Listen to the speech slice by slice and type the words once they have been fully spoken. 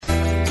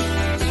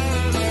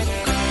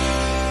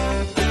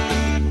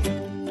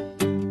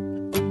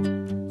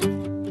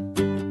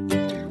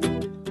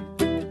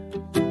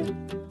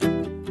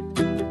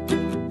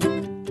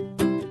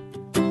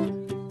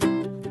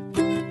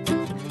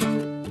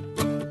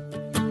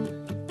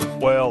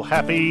Well,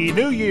 Happy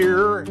New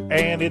Year,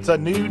 and it's a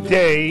new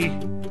day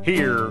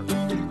here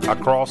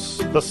across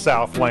the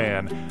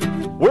Southland.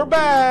 We're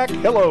back.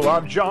 Hello,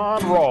 I'm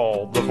John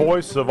Rawl, the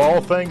voice of all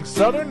things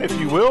Southern, if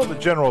you will, the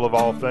general of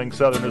all things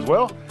Southern as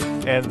well.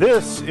 And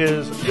this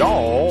is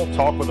Y'all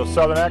Talk with a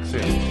Southern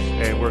Accent,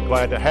 and we're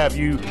glad to have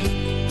you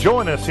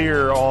join us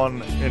here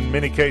on, in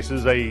many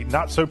cases, a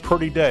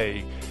not-so-pretty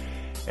day.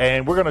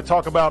 And we're going to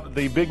talk about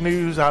the big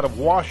news out of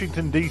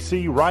Washington,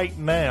 D.C. right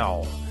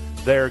now.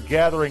 They're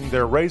gathering,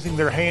 they're raising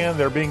their hand,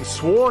 they're being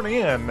sworn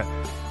in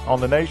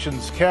on the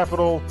nation's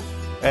capital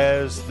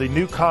as the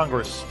new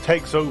Congress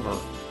takes over.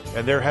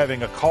 And they're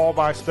having a call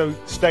by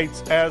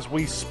states as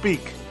we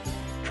speak,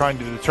 trying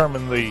to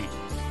determine the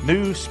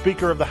new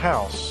Speaker of the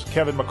House,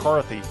 Kevin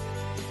McCarthy,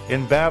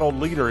 embattled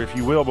leader, if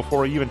you will,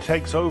 before he even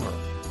takes over.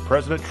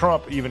 President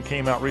Trump even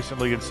came out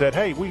recently and said,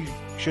 hey, we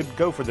should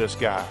go for this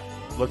guy.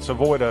 Let's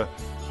avoid an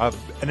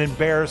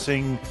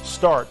embarrassing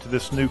start to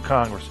this new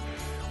Congress.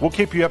 We'll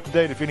keep you up to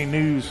date if any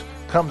news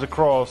comes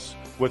across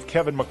with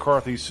Kevin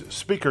McCarthy's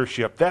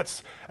speakership.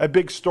 That's a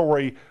big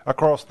story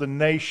across the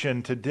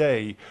nation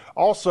today.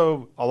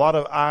 Also, a lot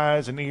of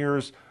eyes and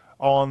ears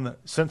on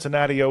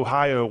Cincinnati,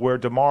 Ohio, where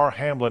Damar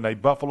Hamlin, a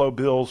Buffalo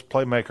Bills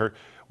playmaker,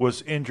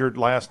 was injured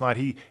last night.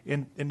 He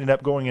ended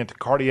up going into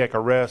cardiac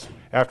arrest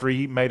after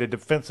he made a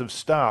defensive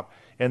stop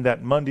in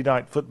that Monday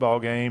night football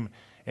game,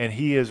 and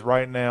he is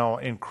right now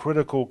in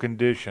critical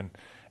condition.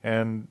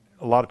 And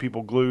a lot of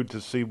people glued to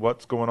see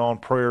what's going on.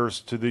 Prayers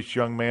to this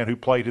young man who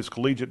played his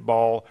collegiate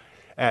ball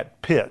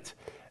at Pitt,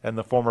 and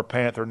the former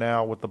Panther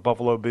now with the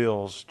Buffalo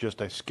Bills. Just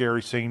a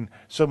scary scene,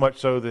 so much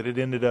so that it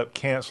ended up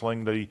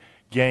canceling the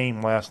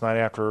game last night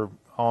after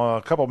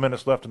a couple of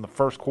minutes left in the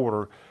first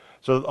quarter.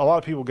 So a lot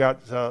of people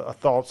got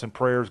thoughts and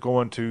prayers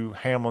going to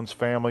Hamlin's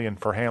family and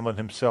for Hamlin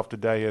himself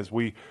today as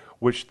we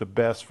wish the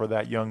best for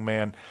that young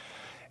man.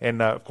 And,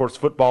 of course,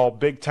 football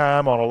big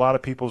time on a lot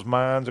of people's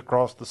minds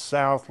across the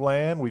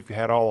Southland. We've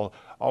had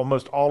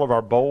almost all of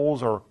our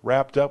bowls are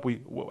wrapped up.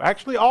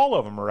 Actually, all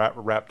of them are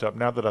wrapped up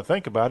now that I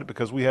think about it,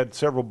 because we had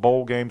several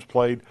bowl games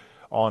played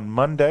on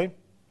Monday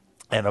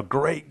and a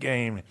great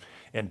game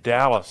in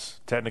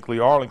Dallas, technically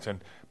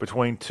Arlington,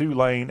 between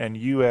Tulane and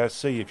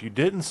USC. If you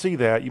didn't see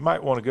that, you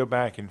might want to go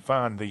back and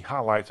find the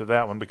highlights of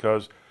that one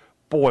because,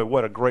 boy,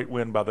 what a great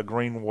win by the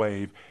Green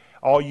Wave.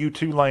 All you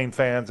Tulane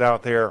fans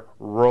out there,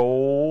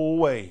 roll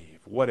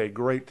Wave. What a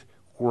great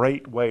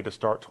way to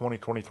start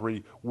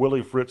 2023.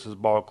 Willie Fritz's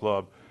ball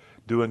club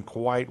doing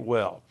quite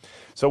well.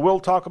 So we'll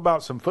talk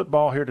about some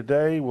football here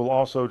today. We'll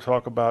also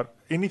talk about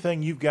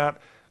anything you've got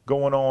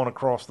going on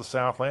across the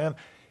Southland.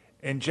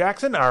 And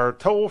Jackson, our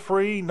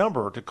toll-free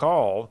number to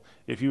call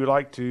if you would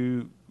like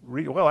to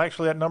well,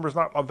 actually, that number is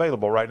not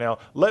available right now.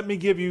 Let me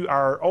give you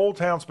our Old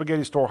Town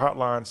Spaghetti Store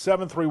hotline,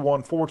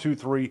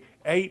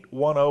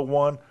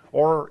 731-423-8101.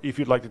 Or if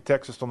you'd like to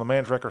text us on the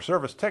Mantracker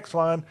Service text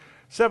line,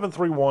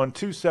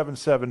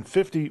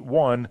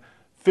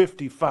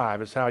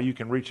 731-277-5155 is how you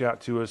can reach out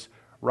to us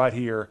right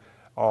here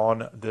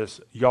on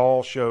this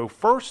Y'all Show.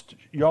 First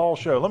Y'all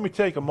Show. Let me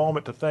take a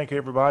moment to thank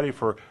everybody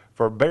for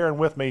bearing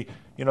with me.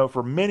 You know,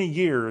 for many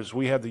years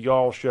we had the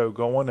Y'all Show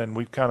going, and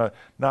we've kind of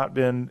not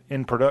been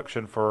in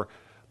production for,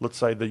 let's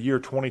say, the year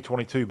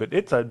 2022. But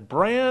it's a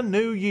brand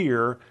new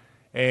year,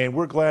 and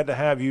we're glad to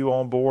have you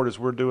on board as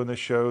we're doing this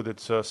show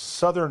that's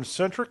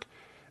Southern-centric.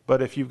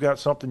 But if you've got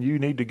something you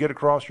need to get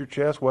across your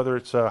chest, whether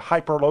it's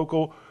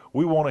hyper-local,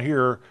 we want to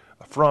hear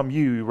from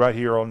you right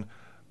here on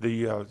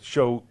the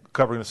show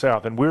covering the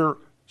South. And we're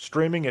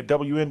streaming at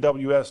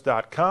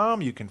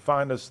WNWS.com. You can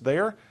find us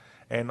there.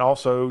 And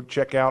also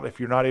check out, if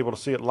you're not able to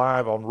see it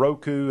live, on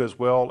Roku as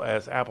well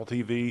as Apple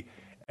TV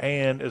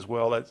and as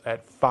well as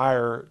at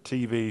Fire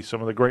TV,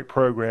 some of the great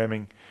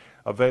programming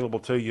available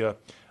to you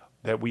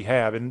that we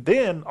have. And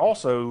then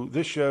also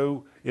this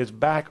show is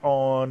back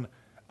on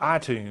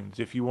iTunes.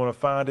 If you want to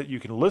find it, you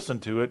can listen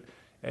to it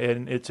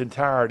in its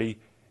entirety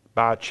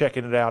by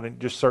checking it out and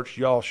just search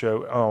Y'all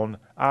Show on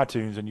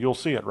iTunes and you'll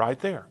see it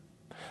right there.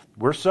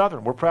 We're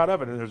Southern. We're proud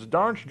of it. And there's a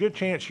darn good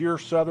chance you're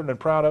Southern and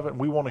proud of it, and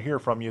we want to hear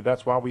from you.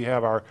 That's why we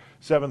have our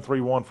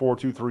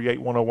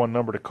 731-423-8101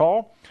 number to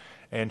call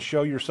and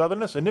show your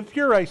Southernness. And if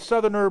you're a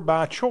Southerner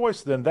by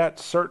choice, then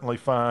that's certainly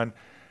fine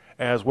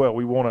as well.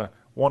 We want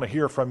to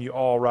hear from you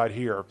all right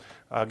here.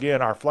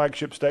 Again, our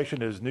flagship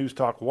station is News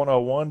Talk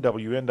 101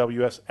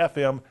 WNWS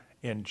FM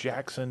in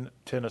Jackson,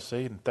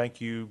 Tennessee. And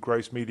thank you,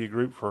 Grace Media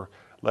Group, for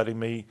letting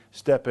me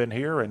step in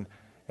here. And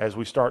as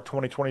we start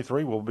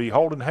 2023, we'll be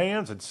holding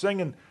hands and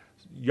singing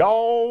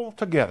Y'all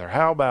Together.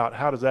 How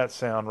does that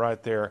sound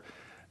right there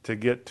to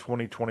get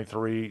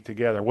 2023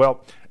 together?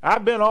 Well,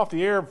 I've been off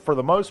the air for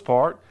the most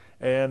part,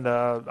 and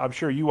I'm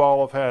sure you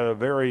all have had a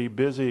very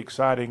busy,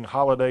 exciting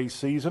holiday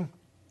season,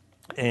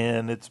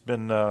 and it's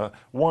been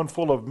one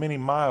full of many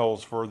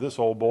miles for this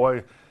old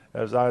boy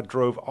as I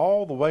drove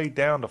all the way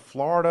down to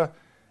Florida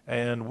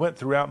and went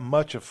throughout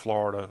much of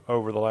Florida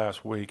over the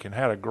last week and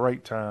had a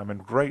great time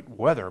and great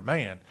weather,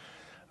 man.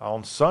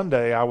 On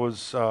Sunday, I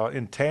was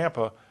in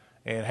Tampa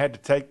and had to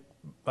take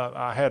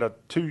I had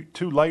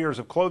two layers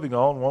of clothing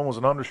on. One was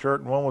an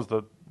undershirt, and one was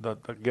the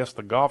I guess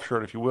the golf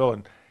shirt, if you will,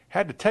 and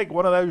had to take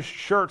one of those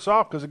shirts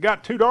off because it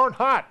got too darn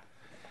hot.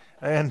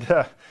 And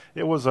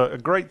it was a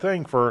great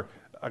thing for,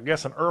 I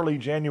guess, an early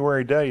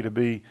January day to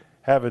be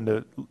having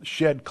to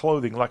shed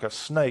clothing like a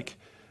snake.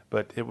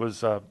 But it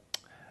was a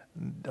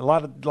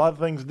lot of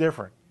things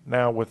different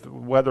now with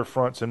weather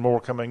fronts and more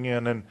coming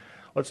in. And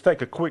let's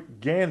take a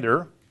quick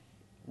gander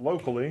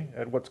locally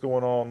at what's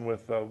going on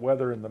with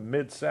weather in the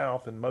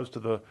Mid-South, and most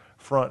of the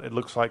front, it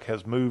looks like,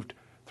 has moved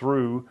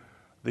through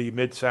the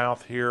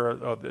Mid-South here,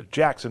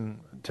 Jackson,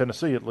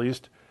 Tennessee at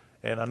least,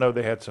 and I know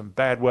they had some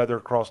bad weather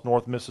across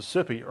North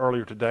Mississippi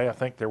earlier today. I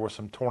think there were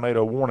some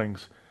tornado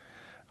warnings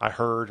I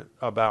heard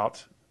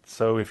about,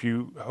 so if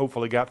you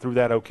hopefully got through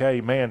that okay,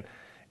 man,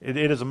 it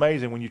is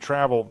amazing when you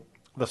travel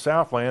the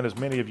Southland, as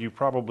many of you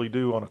probably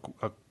do on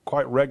a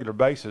quite regular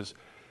basis.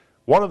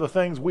 One of the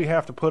things we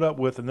have to put up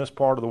with in this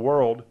part of the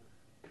world,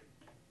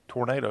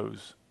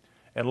 tornadoes.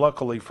 And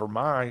luckily for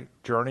my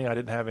journey, I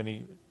didn't have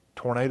any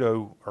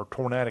tornado or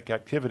tornadic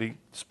activity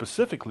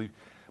specifically,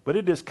 but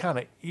it is kind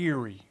of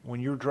eerie when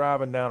you're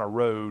driving down a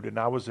road. And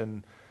I was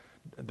in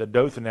the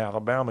Dothan,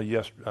 Alabama,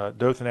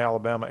 Dothan,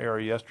 Alabama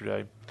area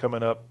yesterday,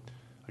 coming up,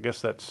 I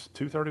guess that's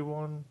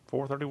 231,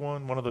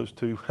 431, one of those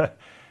two.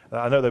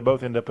 I know they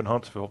both end up in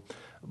Huntsville,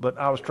 but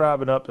I was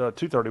driving up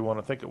 231,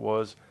 I think it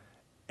was.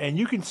 And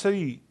you can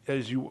see,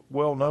 as you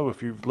well know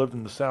if you've lived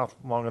in the South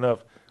long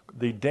enough,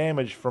 the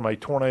damage from a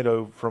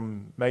tornado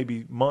from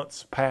maybe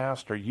months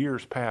past or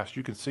years past.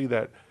 You can see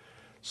that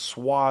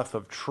swath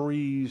of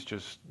trees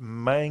just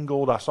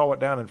mangled. I saw it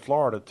down in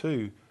Florida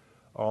too,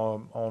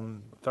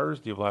 on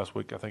Thursday of last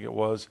week, I think it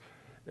was.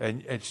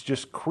 And it's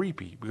just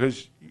creepy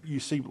because you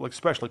see, like,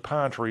 especially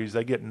pine trees,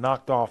 they get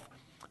knocked off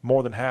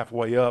more than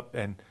halfway up.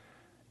 And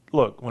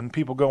look, when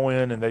people go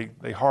in and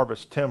they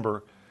harvest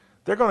timber,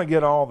 they're going to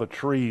get all the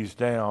trees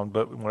down,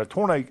 but when a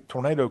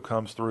tornado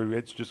comes through,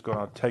 it's just going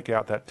to take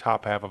out that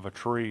top half of a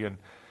tree, and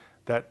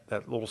that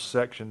little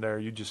section there,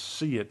 you just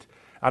see it.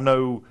 I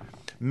know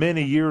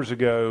many years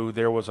ago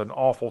there was an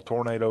awful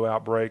tornado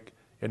outbreak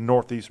in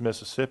northeast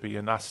Mississippi,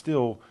 and I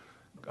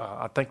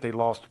think they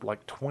lost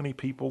like 20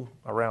 people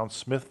around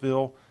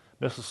Smithville,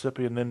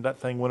 Mississippi, and then that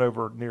thing went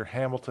over near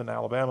Hamilton,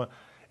 Alabama.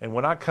 And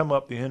when I come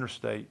up the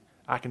interstate,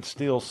 I can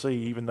still see,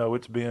 even though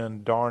it's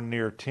been darn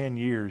near 10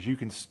 years, you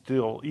can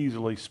still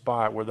easily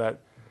spot where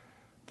that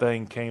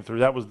thing came through.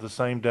 That was the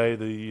same day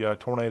the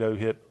tornado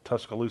hit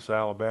Tuscaloosa,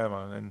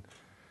 Alabama, and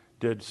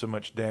did so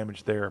much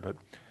damage there. But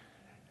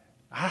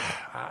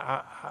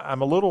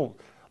I'm a little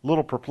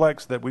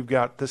perplexed that we've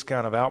got this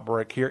kind of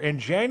outbreak here in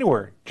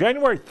January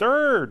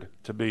 3rd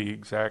to be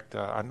exact.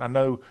 I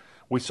know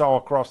we saw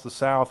across the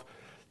South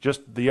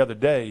just the other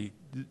day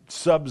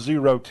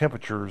sub-zero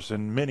temperatures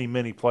in many,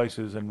 many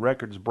places, and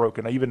records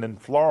broken. Even in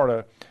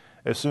Florida,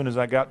 as soon as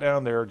I got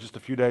down there just a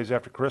few days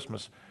after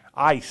Christmas,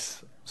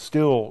 ice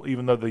still,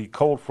 even though the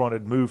cold front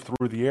had moved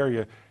through the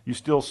area, you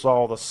still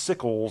saw the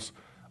sickles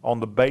on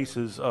the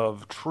bases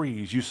of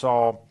trees. You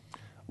saw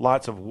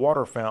lots of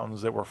water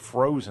fountains that were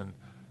frozen,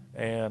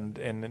 and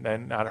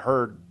I'd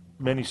heard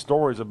many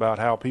stories about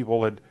how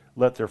people had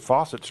let their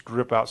faucets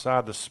drip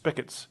outside the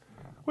spigots,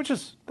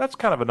 that's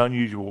kind of an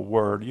unusual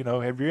word. You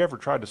know, have you ever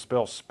tried to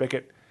spell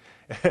spigot?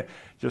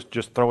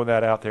 just throwing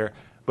that out there.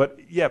 But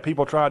yeah,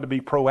 people tried to be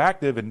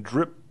proactive and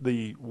drip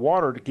the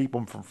water to keep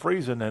them from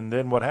freezing, and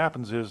then what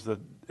happens is the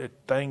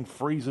thing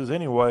freezes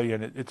anyway,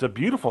 and it's a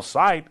beautiful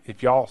sight.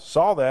 If y'all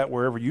saw that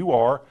wherever you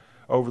are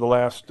over the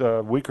last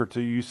week or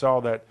two, you saw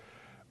that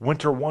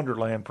winter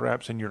wonderland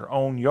perhaps in your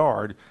own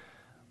yard.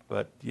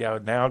 But yeah,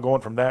 now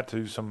going from that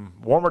to some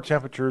warmer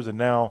temperatures, and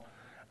now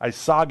a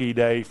soggy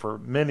day for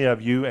many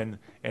of you, and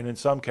in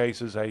some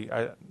cases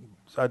a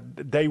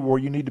day where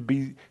you need to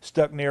be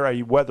stuck near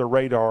a weather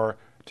radar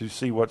to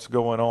see what's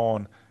going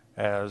on,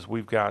 as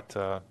we've got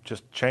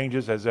just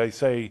changes. As they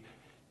say,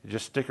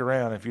 just stick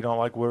around. If you don't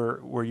like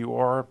where you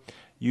are,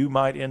 you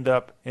might end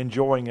up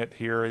enjoying it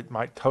here. It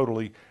might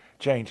totally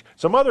change.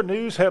 Some other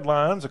news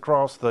headlines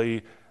across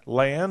the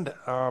land,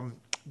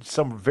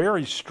 some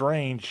very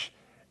strange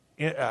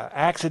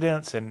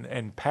accidents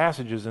and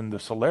passages in the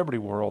celebrity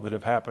world that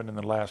have happened in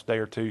the last day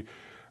or two.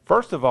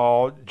 First of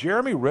all,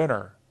 Jeremy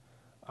Renner,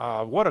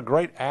 what a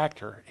great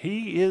actor.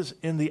 He is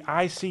in the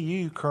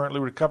ICU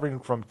currently, recovering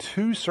from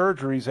 2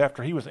 surgeries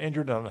after he was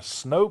injured in a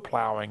snow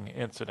plowing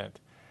incident.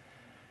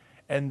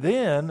 And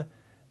then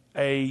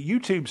a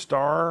YouTube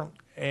star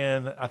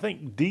and I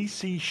think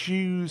DC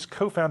Shoes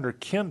co-founder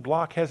Ken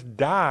Block has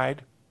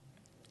died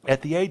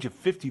at the age of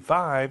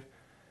 55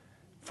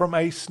 from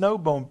a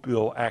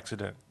snowmobile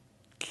accident.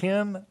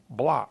 Ken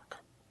Block.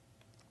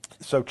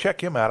 So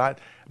check him out. I'd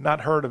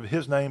not heard of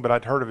his name, but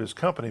I'd heard of his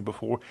company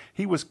before.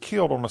 He was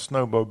killed on a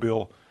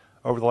snowmobile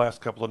over the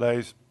last couple of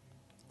days.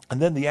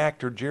 And then the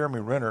actor Jeremy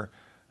Renner,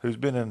 who's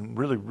been in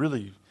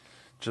really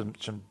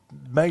some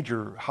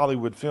major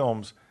Hollywood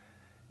films,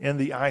 in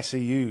the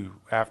ICU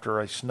after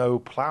a snow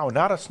plowing,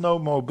 not a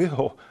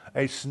snowmobile,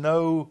 a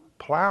snow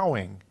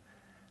plowing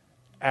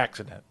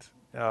accident.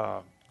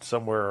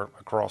 somewhere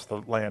across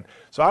the land.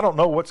 So I don't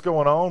know what's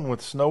going on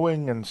with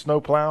snowing and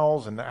snow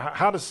plows, and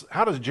how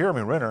does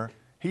Jeremy Renner?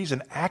 He's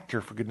an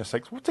actor, for goodness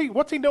sakes.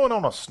 What's he doing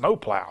on a snow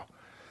plow?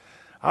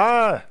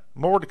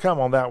 More to come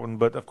on that one,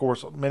 but of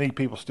course, many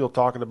people still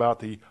talking about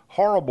the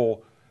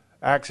horrible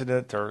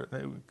accident, or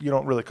you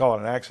don't really call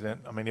it an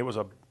accident. I mean, it was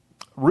a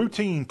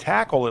routine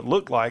tackle, it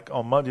looked like,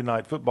 on Monday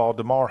Night Football,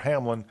 Damar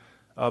Hamlin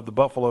of the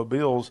Buffalo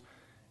Bills,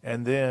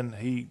 and then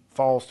he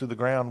falls to the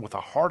ground with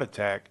a heart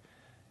attack,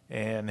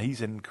 and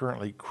he's in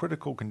currently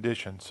critical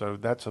condition. So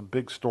that's a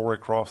big story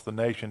across the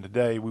nation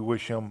today. We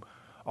wish him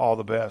all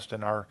the best,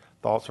 and our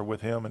thoughts are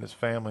with him and his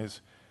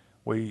families.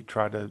 We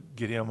try to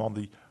get him on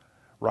the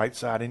right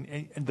side.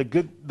 And the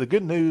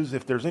good news,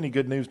 if there's any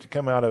good news to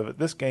come out of it,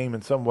 this game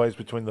in some ways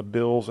between the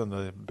Bills and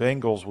the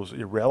Bengals was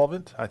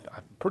irrelevant. I'm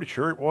pretty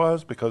sure it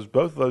was, because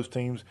both of those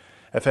teams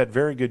have had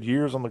very good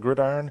years on the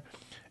gridiron,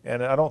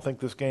 and I don't think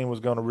this game was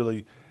going to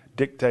really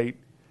dictate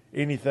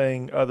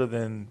anything other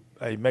than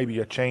maybe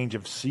a change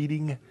of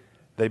seeding.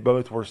 They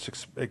both were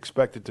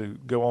expected to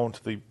go on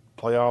to the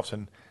playoffs,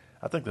 and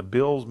I think the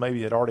Bills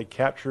maybe had already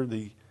captured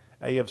the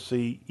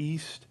AFC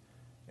East,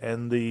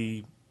 and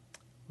the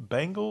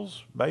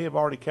Bengals may have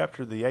already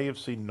captured the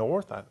AFC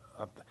North. I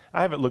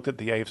haven't looked at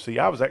the AFC.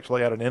 I was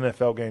actually at an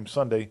NFL game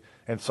Sunday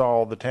and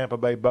saw the Tampa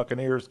Bay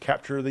Buccaneers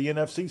capture the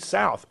NFC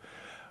South.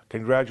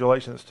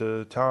 Congratulations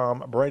to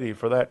Tom Brady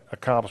for that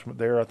accomplishment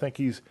there. I think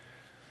he's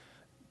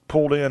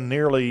pulled in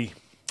nearly,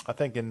 I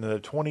think in the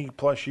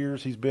 20-plus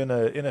years he's been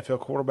an NFL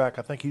quarterback,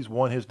 I think he's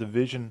won his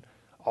division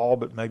all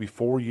but maybe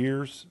 4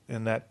 years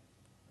in that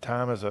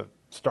time as a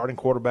starting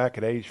quarterback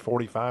at age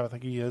 45, I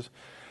think he is.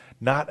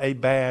 Not a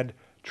bad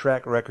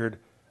track record,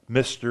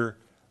 Mr.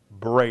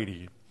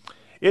 Brady.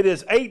 It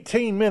is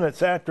 18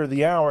 minutes after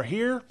the hour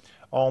here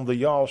on the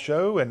Y'all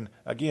Show, and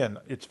again,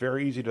 it's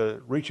very easy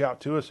to reach out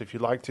to us if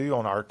you'd like to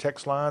on our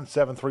text line,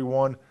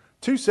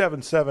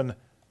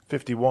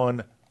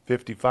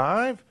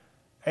 731-277-5155.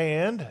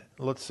 And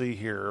let's see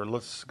here.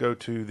 Let's go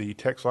to the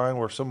text line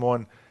where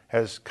someone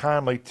has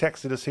kindly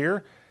texted us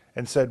here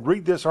and said,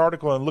 read this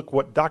article and look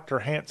what Dr.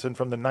 Hansen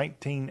from the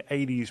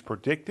 1980s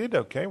predicted.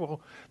 Okay,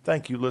 well,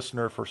 thank you,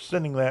 listener, for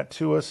sending that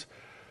to us.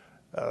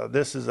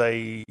 This is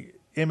a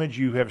image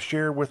you have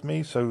shared with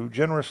me so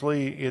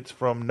generously. It's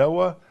from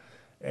NOAA,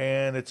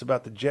 and it's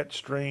about the jet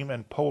stream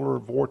and polar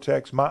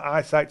vortex. My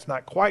eyesight's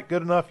not quite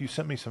good enough. You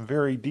sent me some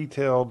very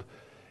detailed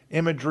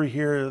imagery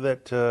here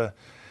that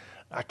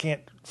I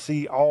can't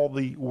see all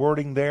the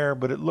wording there,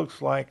 but it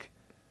looks like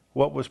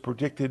what was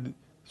predicted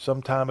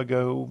some time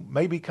ago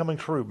may be coming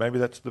true. Maybe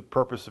that's the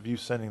purpose of you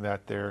sending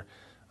that there.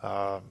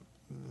 I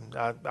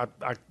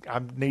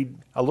need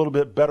a little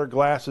bit better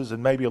glasses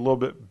and maybe a little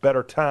bit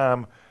better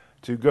time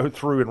to go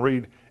through and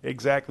read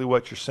exactly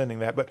what you're sending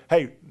that. But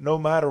hey, no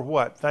matter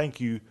what,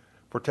 thank you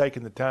for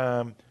taking the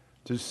time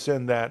to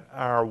send that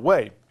our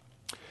way.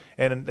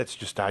 And that's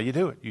just how you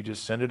do it. You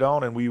just send it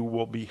on, and we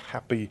will be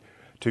happy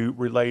to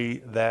relay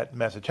that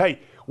message. Hey,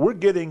 we're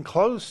getting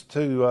close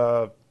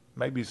to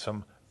maybe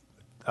some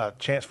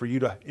chance for you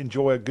to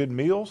enjoy a good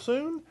meal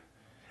soon.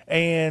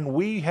 And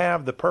we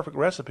have the perfect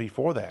recipe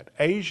for that.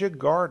 Asia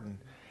Garden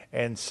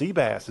and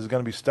Seabass is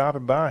going to be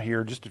stopping by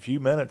here in just a few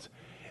minutes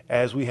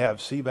as we have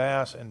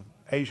Seabass and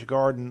Asia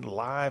Garden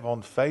live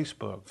on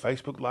Facebook.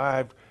 Facebook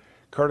Live,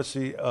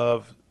 courtesy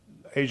of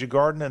Asia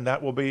Garden, and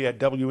that will be at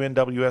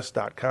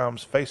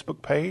WNWS.com's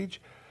Facebook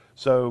page.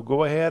 So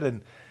go ahead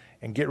and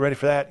get ready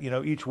for that. You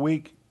know, each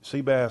week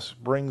Seabass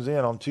brings in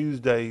on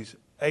Tuesdays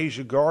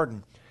Asia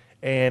Garden,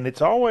 and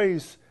it's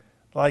always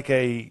like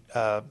a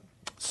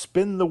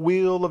spin the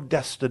wheel of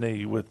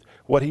destiny with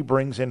what he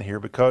brings in here,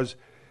 because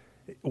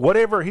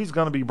whatever he's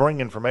going to be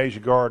bringing from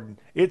Asia Garden,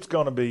 it's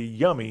going to be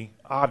yummy,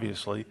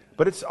 obviously,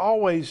 but it's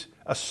always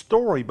a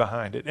story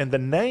behind it. And the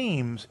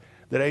names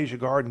that Asia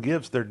Garden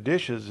gives their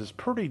dishes is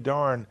pretty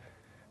darn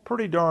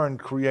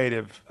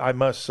creative, I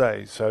must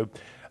say. So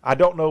I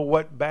don't know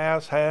what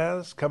Bass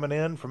has coming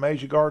in from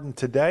Asia Garden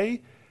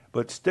today,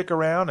 but stick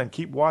around and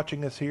keep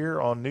watching us here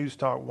on News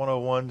Talk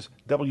 101's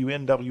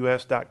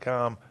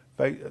WNWS.com,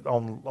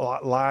 on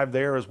live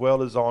there, as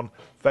well as on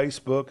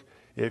Facebook.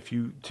 If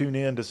you tune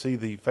in to see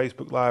the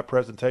Facebook Live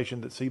presentation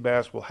that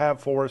Seabass will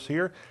have for us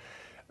here.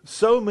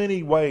 So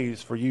many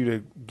ways for you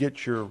to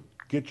get your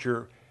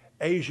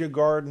Asia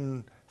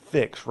Garden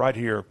fix right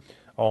here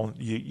on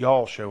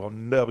Y'all Show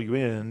on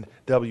WNWS.com.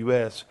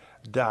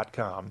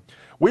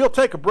 We'll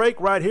take a break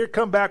right here,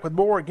 come back with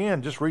more.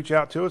 Again, just reach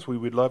out to us. We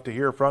would love to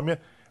hear from you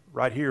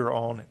right here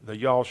on the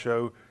Y'all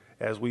Show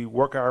as we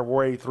work our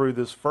way through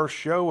this first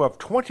show of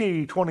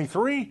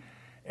 2023,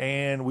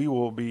 and we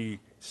will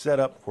be set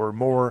up for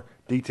more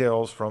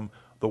details from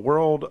the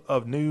world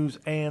of news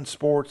and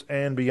sports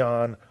and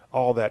beyond,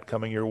 all that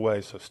coming your way.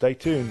 So stay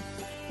tuned.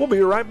 We'll be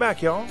right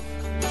back, y'all.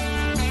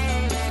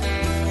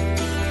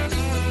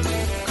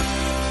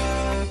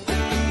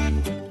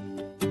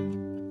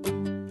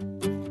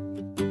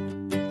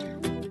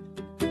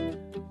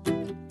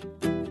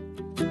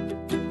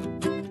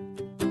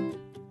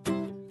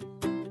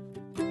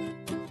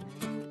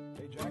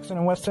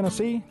 Dustin in West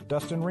Tennessee.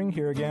 Dustin Ring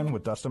here again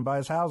with Dustin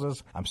Buys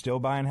Houses. I'm still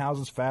buying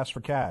houses fast for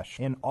cash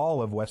in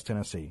all of West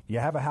Tennessee. You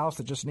have a house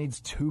that just needs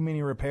too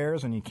many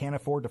repairs and you can't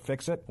afford to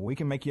fix it? We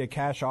can make you a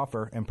cash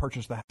offer and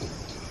purchase the house.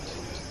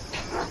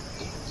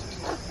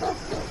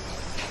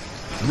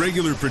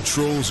 Regular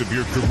patrols of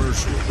your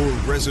commercial or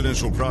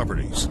residential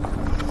properties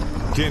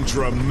can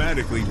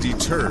dramatically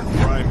deter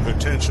crime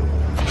potential.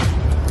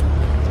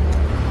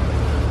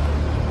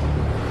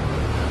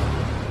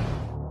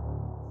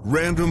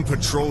 Random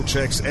patrol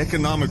checks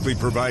economically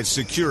provide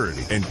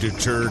security and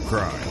deter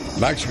crime.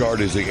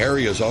 MaxGuard is the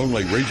area's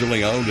only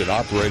regionally owned and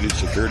operated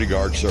security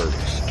guard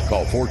service.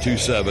 Call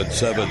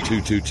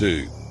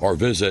 427-7222 or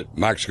visit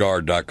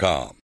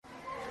maxguard.com.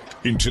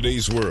 In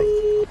today's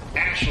world,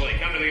 Ashley,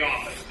 come to the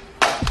office.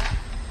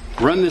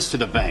 Run this to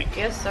the bank.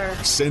 Yes, sir.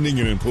 sending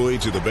an employee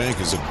to the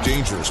bank is a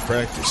dangerous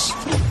practice.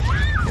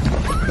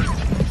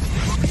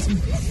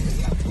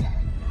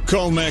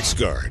 Call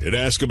MaxGuard and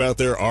ask about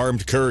their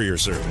armed courier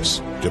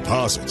service.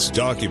 Deposits,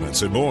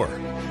 documents, and more.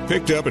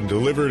 Picked up and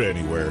delivered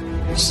anywhere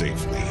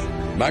safely.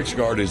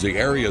 MaxGuard is the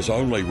area's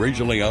only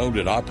regionally owned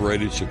and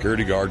operated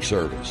security guard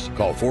service.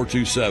 Call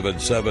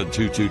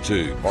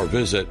 427-7222 or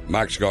visit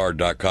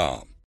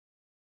maxguard.com.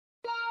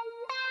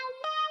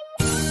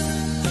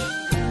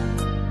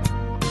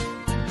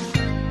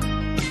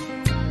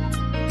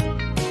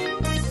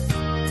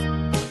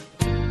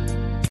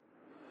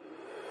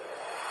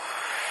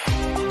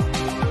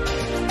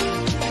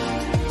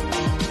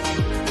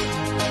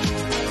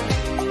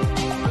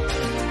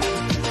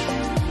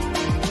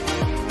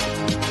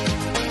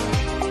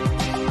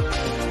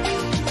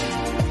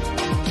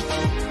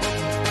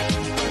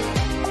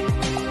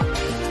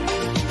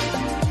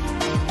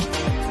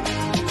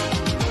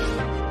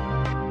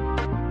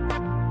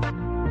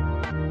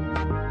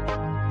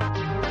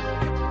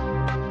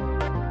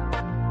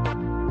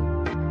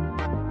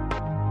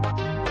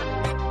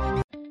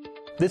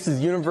 This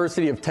is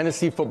University of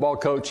Tennessee football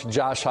coach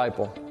Josh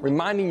Heupel,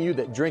 reminding you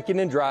that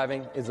drinking and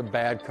driving is a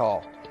bad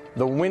call.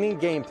 The winning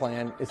game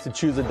plan is to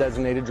choose a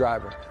designated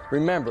driver.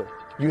 Remember,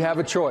 you have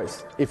a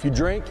choice. If you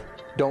drink,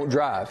 don't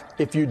drive.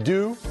 If you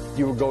do,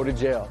 you will go to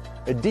jail.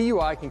 A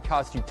DUI can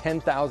cost you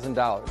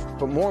 $10,000,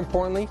 but more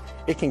importantly,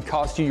 it can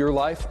cost you your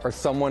life or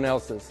someone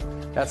else's.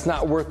 That's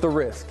not worth the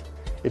risk.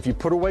 If you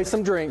put away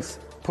some drinks,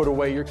 put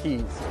away your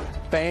keys.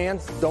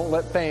 Fans, don't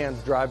let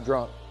fans drive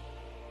drunk.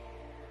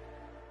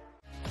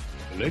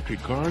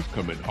 Electric cars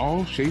come in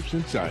all shapes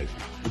and sizes,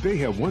 but they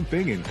have one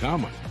thing in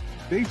common.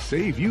 They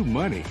save you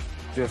money.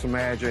 Just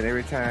imagine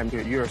every time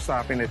you're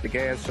stopping at the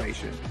gas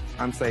station,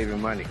 I'm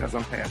saving money because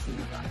I'm passing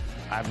you by.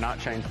 I've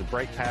not changed the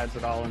brake pads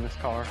at all in this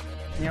car.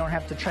 You don't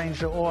have to change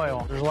the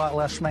oil. There's a lot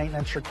less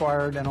maintenance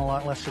required and a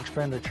lot less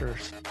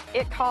expenditures.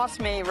 It costs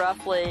me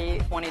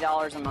roughly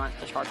 $20 a month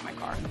to charge my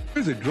car.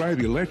 Visit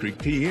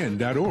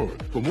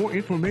driveelectrictn.org for more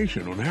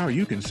information on how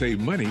you can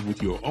save money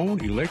with your own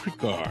electric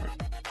car.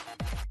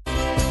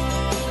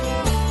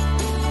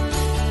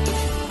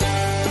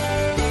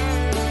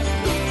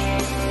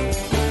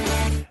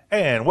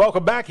 And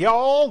welcome back,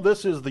 y'all.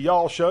 This is the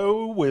Y'all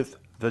Show with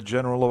the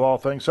general of all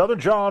things Southern,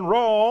 John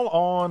Rawl,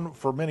 on,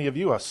 for many of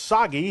you, a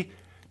soggy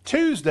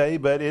Tuesday,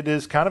 but it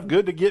is kind of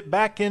good to get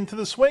back into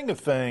the swing of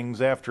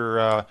things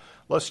after,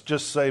 let's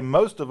just say,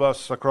 most of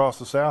us across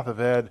the South have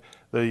had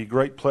the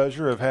great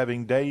pleasure of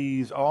having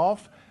days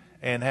off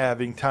and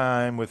having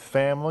time with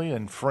family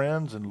and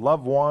friends and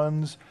loved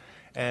ones,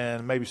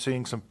 and maybe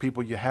seeing some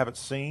people you haven't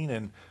seen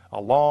in a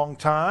long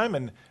time,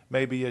 and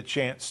maybe a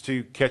chance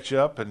to catch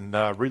up and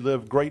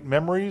relive great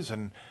memories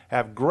and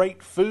have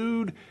great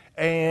food.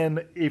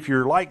 And if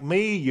you're like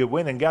me, you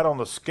went and got on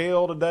the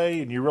scale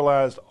today and you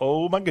realized,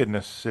 oh my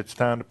goodness, it's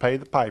time to pay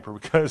the piper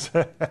because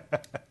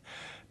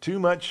too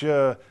much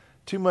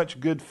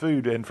good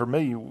food. And for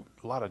me,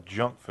 a lot of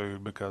junk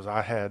food because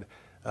I had,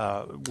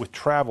 with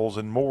travels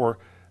and more,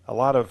 a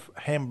lot of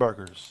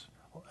hamburgers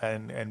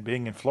and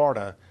being in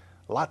Florida,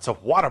 lots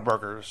of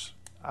Whataburgers.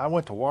 I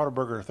went to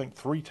Whataburger, I think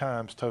 3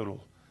 times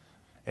total.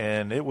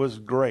 And it was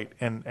great.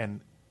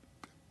 And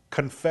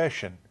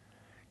confession,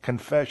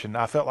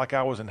 I felt like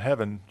I was in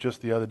heaven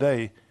just the other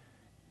day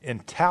in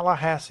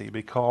Tallahassee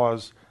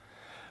because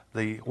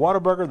the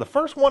Whataburger, the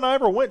first one I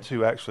ever went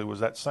to actually was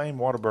that same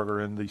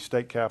Whataburger in the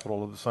state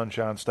capital of the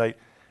Sunshine State.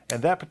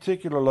 And that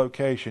particular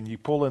location, you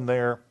pull in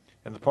there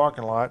in the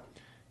parking lot,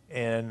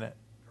 and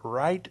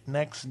right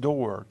next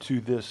door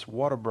to this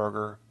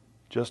Whataburger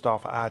just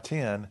off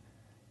I-10,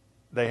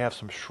 they have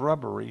some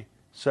shrubbery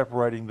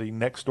separating the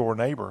next door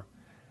neighbor.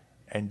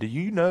 And do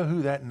you know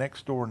who that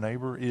next door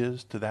neighbor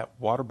is to that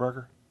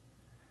Whataburger?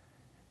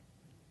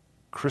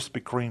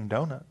 Krispy Kreme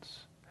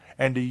donuts.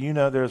 And do you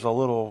know there's a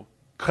little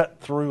cut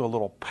through, a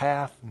little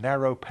path,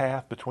 narrow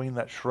path between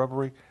that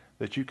shrubbery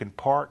that you can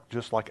park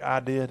just like I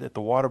did at the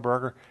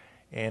Whataburger.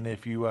 And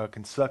if you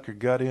can suck your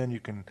gut in,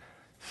 you can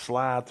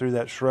slide through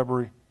that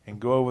shrubbery and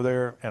go over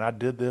there. And I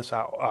did this.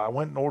 I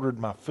went and ordered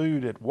my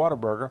food at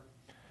Whataburger,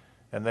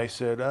 and they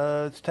said,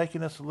 it's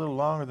taking us a little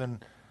longer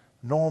than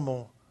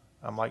normal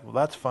I'm like, well,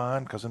 that's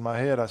fine, because in my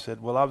head I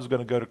said, well, I was going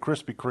to go to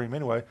Krispy Kreme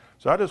anyway.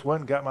 So I just went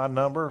and got my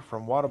number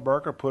from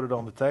Whataburger, put it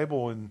on the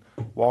table, and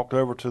walked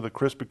over to the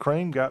Krispy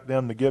Kreme, got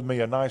them to give me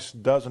a nice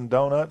dozen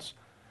donuts,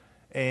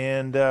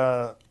 and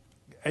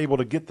able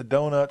to get the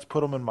donuts,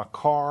 put them in my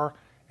car,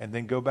 and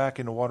then go back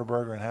into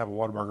Whataburger and have a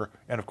Whataburger.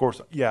 And, of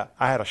course, I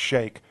had a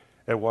shake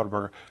at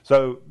Whataburger.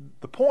 So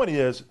the point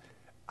is,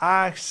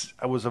 I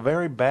was a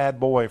very bad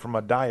boy from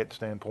a diet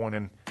standpoint,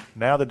 and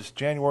now that it's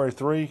January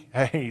 3,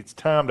 hey, it's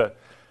time to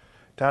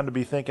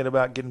be thinking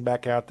about getting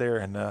back out there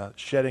and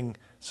shedding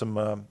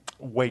some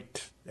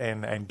weight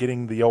and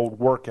getting the old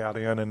workout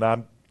in, and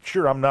I'm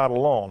sure I'm not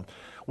alone.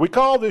 We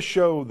call this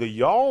show the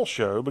Y'all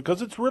Show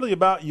because it's really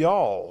about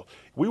y'all.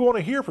 We want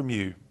to hear from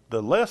you.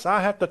 The less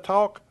I have to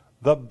talk,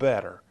 the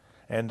better,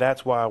 and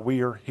that's why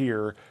we're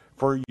here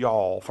for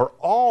y'all, for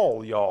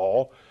all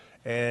y'all,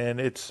 and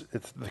it's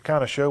the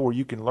kind of show where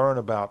you can learn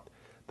about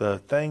the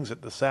things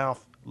that the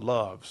South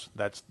loves.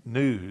 That's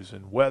news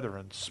and weather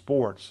and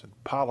sports and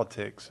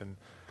politics and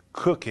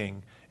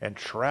cooking and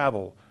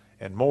travel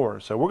and more.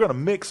 So we're going to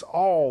mix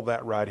all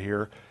that right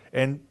here,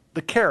 and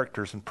the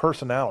characters and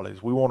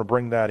personalities, we want to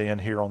bring that in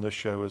here on this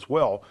show as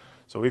well.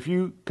 So if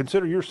you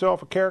consider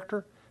yourself a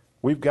character,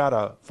 we've got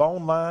a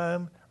phone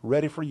line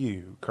ready for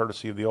you,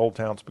 courtesy of the Old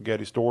Town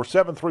Spaghetti Store.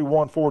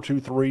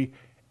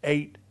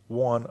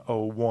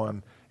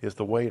 731-423-8101 is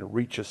the way to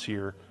reach us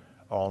here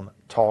on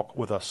Talk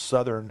with a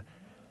Southern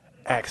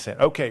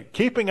Accent. Okay,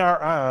 keeping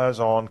our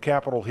eyes on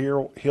Capitol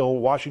Hill,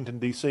 Washington,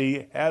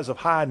 D.C. As of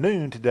high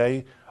noon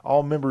today,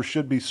 all members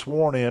should be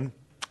sworn in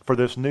for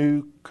this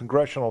new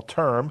congressional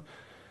term.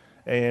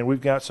 And we've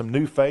got some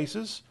new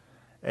faces,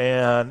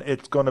 and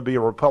it's going to be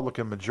a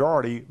Republican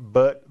majority,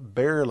 but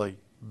barely.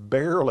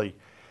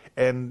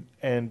 And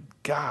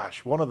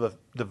gosh, one of the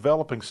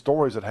developing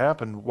stories that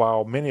happened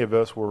while many of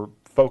us were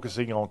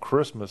focusing on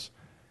Christmas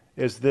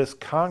is this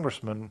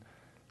Congressman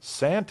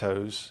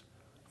Santos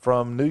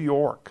from New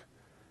York.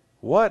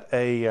 What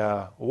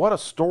a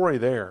story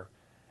there.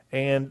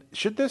 And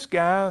should this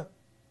guy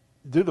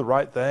do the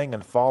right thing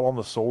and fall on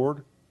the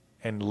sword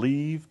and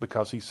leave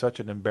because he's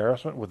such an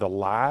embarrassment with the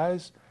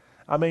lies?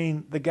 I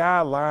mean, the guy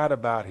lied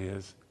about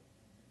his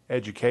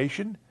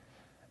education.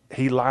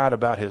 He lied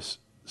about his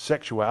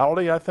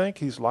sexuality, I think.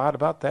 He's lied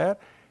about that.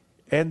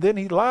 And then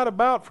he lied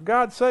about, for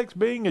God's sakes,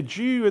 being a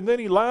Jew. And then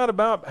he lied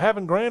about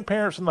having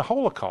grandparents in the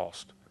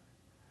Holocaust.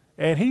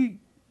 And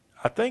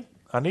I think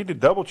I need to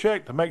double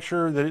check to make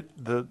sure that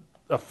the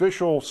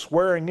official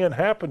swearing in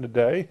happened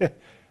today,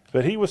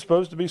 but he was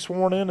supposed to be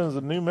sworn in as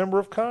a new member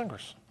of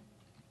Congress.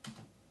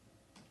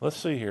 Let's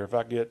see here if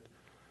I get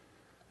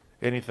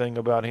anything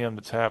about him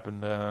that's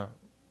happened.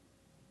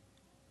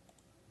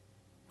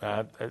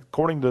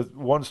 According to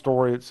one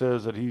story, it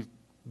says that he's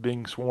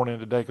being sworn in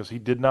today because he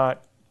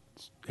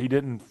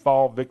didn't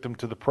fall victim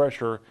to the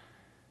pressure.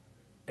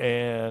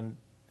 And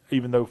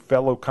even though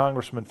fellow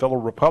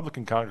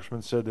Republican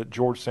congressmen said that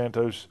George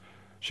Santos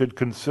should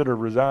consider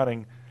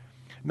resigning.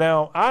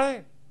 Now,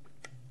 I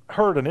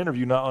heard an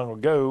interview not long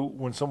ago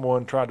when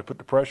someone tried to put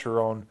the pressure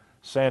on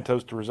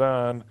Santos to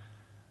resign.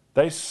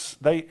 They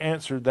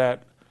answered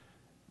that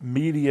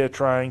media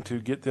trying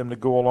to get them to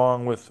go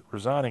along with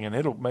resigning, and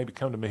it'll maybe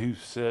come to me who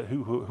said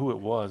who it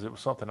was. It was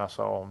something I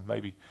saw on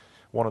maybe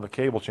one of the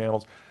cable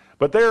channels.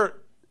 But their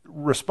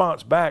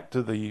response back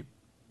to the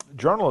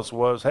journalist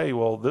was, hey,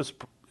 well,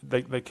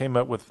 they came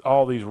up with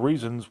all these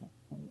reasons,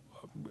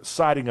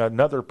 citing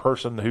another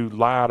person who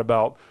lied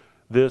about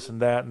this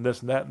and that and this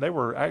and that, and they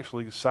were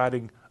actually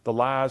citing the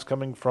lies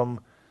coming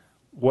from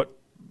what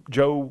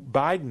Joe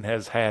Biden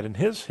has had in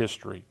his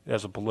history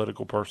as a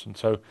political person.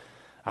 So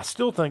I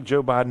still think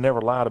Joe Biden never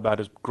lied about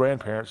his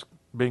grandparents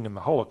being in the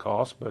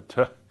Holocaust,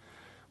 but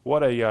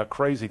what a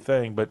crazy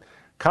thing. But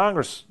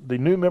Congress, the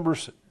new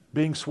members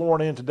being sworn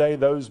in today,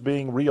 those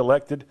being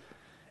reelected,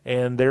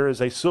 and there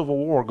is a civil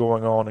war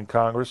going on in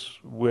Congress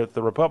with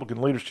the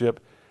Republican leadership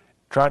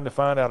trying to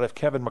find out if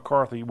Kevin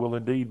McCarthy will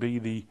indeed be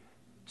the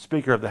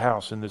Speaker of the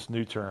House in this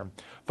new term.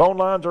 Phone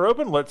lines are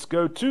open. Let's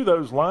go to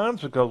those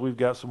lines because we've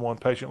got someone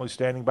patiently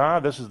standing by.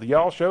 This is the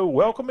Y'all Show.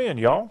 Welcome in,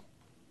 y'all.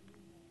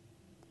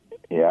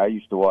 Yeah, I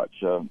used to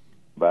watch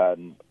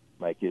Biden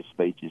make his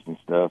speeches and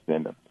stuff,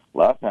 and a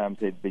lot of times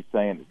he'd be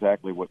saying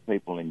exactly what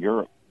people in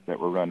Europe that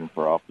were running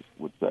for office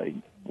would say,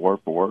 word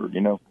for word.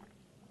 You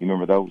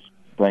remember those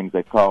things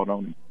they called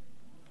on him?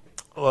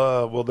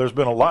 Well, there's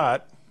been a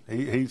lot.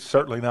 He's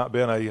certainly not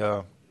been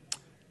a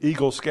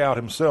Eagle Scout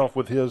himself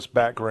with his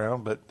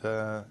background, but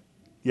go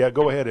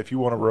ahead if you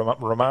want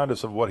to remind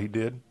us of what he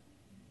did.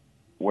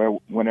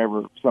 Well,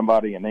 whenever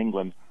somebody in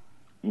England,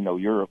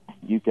 Europe,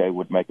 UK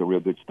would make a real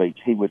good speech,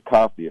 he would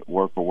copy it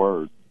word for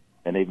word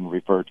and even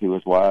refer to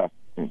his wife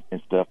and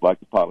stuff like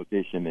the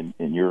politician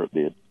in Europe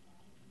did.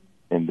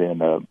 And then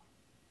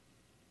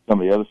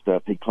some of the other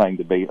stuff, he claimed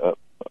to be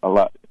a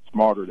lot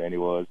smarter than he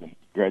was and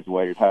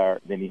graduated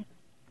higher. Then he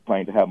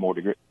claimed to have more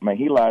degrees. I mean,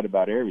 he lied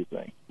about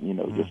everything,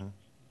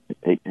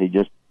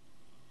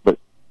 But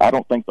I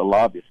don't think the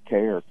lobbyists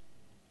care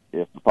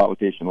if the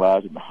politician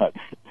lies or not.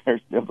 They're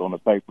still going to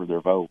pay for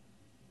their vote.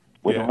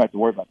 We don't have to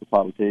worry about the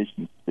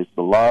politicians. It's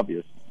the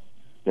lobbyists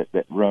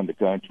that run the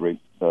country.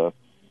 The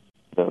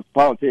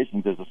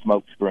politicians is a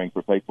smokescreen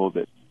for people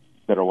that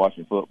are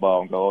watching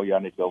football and go, oh, yeah, I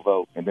need to go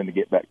vote, and then to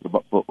get back to the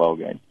football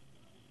game.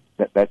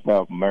 That's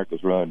how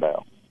America's run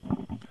now.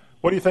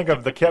 What do you think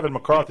of the Kevin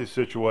McCarthy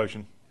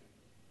situation?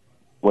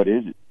 What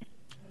is it?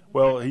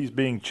 Well, he's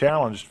being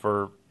challenged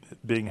for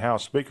being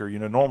House Speaker. You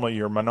know, normally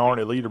your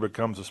minority leader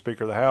becomes the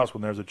Speaker of the House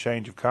when there's a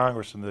change of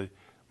Congress and the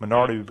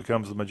minority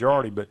becomes the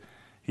majority, but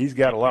he's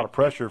got a lot of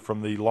pressure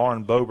from the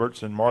Lauren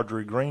Boeberts and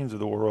Marjorie Greens of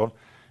the world,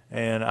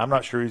 and I'm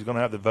not sure he's going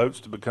to have the votes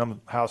to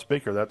become House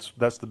Speaker.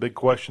 That's the big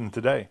question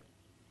today.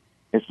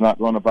 It's not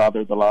going to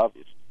bother the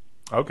lobbyists.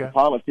 Okay. The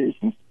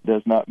politicians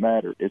does not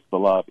matter. It's the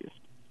lobbyists.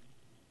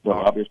 The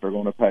lobbyists are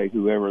going to pay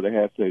whoever they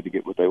have to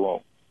get what they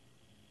want.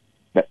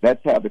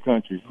 That's how the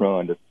country's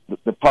run.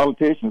 The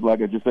politicians,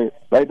 like I just said,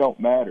 they don't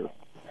matter.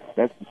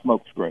 That's the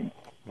smokescreen.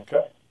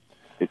 Okay.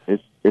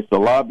 It's the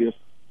lobbyists.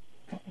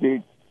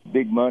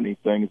 Big money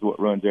thing is what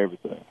runs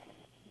everything.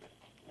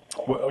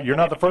 Well, you're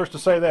not the first to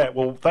say that.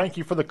 Well, thank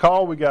you for the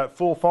call. We got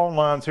full phone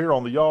lines here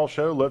on the Y'all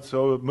Show. Let's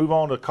move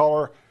on to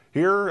caller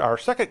here, our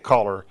second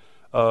caller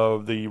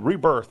of the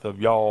rebirth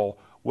of Y'all.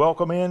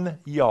 Welcome in,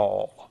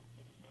 Y'all.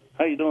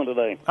 How you doing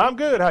today? I'm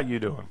good. How you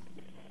doing?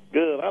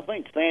 Good. I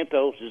think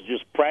Santos is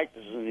just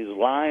practicing his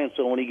lying,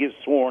 so when he gets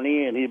sworn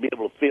in, he'll be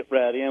able to fit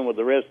right in with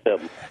the rest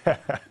of them.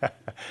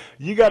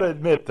 You got to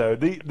admit, though,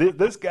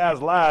 this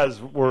guy's lies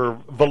were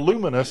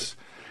voluminous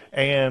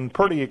and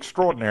pretty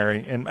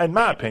extraordinary, in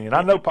my opinion.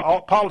 I know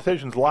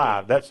politicians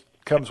lie. That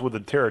comes with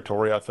the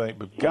territory, I think,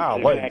 but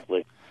golly.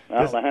 Exactly.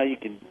 I don't know how you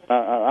can.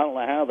 I don't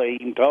know how they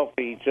even talk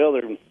to each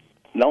other,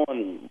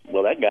 knowing,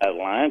 well, that guy's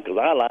lying because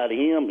I lie to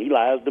him, he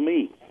lies to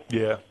me.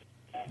 Yeah.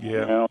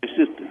 You know,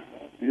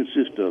 it's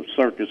just a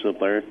circus up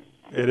there.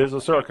 It is a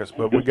circus,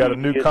 but we got a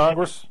new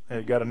Congress.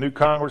 We got a new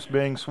Congress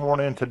being sworn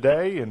in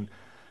today, and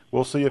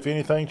we'll see if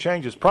anything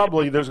changes.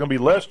 Probably there's going to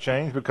be less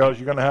change because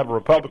you're going to have a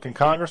Republican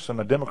Congress and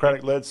a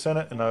Democratic-led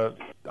Senate and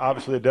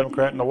obviously a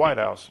Democrat in the White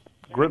House.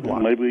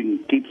 Gridlock. Maybe we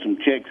can keep some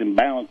checks and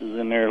balances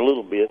in there a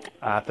little bit.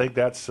 I think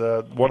that's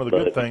one of the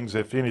good things,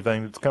 if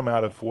anything, that's come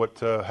out of what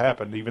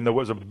happened, even though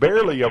it was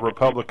barely a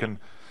Republican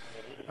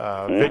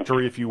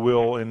victory, if you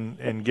will,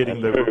 in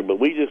getting the... Sure, but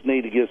we just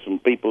need to get some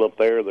people up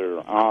there that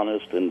are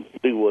honest and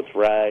do what's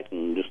right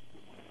and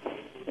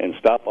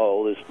stop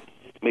all this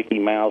Mickey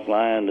Mouse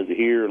lying to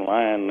here and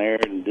lying there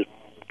and just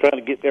try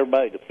to get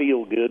everybody to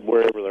feel good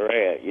wherever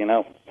they're at, you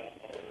know?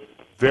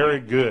 Very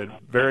good.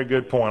 Very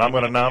good point. I'm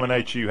going to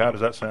nominate you. How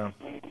does that sound?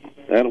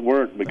 That'll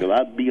work because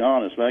I'd be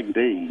honest, I can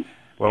tell you.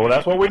 Well,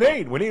 that's what we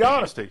need. We need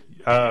honesty.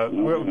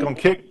 We're going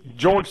to kick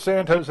George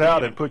Santos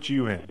out and put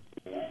you in,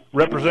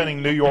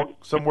 representing New York,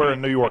 somewhere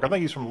in New York. I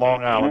think he's from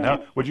Long Island.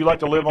 How, would you like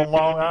to live on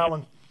Long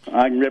Island?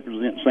 I can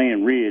represent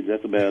Sand Ridge.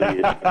 That's about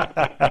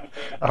it.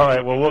 All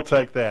right. Well, we'll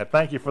take that.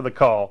 Thank you for the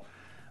call.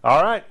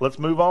 All right. Let's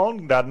move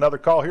on. Got another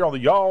call here on the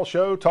Y'all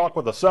Show. Talk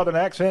with a Southern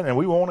accent, and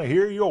we want to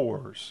hear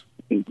yours.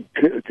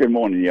 Good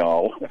morning,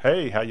 y'all.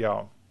 Hey, how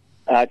y'all?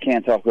 I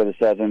can't talk with a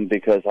Southern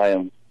because I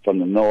am from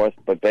the North,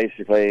 but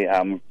basically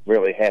I'm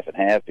really half and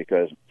half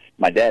because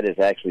my dad is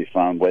actually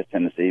from West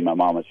Tennessee. My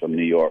mom is from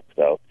New York,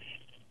 so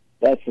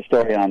that's the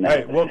story on that.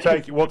 Hey, we'll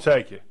take you. We'll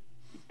take you.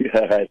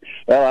 All right.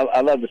 Well, I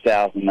love the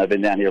South, and I've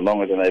been down here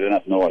longer than I've been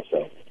up north,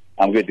 so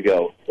I'm good to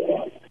go.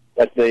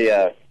 But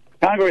the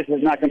Congress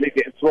is not going to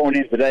be sworn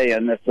in today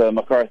unless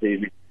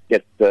McCarthy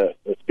gets the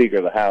Speaker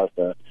of the House.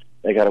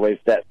 They got to wait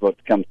for that vote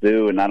to come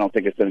through, and I don't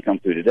think it's going to come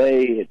through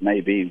today. It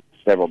may be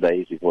several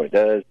days before it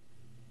does,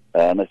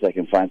 unless they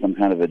can find some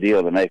kind of a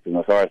deal to make with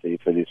McCarthy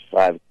for these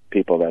 5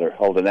 people that are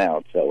holding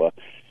out. So,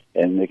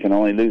 and they can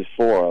only lose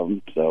 4 of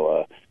them,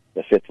 so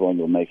the 5th one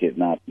will make it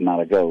not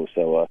a go.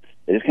 So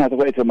they just have to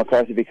wait until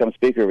McCarthy becomes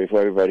Speaker before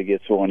everybody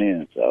gets sworn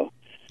in. So,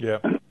 yeah,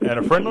 and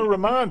a friendly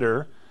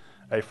reminder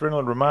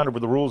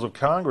with the rules of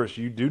Congress: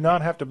 you do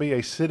not have to be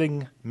a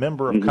sitting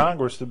member of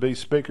Congress to be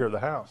Speaker of the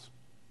House.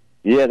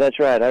 Yeah, that's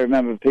right. I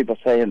remember people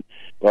saying,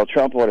 well,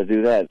 Trump ought to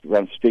do that,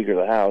 run Speaker of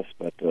the House,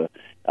 but,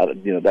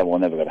 that will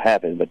never going to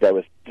happen. But that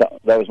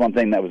was one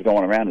thing that was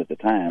going around at the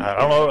time. I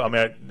don't know. I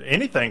mean,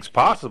 anything's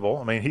possible.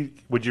 I mean,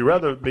 would you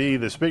rather be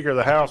the Speaker of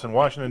the House in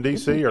Washington,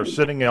 D.C., or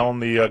sitting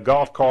on the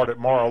golf cart at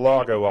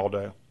Mar-a-Lago all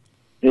day?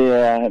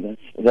 Yeah,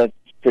 that's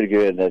pretty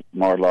good. That's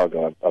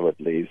Mar-a-Lago, I would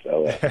believe.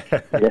 So,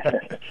 yeah.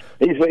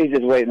 He's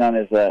just waiting on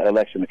his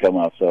election to come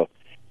up. So,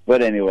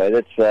 but anyway,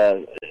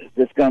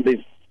 it's going to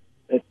be...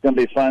 It's going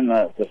to be fun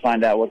to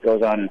find out what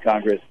goes on in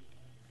Congress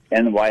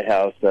and the White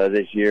House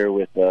this year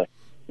with, the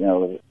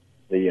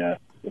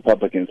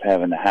Republicans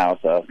having the House,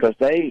 because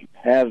they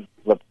have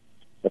the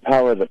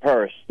power of the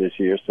purse this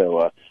year.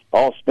 So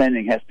all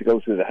spending has to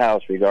go through the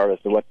House, regardless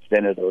of what the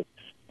Senate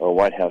or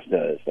White House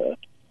does.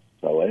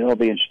 So it'll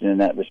be interesting in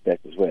that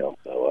respect as well.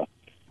 So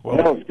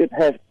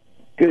it's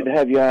good to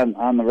have you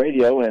on the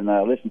radio, and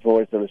listen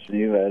forward to listening to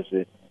you as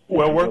it.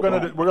 Well, we're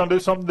going to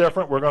do something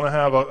different. We're going to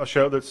have a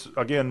show that's,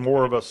 again,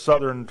 more of a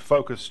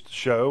Southern-focused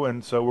show,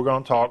 and so we're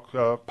going to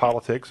talk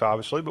politics,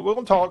 obviously, but we're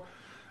going to talk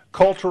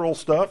cultural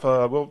stuff.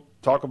 We'll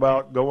talk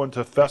about going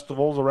to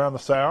festivals around the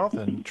South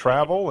and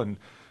travel and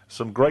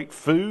some great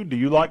food. Do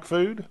you like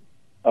food?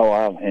 Oh,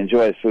 I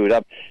enjoy food.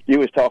 You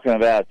was talking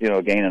about,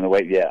 gaining the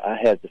weight. Yeah, I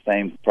had the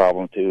same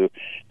problem, too.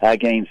 I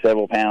gained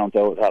several pounds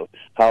over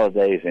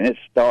holidays, and it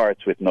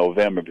starts with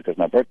November because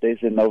my birthday's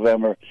in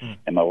November,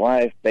 and my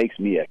wife bakes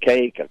me a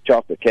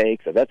chocolate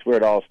cake, so that's where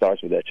it all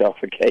starts, with that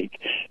chocolate cake,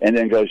 and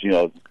then goes,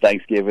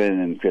 Thanksgiving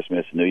and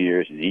Christmas, New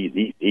Year's, and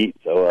eat.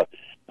 So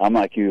I'm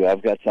like you.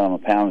 I've got some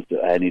pounds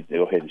that I need to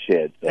go ahead and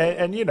shed. So.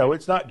 And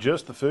it's not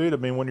just the food. I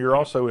mean, when you're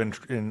also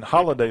in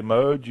holiday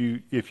mode,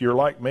 if you're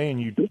like me and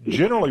you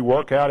generally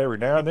work out every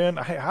now and then,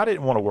 I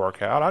didn't want to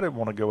work out. I didn't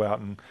want to go out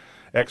and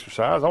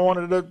exercise. I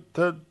wanted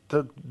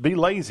to be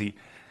lazy.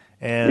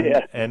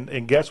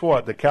 And guess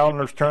what? The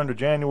calendar's turned to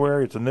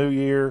January. It's a new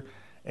year.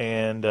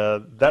 And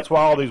that's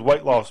why all these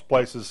weight loss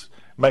places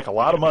make a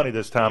lot of money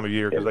this time of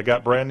year, because they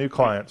got brand new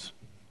clients.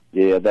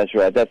 Yeah, that's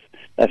right. That's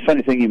a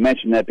funny thing you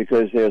mentioned that,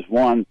 because there's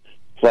one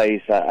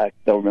place, I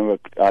don't remember,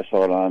 I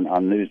saw it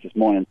on news this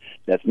morning,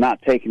 that's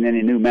not taking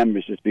any new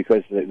members just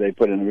because they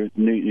put in a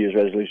New Year's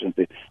resolution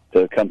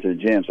to come to the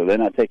gym. So they're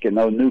not taking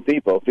no new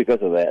people because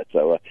of that.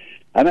 So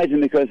I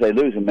imagine because they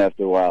lose them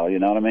after a while, you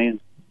know what I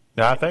mean?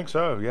 I think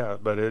so, yeah.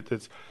 But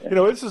it's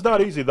this is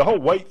not easy. The whole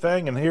weight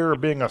thing, and here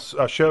being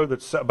a show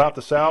that's about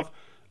the South,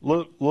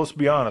 let's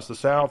be honest, the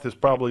South is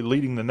probably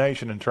leading the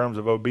nation in terms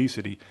of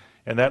obesity.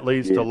 And that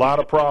leads to a lot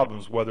of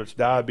problems, whether it's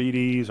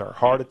diabetes or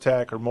heart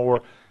attack or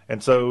more.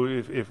 And so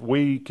if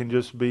we can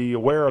just be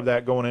aware of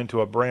that going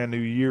into a brand new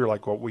year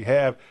like what we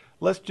have,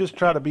 let's just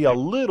try to be a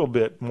little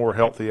bit more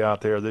healthy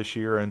out there this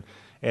year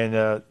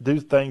and do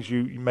things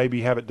you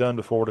maybe haven't done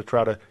before to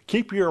try to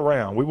keep you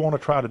around. We want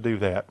to try to do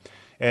that.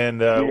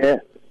 And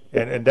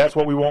and that's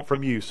what we want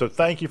from you. So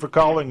thank you for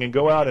calling, and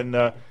go out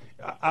and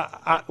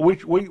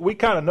we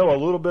kind of know a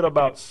little bit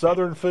about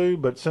Southern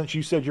food, but since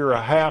you said you're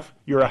a half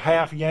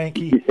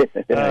Yankee,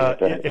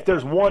 if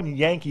there's one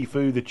Yankee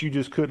food that you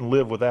just couldn't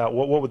live without,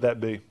 what would that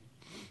be?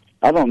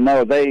 I don't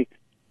know.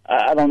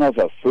 I don't know if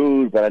it's a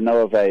food, but I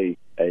know of a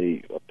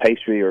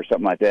pastry or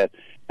something like that.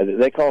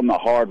 They call them the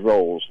hard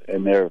rolls,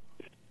 and they're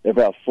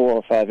about 4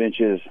 or 5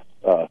 inches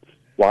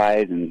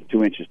wide and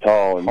 2 inches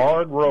tall. And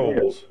hard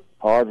rolls.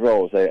 Hard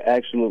rolls. They're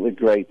absolutely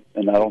great,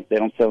 and they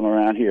don't sell them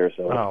around here.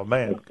 So. Oh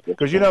man,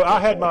 because I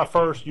had my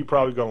first. You're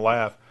probably going to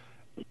laugh.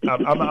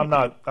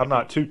 I'm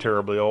not too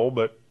terribly old,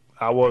 but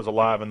I was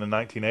alive in the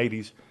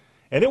 1980s,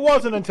 and it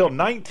wasn't until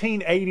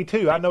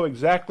 1982. I know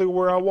exactly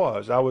where I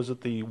was. I was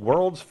at the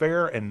World's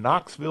Fair in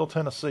Knoxville,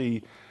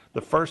 Tennessee,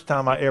 the first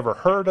time I ever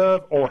heard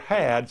of or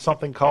had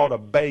something called a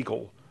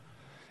bagel.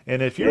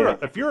 And if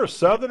you're a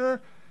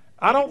Southerner,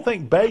 I don't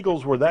think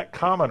bagels were that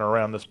common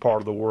around this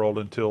part of the world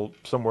until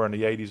somewhere in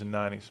the 80s and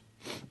 90s.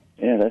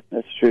 Yeah,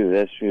 that's true.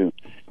 That's true.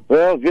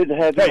 Well, good to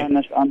have you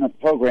on the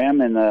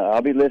program, and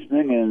I'll be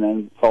listening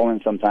and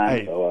calling sometime.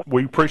 Hey, so,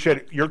 we appreciate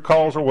it. Your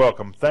calls are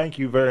welcome. Thank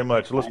you very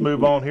much. Let's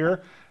move on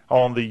here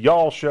on the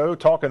Y'all Show,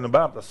 talking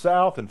about the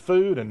South and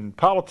food and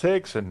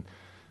politics and,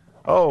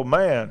 oh,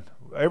 man,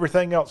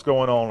 everything else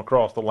going on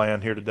across the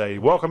land here today.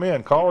 Welcome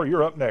in. Caller,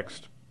 you're up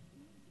next.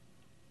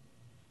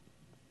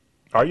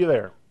 Are you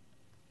there?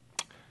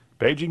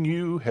 Paging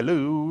you.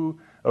 Hello.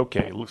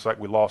 Okay, looks like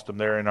we lost him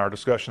there in our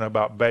discussion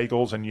about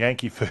bagels and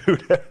Yankee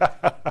food.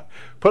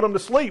 Put them to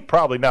sleep,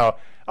 probably. Now,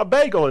 a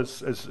bagel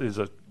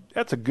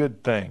that's a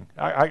good thing.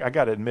 I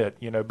got to admit,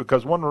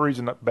 because one of the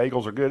reasons that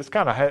bagels are good, it's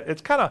kind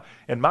of,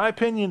 in my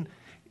opinion,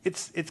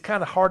 it's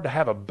kind of hard to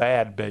have a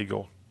bad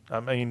bagel. I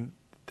mean,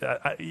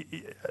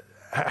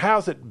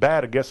 how's it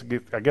bad?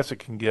 I guess it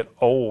can get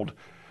old,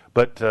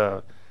 but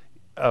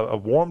a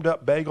warmed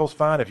up bagel's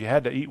fine. If you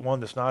had to eat one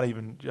that's not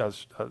even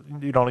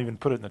you don't even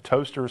put it in the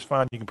toaster, is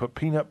fine. You can put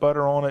peanut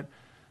butter on it.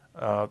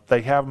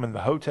 They have them in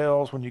the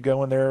hotels when you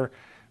go in there.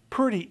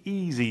 Pretty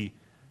easy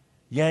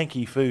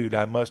Yankee food,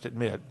 I must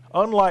admit.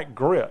 Unlike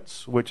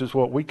grits, which is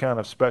what we kind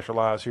of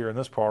specialize here in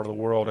this part of the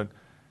world, and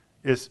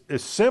it's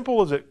as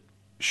simple as it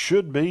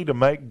should be to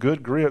make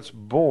good grits.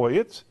 Boy,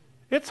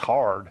 it's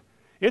hard.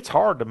 It's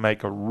hard to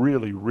make a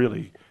really,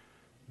 really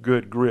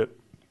good grit.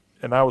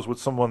 And I was with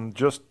someone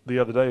just the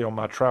other day on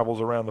my travels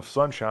around the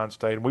Sunshine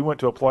State, and we went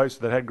to a place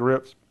that had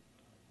grits,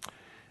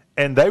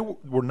 and they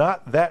were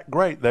not that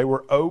great. They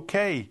were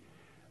okay.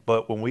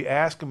 But when we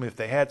asked them if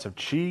they had some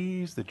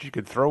cheese that you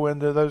could throw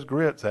into those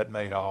grits, that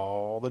made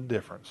all the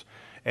difference.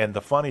 And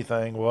the funny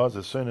thing was,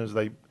 as soon as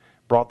they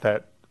brought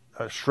that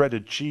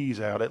shredded cheese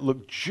out, it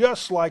looked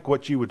just like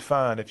what you would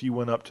find if you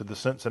went up to the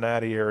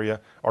Cincinnati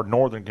area or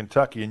northern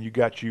Kentucky and you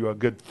got you a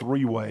good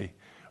 3-way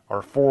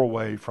or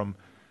 4-way from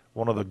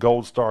one of the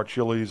Gold Star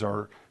chilies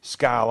or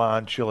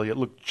Skyline chili. It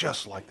looked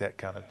just like that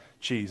kind of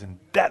cheese. And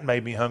that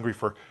made me hungry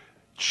for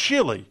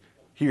chili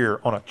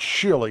here on a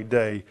chilly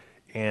day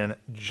in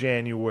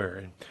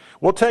January.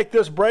 We'll take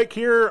this break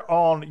here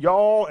on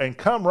Y'all and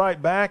come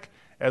right back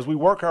as we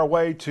work our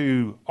way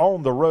to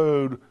On the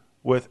Road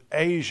with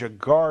Asia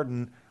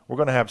Garden. We're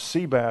going to have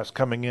sea bass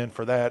coming in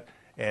for that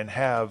and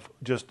have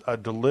just a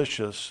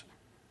delicious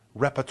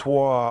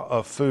repertoire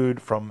of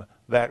food from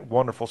that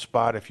wonderful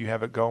spot. If you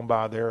haven't gone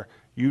by there,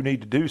 you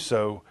need to do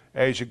so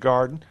Asia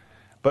Garden.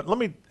 But let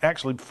me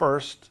actually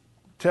first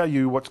tell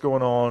you what's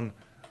going on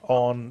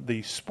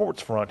the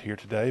sports front here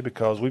today,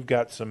 because we've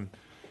got some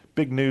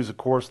big news, of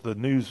course, the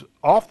news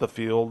off the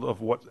field of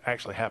what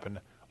actually happened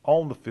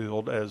on the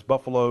field as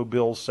Buffalo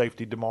Bills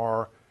safety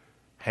Damar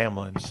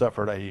Hamlin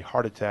suffered a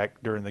heart attack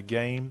during the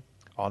game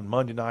on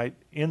Monday night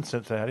in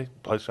Cincinnati, the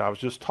place I was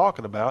just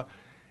talking about,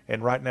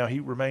 and right now he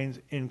remains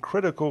in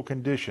critical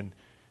condition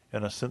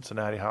in a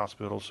Cincinnati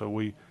hospital. So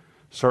we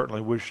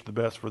certainly wish the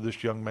best for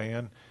this young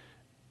man,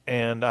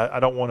 and I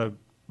don't want to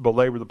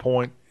belabor the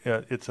point.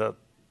 It's a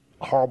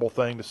horrible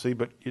thing to see,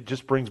 but it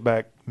just brings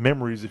back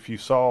memories. If you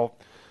saw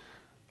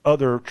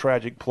other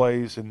tragic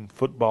plays in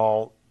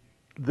football,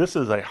 this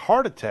is a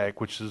heart attack,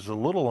 which is a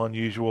little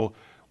unusual.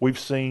 We've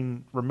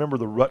seen, remember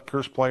the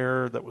Rutgers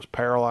player that was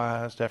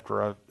paralyzed after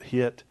a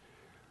hit?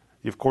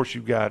 Of course,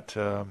 you've got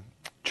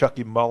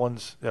Chucky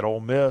Mullins at Ole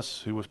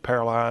Miss, who was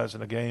paralyzed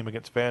in a game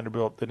against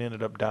Vanderbilt that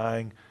ended up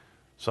dying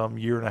some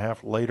year and a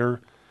half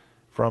later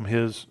from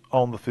his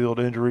on-the-field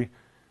injury.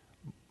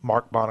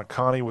 Mark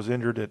Bonicani was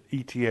injured at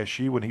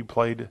ETSU when he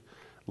played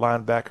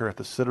linebacker at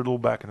the Citadel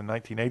back in the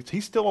 1980s.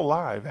 He's still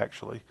alive,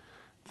 actually.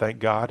 Thank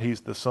God.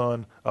 He's the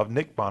son of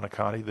Nick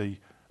Bonicani, the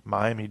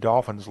Miami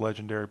Dolphins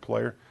legendary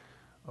player.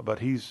 But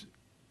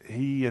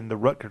he and the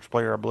Rutgers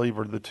player, I believe,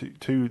 are the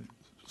two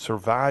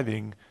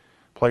surviving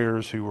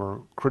players who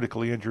were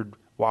critically injured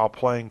while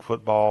playing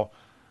football.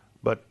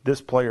 But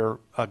this player,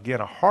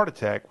 again, a heart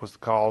attack was the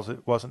cause.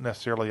 It wasn't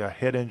necessarily a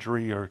head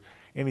injury or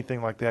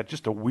anything like that.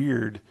 Just a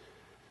weird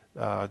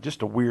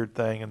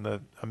thing, and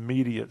the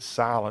immediate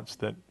silence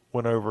that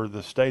went over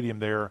the stadium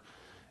there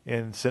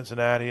in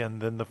Cincinnati,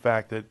 and then the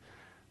fact that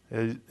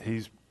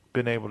he's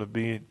been able to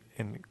be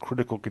in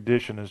critical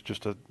condition is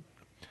just a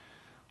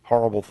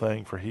horrible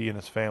thing for he and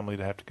his family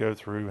to have to go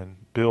through. And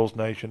Bills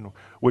Nation,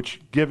 which,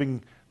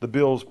 giving the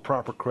Bills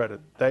proper credit,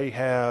 they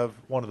have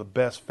one of the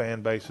best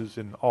fan bases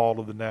in all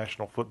of the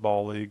National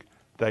Football League.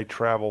 They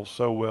travel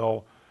so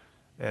well,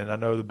 and I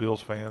know the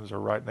Bills fans are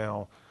right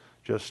now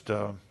just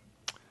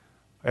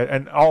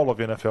and all of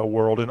NFL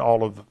world and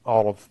all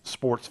of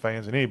sports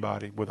fans and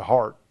anybody with a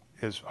heart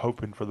is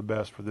hoping for the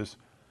best for this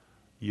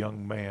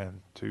young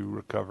man to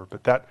recover.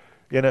 But that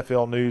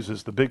NFL news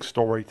is the big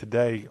story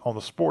today on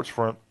the sports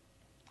front.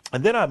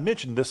 And then I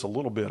mentioned this a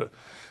little bit.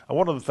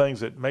 One of the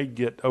things that may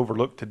get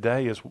overlooked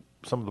today is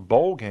some of the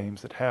bowl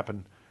games that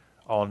happened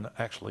on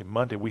actually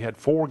Monday. We had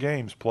 4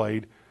 games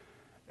played,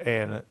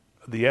 and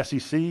the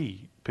SEC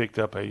picked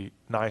up a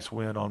nice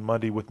win on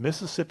Monday with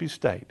Mississippi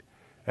State.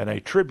 And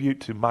a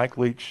tribute to Mike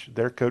Leach,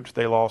 their coach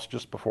they lost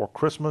just before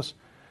Christmas,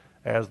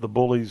 as the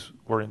Bullies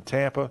were in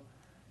Tampa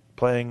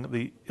playing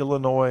the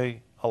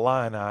Illinois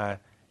Illini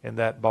in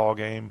that ball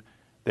game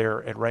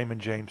there at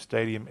Raymond James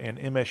Stadium. And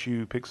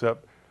MSU picks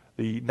up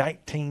the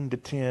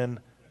 19-10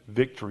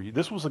 victory.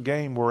 This was a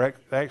game where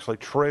they actually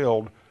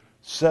trailed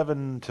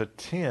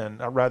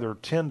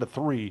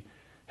 10-3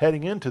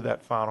 heading into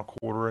that final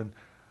quarter, and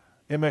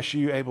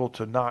MSU able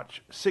to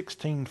notch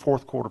 16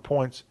 fourth quarter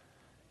points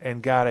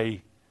and got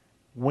a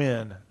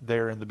win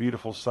there in the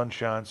beautiful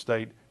Sunshine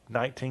State,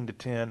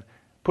 19-10,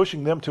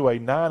 pushing them to a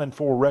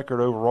 9-4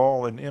 record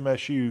overall. And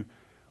MSU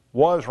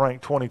was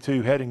ranked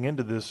 22 heading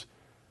into this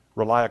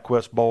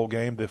ReliaQuest Bowl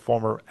game, the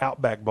former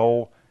Outback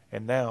Bowl,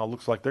 and now it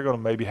looks like they're going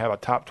to maybe have a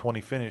top 20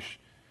 finish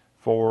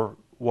for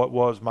what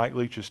was Mike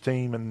Leach's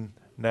team and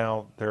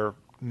now their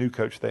new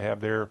coach they have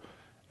there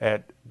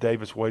at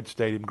Davis-Wade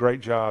Stadium.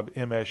 Great job,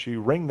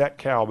 MSU. Ring that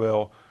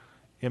cowbell,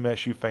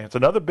 MSU fans.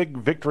 Another big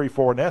victory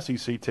for an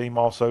SEC team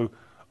also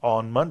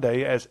on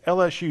Monday as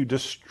LSU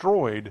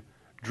destroyed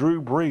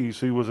Drew Brees,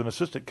 who was an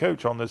assistant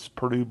coach on this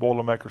Purdue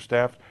Boilermaker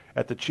staff,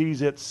 at the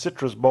Cheez-It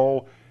Citrus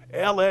Bowl.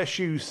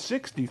 LSU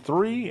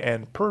 63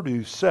 and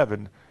Purdue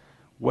 7.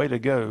 Way to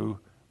go,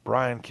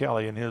 Brian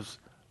Kelly and his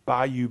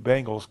Bayou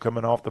Bengals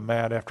coming off the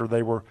mat after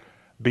they were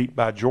beat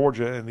by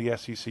Georgia in the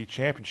SEC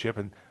championship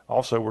and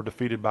also were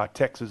defeated by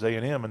Texas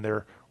A&M in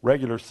their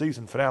regular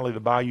season finale. The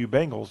Bayou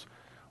Bengals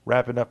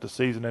wrapping up the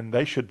season, and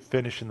they should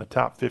finish in the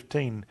top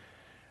 15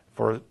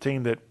 for a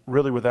team that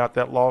really, without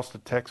that loss to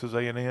Texas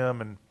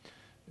A&M,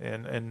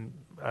 and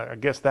I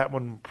guess that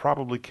one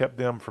probably kept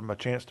them from a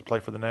chance to play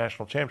for the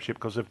national championship,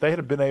 because if they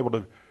had been able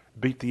to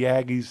beat the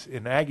Aggies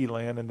in Aggie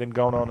Land and then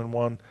gone on and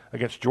won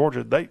against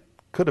Georgia, they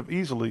could have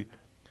easily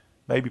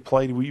maybe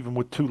played even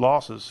with 2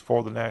 losses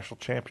for the national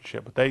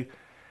championship. But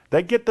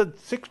they get the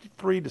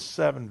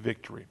 63-7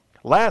 victory.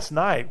 Last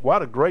night,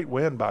 what a great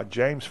win by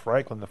James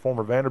Franklin, the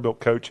former Vanderbilt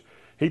coach.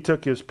 He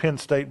took his Penn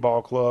State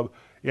ball club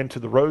into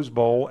the Rose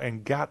Bowl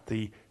and got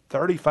the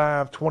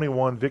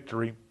 35-21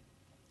 victory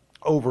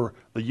over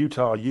the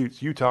Utah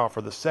Utes. Utah,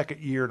 for the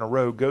second year in a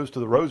row, goes to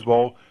the Rose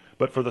Bowl,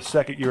 but for the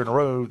second year in a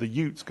row, the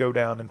Utes go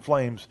down in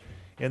flames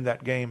in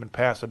that game in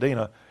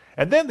Pasadena.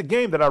 And then the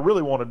game that I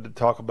really wanted to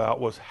talk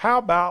about was, how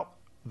about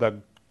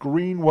the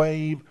green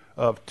wave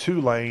of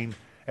Tulane,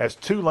 as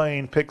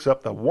Tulane picks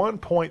up the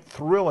 1-point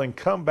thrilling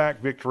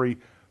comeback victory,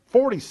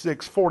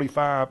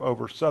 46-45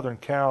 over Southern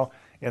Cal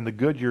in the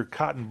Goodyear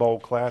Cotton Bowl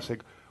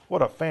Classic.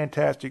 What a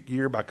fantastic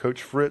year by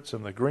Coach Fritz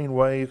and the Green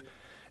Wave.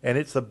 and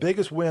it's the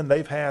biggest win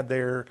they've had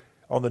there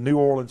on the New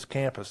Orleans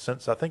campus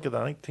since, I think, of the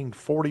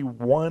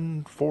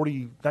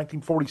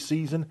 1940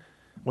 season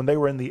when they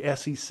were in the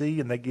SEC,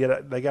 and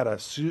they got a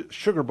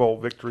Sugar Bowl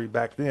victory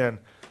back then.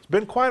 It's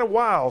been quite a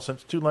while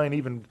since Tulane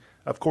even,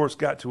 of course,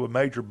 got to a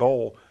major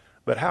bowl.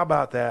 But how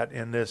about that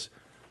in the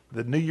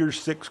New Year's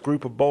Six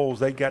group of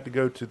bowls? They got to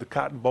go to the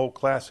Cotton Bowl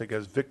Classic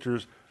as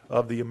victors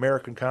of the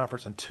American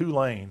Conference, and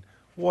Tulane,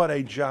 what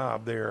a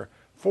job there,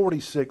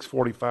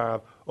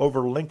 46-45 over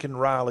Lincoln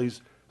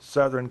Riley's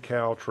Southern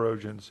Cal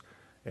Trojans.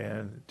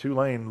 And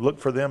Tulane, look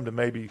for them to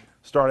maybe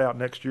start out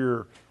next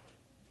year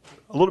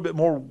a little bit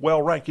more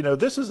well-ranked. You know,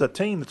 this is a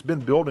team that's been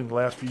building the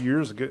last few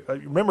years.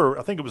 Remember,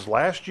 I think it was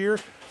last year,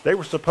 they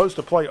were supposed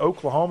to play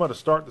Oklahoma to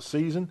start the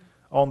season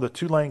on the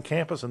Tulane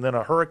campus, and then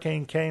a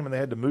hurricane came and they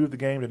had to move the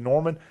game to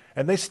Norman,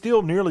 and they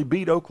still nearly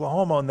beat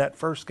Oklahoma in that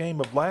first game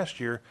of last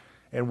year.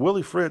 And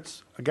Willie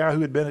Fritz, a guy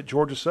who had been at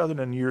Georgia Southern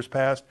in years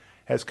past,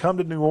 has come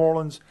to New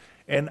Orleans,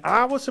 and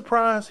I was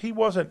surprised he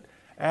wasn't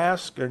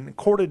asked and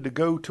courted to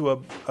go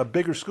to a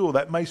bigger school.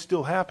 That may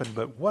still happen,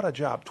 but what a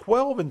job.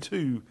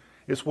 12-2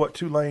 is what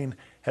Tulane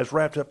has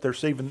wrapped up their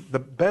season, the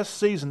best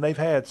season they've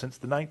had since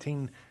the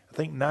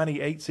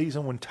 98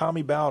 season when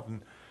Tommy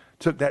Bowden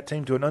took that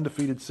team to an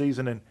undefeated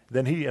season, and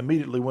then he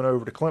immediately went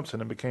over to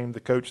Clemson and became the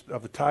coach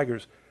of the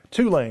Tigers.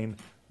 Tulane,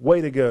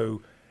 way to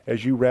go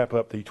as you wrap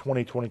up the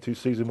 2022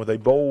 season with a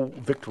bowl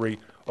victory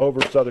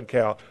over Southern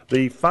Cal.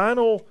 The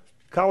final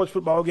college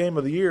football game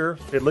of the year,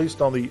 at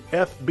least on the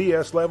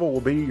FBS level,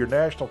 will be your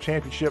national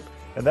championship,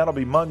 and that'll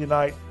be Monday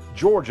night.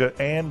 Georgia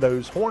and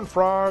those Horned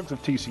Frogs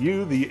of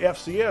TCU. The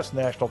FCS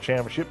National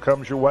Championship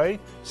comes your way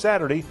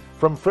Saturday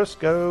from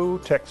Frisco,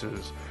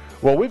 Texas.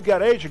 Well, we've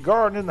got Asia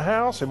Garden in the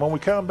house, and when we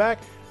come back,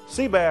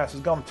 Seabass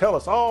is going to tell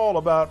us all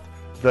about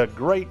the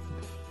great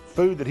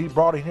food that he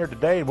brought in here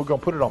today, and we're going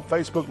to put it on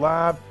Facebook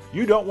Live.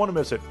 You don't want to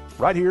miss it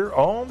right here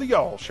on The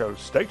Y'all Show.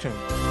 Stay tuned.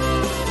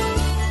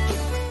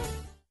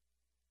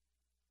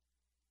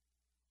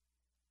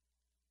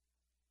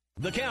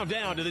 The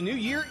countdown to the new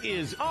year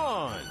is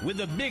on with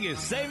the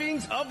biggest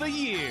savings of the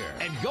year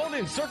at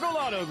Golden Circle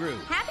Auto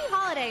Group. Happy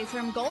holidays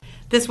from Golden.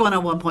 This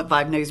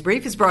 101.5 News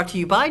Brief is brought to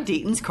you by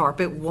Deaton's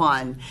Carpet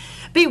One.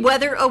 Be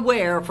weather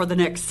aware for the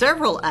next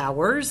several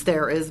hours.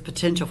 There is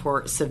potential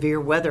for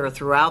severe weather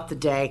throughout the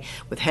day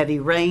with heavy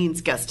rains,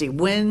 gusty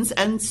winds,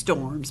 and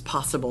storms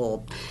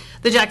possible.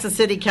 The Jackson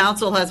City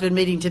Council has been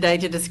meeting today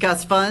to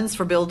discuss funds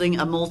for building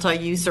a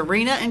multi-use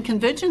arena and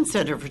convention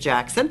center for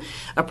Jackson.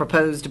 A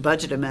proposed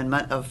budget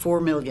amendment of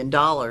 $4 million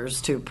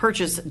to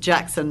purchase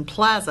Jackson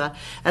Plaza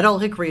at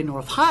Old Hickory and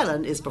North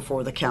Highland is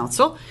before the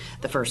council.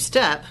 The first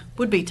step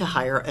would be to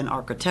hire an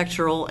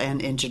architectural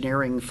and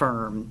engineering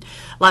firm.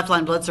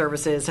 Lifeline Blood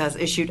Services has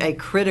issued a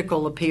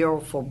critical appeal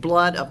for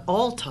blood of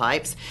all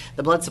types.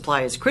 The blood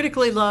supply is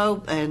critically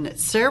low, and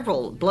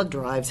several blood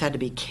drives had to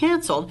be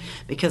canceled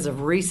because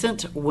of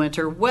recent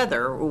winter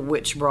weather,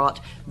 which brought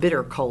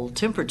bitter cold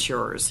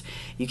temperatures.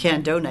 You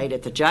can donate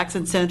at the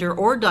Jackson Center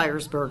or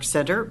Dyersburg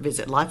Center.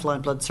 Visit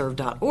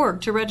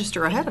lifelinebloodserve.org to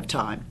register ahead of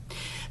time.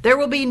 There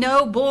will be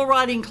no bull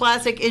riding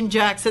classic in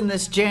Jackson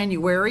this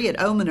January at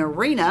Oman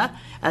Arena.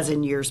 As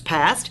in years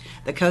past,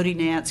 the Cody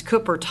Nance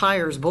Cooper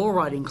Tires Bull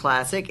Riding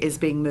Classic is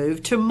being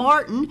moved to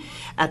Martin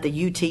at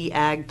the UT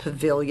Ag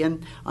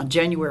Pavilion on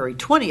January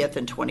 20th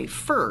and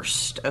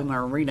 21st. Oman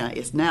Arena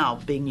is now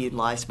being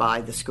utilized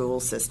by the school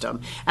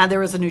system. And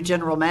there is a new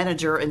general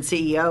manager and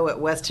CEO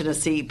at West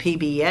Tennessee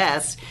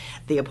PBS.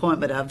 The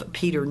appointment of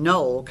Peter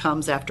Knoll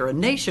comes after a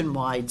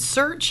nationwide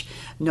search.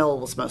 Knoll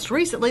was most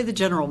recently the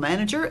general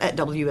manager at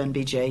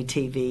WNBJ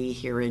TV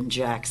here in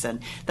Jackson.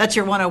 That's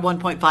your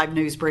 101.5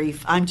 News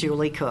Brief. I'm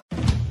Julie Cook.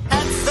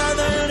 At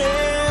Southern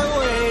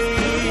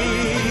Airways,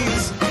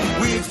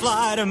 we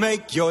fly to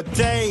make your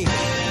day.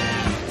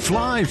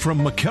 Fly from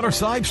McKellar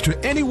Sipes to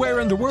anywhere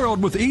in the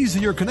world with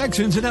easier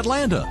connections in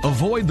Atlanta.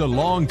 Avoid the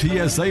long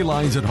TSA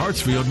lines at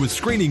Hartsfield with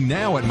screening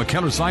now at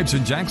McKellar Sipes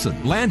in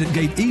Jackson. Land at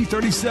gate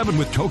E37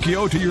 with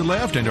Tokyo to your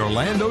left and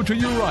Orlando to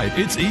your right.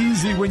 It's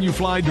easy when you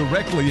fly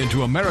directly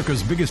into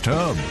America's biggest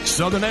hub.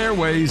 Southern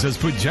Airways has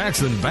put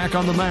Jackson back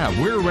on the map.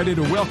 We're ready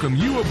to welcome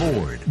you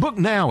aboard. Book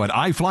now at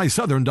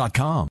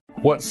iflysouthern.com.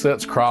 What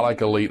sets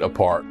Crye-Leike Elite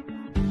apart?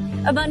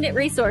 Abundant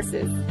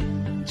resources.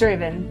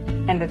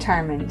 Driven and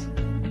determined.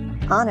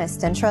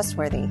 Honest and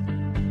trustworthy.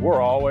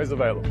 We're always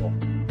available.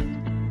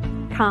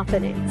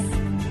 Confidence.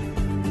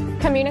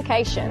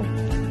 Communication.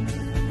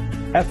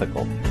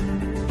 Ethical.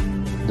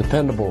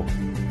 Dependable.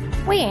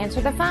 We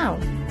answer the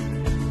phone.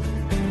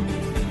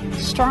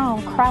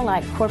 Strong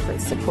Crye-Leike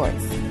corporate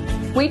supports.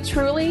 We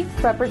truly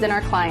represent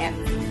our clients.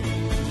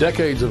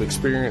 Decades of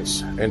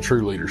experience and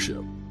true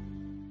leadership.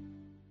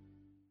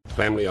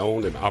 Family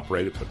owned and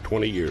operated for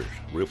 20 years.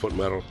 Real Foot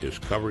Metal is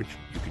coverage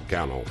you can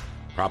count on.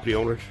 Property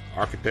owners,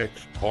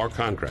 architects, or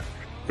contractors.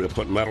 Real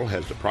Foot Metal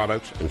has the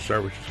products and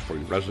services for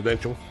your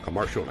residential,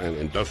 commercial, and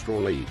industrial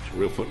needs.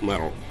 Real Foot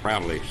Metal,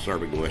 proudly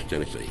serving West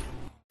Tennessee.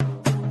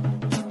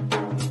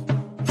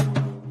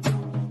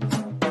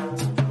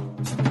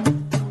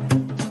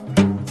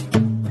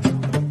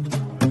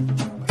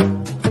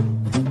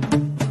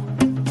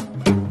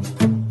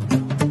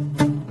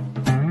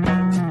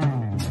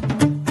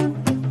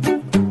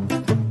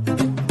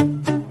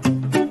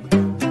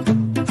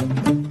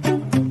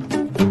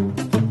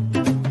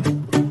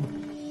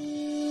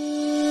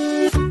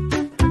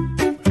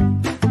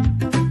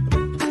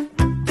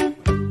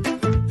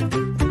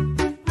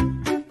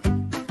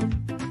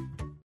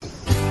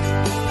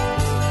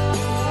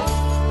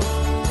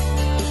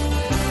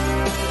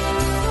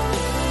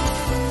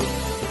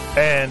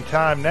 And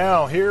time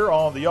now here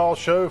on the Y'all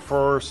Show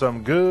for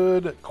some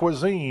good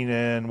cuisine,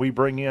 and we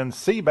bring in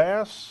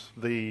Seabass,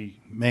 the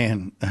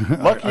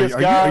luckiest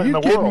guy in the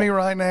world. Are you kidding me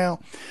right now?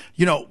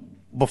 You know,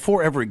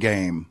 before every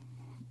game,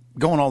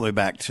 going all the way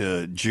back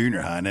to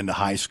junior high and into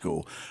high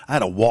school, I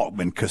had a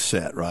Walkman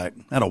cassette, right?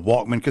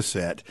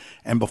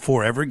 And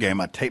before every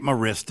game, I'd tape my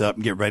wrist up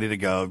and get ready to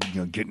go,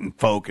 getting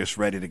focused,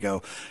 ready to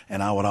go,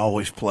 and I would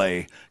always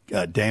play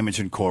Damage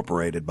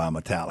Incorporated by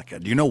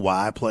Metallica. Do you know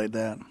why I played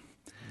that?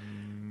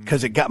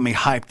 Because it got me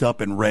hyped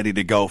up and ready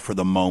to go for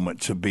the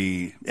moment, to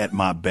be at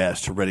my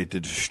best, ready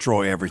to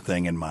destroy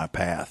everything in my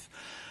path.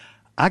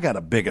 I got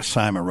a big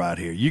assignment right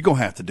here. You're going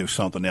to have to do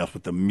something else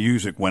with the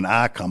music when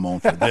I come on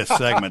for this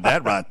segment.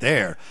 That right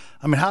there.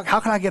 I mean, how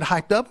can I get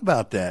hyped up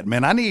about that?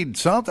 Man, I need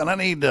something. I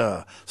need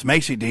some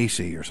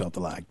AC/DC or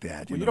something like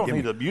that. You don't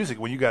need the music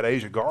when you got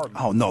Asia Garden.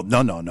 Oh, no.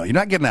 You're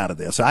not getting out of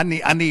this. I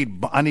need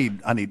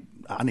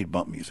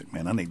bump music,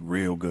 man. I need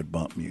real good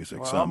bump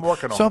music. Well, I'm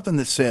working on something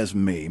that says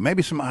me.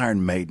 Maybe some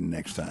Iron Maiden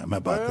next time. How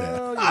about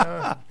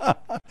that?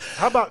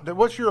 How about,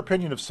 what's your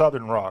opinion of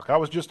Southern rock? I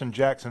was just in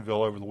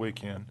Jacksonville over the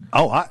weekend.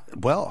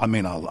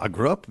 I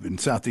grew up in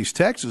Southeast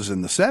Texas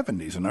in the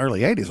 70s and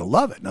early 80s. I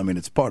love it. I mean,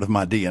 it's part of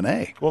my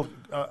DNA. Well,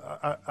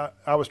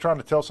 I was trying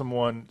to tell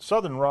someone,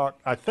 Southern rock,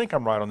 I think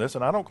I'm right on this,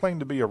 and I don't claim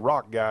to be a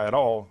rock guy at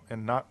all,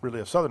 and not really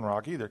a Southern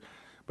rock either.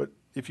 But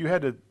if you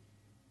had to,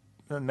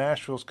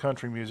 Nashville's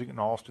country music, and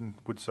Austin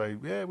would say,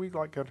 yeah, we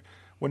like country.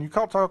 When you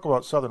talk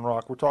about Southern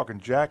rock, we're talking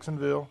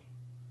Jacksonville.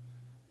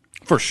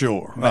 For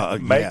sure.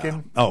 Macon.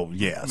 Yeah. Oh,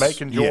 yes.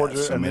 Macon, Georgia,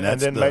 yes. and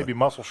then maybe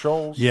Muscle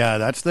Shoals. Yeah,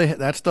 that's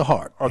the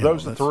heart. Are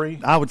those the three?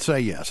 I would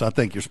say yes. I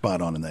think you're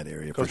spot on in that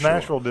area. Because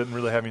Nashville didn't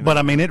really have anything. But,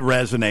 I mean, it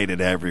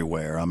resonated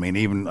everywhere. I mean,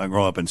 even I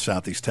grew up in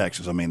Southeast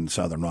Texas. I mean,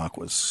 Southern rock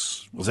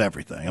was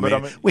everything. I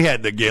mean, we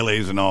had the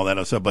Gillies and all that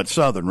other stuff, but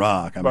Southern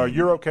rock. But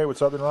you're okay with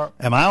Southern rock?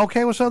 Am I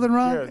okay with Southern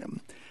rock?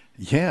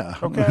 Yeah.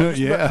 Okay.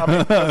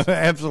 Yeah.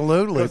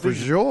 Absolutely, for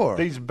sure.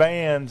 These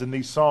bands and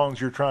these songs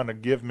you're trying to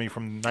give me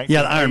from 1980.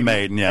 Yeah, Iron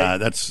Maiden. Yeah,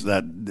 that's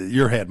that.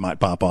 Your head might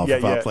pop off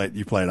if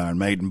you played Iron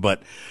Maiden,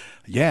 but.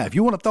 Yeah, if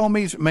you want to throw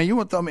me,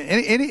 man,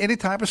 any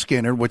type of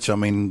Skinner, which I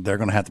mean they're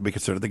going to have to be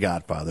considered the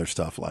Godfather,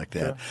 stuff like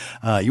that.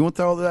 Yeah. You want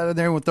to throw that in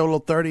there? We'll throw a little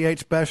 38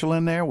 special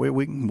in there.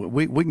 We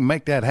can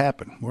make that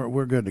happen.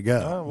 We're good to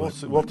go.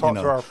 We'll talk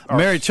to our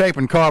Mary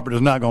Chapin Carpenter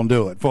is not going to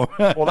do it. Well,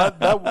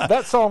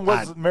 that song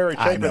was Mary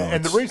Chapin,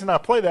 and the reason I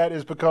play that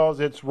is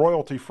because it's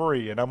royalty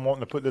free, and I'm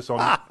wanting to put this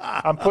on.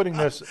 I'm putting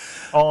this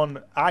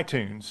on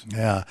iTunes.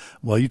 Yeah.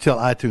 Well, you tell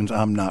iTunes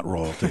I'm not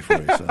royalty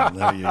free. So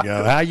there you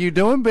go. How you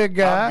doing, big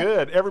guy? I'm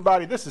good.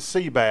 Everybody, this is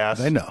Seabass.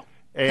 They know.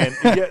 And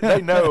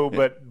they know,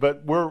 but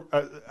we're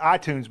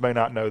iTunes may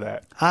not know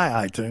that.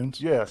 Hi, iTunes.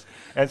 Yes.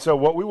 And so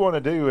what we want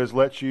to do is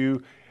let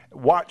you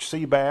watch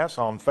Seabass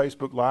on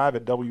Facebook Live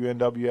at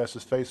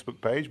WNWS's Facebook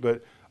page,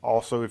 but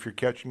also if you're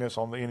catching us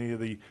on any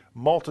of the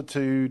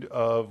multitude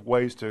of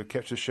ways to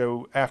catch the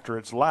show after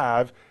it's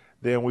live,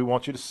 then we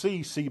want you to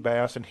see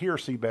Seabass and hear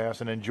Seabass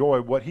and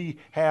enjoy what he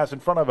has in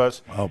front of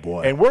us. Oh,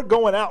 boy. And we're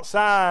going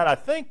outside. I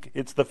think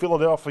it's the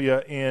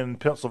Philadelphia in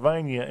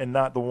Pennsylvania and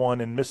not the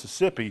one in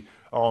Mississippi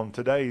on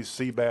today's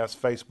Seabass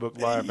Facebook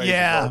Live.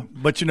 Yeah,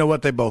 but you know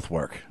what? They both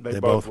work.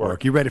 They both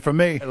work. You ready for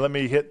me? And let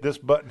me hit this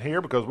button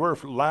here because we're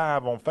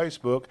live on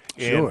Facebook.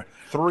 Sure.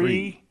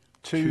 3,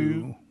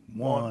 2,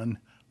 1.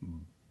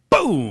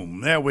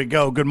 Boom! There we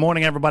go. Good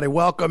morning, everybody.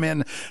 Welcome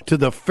in to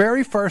the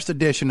very first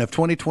edition of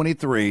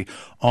 2023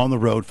 On the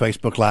Road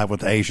Facebook Live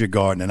with Asia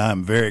Garden. And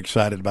I'm very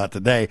excited about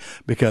today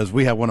because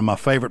we have one of my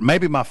favorite,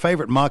 maybe my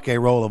favorite maque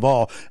roll of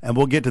all, and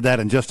we'll get to that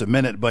in just a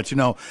minute. But, you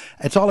know,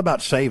 it's all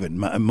about saving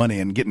money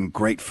and getting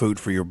great food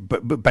for your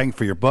bang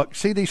for your buck.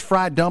 See these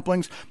fried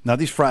dumplings? Now,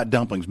 these fried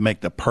dumplings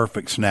make the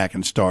perfect snack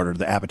and starter,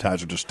 the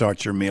appetizer to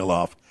start your meal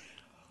off.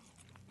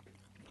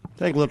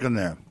 Take a look in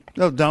there.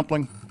 Little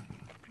dumpling.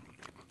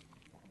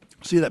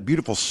 See that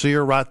beautiful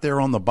sear right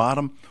there on the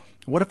bottom?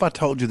 What if I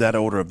told you that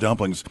order of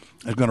dumplings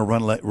is going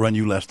to run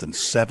you less than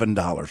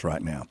 $7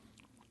 right now?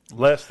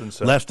 Less than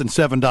 $7. Less than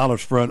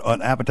 $7 for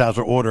an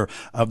appetizer order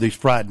of these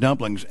fried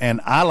dumplings. And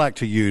I like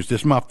to use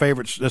this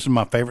is my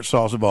favorite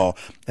sauce of all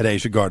at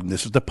Asia Garden.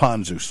 This is the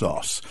ponzu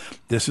sauce.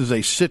 This is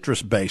a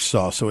citrus-based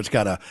sauce, so it's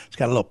got a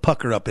little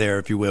pucker up there,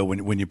 if you will,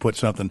 when you put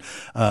something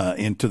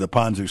into the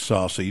ponzu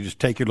sauce. So you just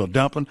take your little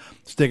dumpling,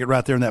 stick it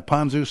right there in that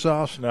ponzu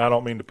sauce. Now, I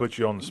don't mean to put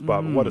you on the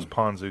spot, but what is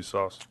ponzu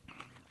sauce?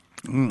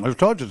 I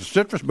told you it's a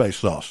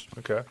citrus-based sauce.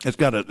 Okay. It's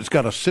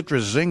got a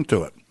citrus zing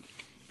to it.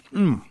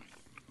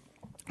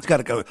 It's got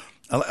to go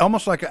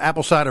almost like an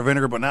apple cider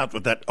vinegar, but not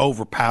with that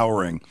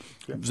overpowering.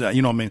 Okay.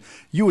 You know what I mean?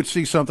 You would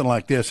see something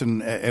like this,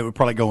 and it would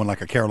probably go in like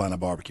a Carolina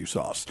barbecue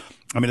sauce.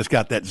 I mean, it's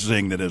got that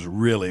zing that is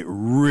really,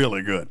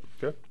 really good.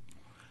 Okay.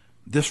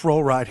 This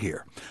roll right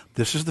here,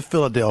 this is the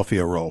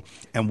Philadelphia roll.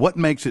 And what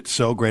makes it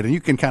so great, and you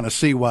can kind of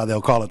see why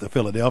they'll call it the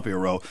Philadelphia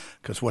roll,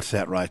 because what's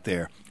that right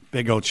there?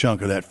 Big old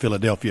chunk of that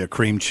Philadelphia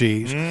cream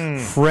cheese,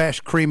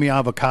 fresh, creamy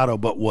avocado.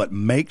 But what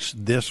makes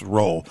this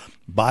roll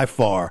by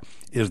far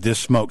is this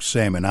smoked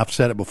salmon. I've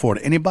said it before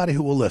to anybody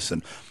who will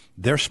listen.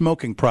 Their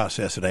smoking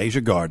process at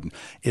Asia Garden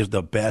is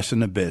the best in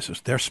the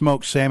business. Their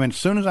smoked salmon, as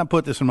soon as I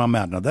put this in my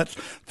mouth, now that's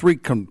 3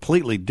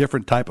 completely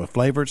different type of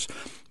flavors,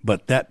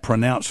 but that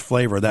pronounced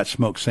flavor of that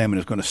smoked salmon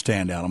is going to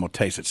stand out. I'm going to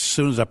taste it as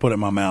soon as I put it in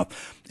my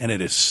mouth, and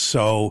it is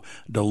so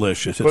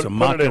delicious. It's a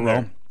maka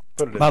roll.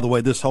 By the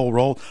way, this whole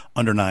roll,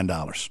 under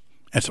 $9.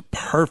 It's a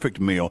perfect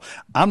meal.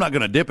 I'm not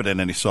going to dip it in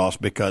any sauce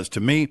because, to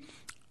me,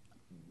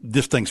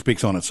 this thing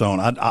speaks on its own.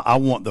 I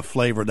want the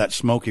flavor, that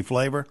smoky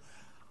flavor.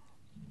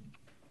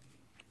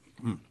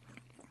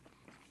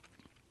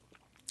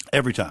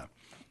 Every time.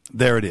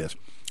 There it is.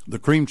 The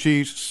cream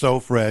cheese,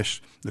 so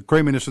fresh. The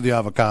creaminess of the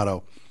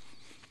avocado.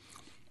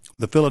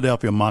 The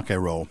Philadelphia maka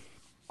roll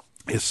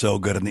is so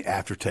good, and the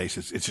aftertaste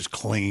it's just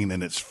clean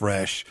and it's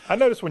fresh. I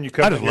notice when you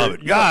come in here. I just love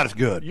it. God, it's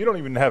good. You don't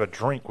even have a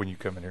drink when you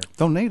come in here.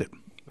 Don't need it.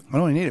 I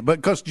don't need it.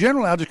 But because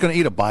generally I'm just going to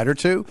eat a bite or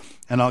two,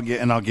 and I'll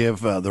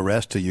give the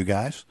rest to you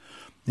guys.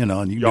 You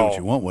know, and you can do what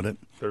you want with it.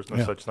 There's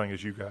no such thing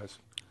as you guys.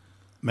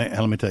 Man,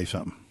 let me tell you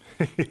something.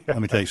 Let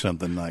me tell you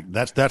something. Like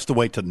that's the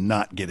way to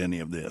not get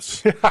any of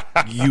this.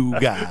 You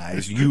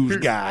guys,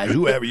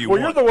 whoever you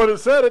want. Well, you're the one that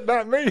said it,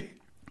 not me.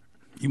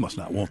 You must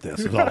not want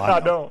this. Is all I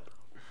know.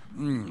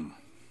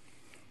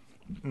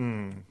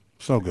 don't.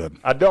 So good.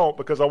 I don't,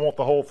 because I want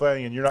the whole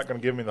thing, and you're not going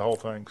to give me the whole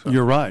thing. So.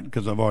 You're right,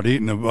 because I've already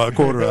eaten a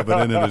quarter of it,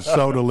 and it is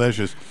so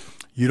delicious.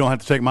 You don't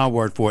have to take my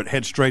word for it.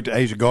 Head straight to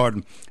Asia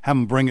Garden. Have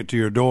them bring it to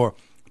your door.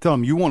 Tell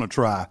them you want to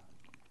try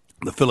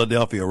the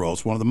Philadelphia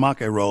rolls, one of the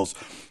maka rolls,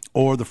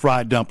 or the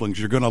fried dumplings.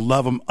 You're going to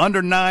love them.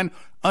 Under $9,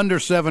 under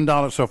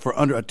 $7. So for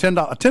under a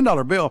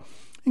 $10 bill,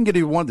 you can get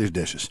either one of these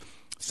dishes.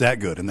 It's that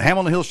good. And the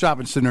Hamilton Hill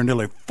Shopping Center,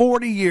 nearly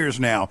 40 years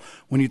now.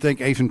 When you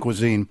think Asian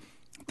cuisine,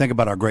 think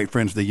about our great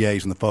friends, the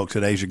Yays and the folks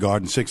at Asia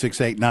Garden,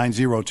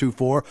 668-9024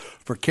 for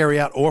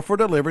carryout or for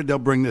delivery. They'll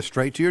bring this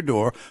straight to your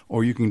door,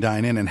 or you can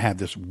dine in and have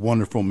this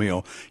wonderful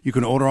meal. You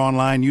can order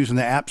online using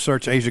the app,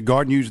 search Asia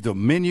Garden, use the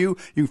menu.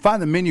 You can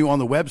find the menu on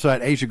the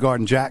website,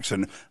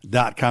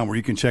 AsiaGardenJackson.com, where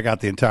you can check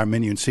out the entire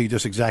menu and see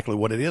just exactly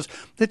what it is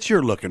that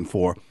you're looking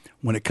for.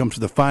 When it comes to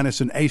the finest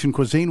in Asian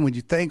cuisine, when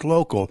you think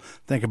local,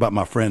 think about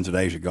my friends at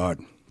Asia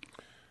Garden.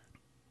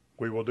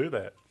 We will do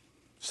that.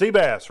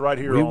 Seabass right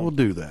here. We will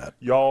do that.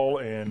 Y'all,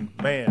 and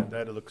man,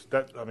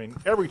 I mean,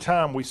 every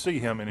time we see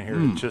him in here,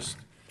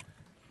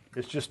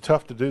 it's just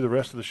tough to do the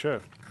rest of the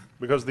show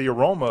because the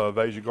aroma of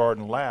Asia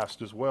Garden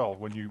lasts as well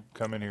when you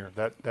come in here.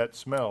 That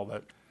smell,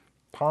 that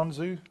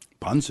ponzu.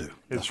 Ponzu.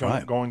 It's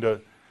right. going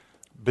to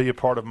be a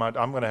part of my.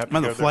 I'm going to have to.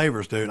 Man, the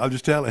flavors, dude. I'll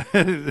just tell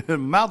you,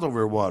 mouth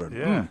over water.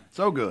 Yeah,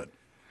 so good.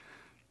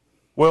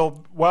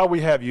 Well, while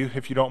we have you,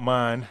 if you don't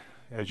mind,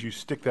 as you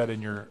stick that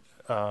in your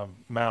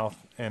mouth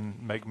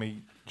and make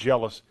me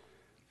jealous,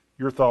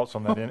 your thoughts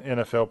on that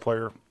NFL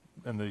player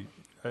and the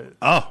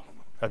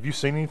have you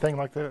seen anything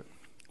like that?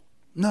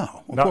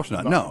 No, of course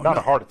not. No, not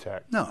a heart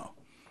attack. No.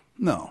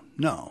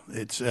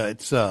 It's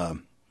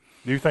do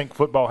you think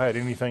football had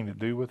anything to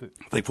do with it?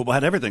 I think football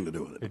had everything to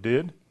do with it. It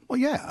did? Well,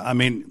 yeah. I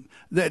mean,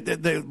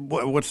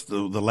 what's the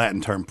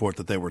Latin term for it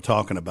that they were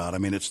talking about? I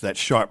mean, it's that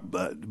sharp,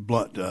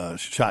 blunt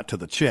shot to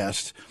the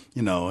chest,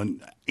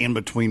 and in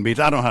between beats.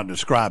 I don't know how to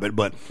describe it,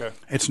 but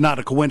It's not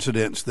a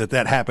coincidence that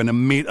happened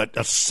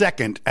a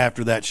second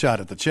after that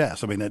shot at the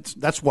chest. I mean,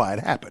 that's why it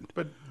happened.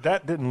 But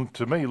that didn't,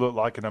 to me, look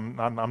like, and I'm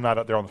not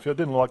out there on the field,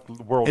 it didn't look like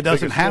the world's It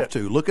doesn't biggest have hit.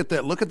 to. Look at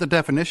that. Look at the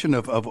definition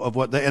of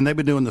what and they've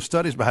been doing the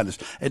studies behind this.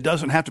 It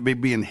doesn't have to be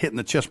being hit in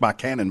the chest by a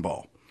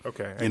cannonball.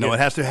 Okay. It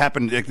has to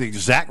happen at the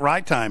exact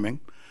right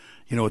timing,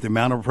 with the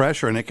amount of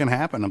pressure, and it can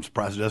happen. I'm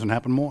surprised it doesn't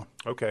happen more.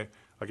 Okay.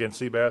 Again,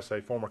 Seabass,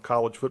 a former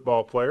college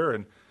football player,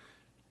 and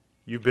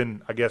you've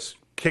been, I guess,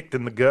 kicked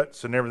in the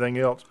guts and everything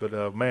else,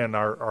 but, man,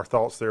 our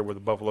thoughts there with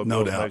the Buffalo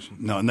Bills Nation.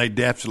 No, and they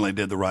definitely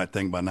did the right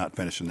thing by not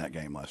finishing that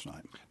game last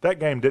night. That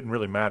game didn't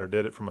really matter,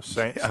 did it, from a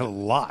Saints? A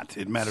lot.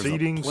 It matters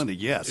plenty,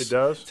 yes. It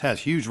does? It has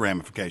huge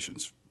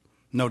ramifications,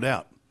 no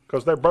doubt.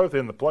 Because they're both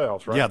in the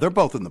playoffs, right? Yeah, they're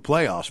both in the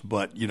playoffs,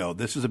 but,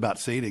 this is about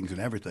seedings and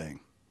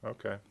everything.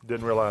 Okay.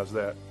 Didn't realize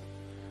that.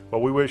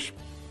 Well, we wish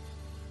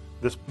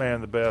this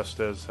man the best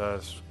as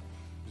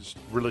just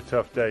really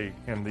tough day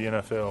in the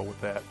NFL with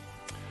that.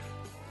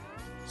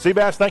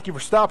 Seabass, thank you for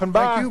stopping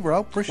by. Thank you, bro.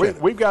 Appreciate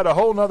it. We've got a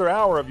whole nother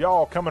hour of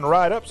y'all coming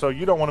right up, so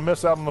you don't want to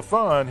miss out on the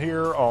fun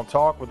here on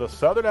Talk with a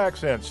Southern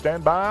Accent.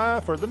 Stand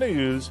by for the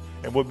news,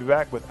 and we'll be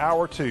back with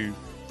Hour 2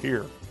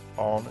 here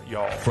on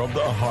Y'all. From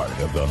the heart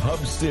of the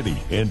Hub City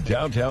in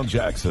downtown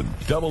Jackson,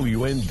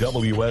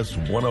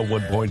 WNWS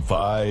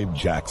 101.5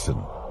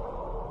 Jackson.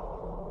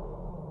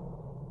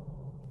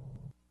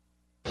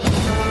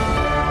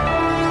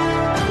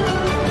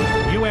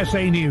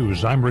 USA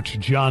News, I'm Rich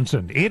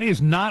Johnson. It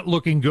is not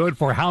looking good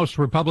for House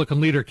Republican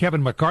leader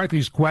Kevin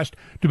McCarthy's quest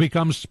to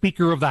become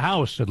Speaker of the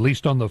House, at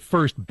least on the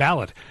first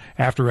ballot.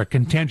 After a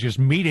contentious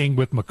meeting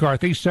with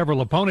McCarthy, several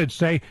opponents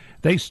say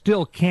they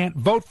still can't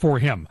vote for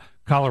him.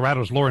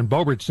 Colorado's Lauren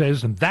Boebert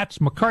says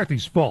that's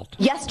McCarthy's fault.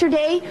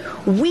 Yesterday,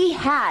 we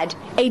had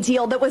a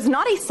deal that was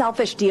not a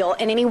selfish deal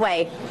in any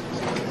way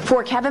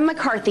for Kevin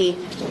McCarthy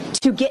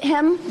to get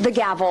him the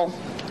gavel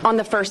on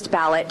the first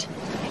ballot,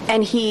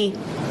 and he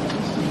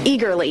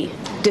eagerly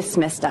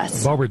dismissed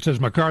us. Boebert says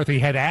McCarthy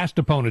had asked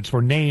opponents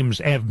for names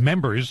of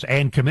members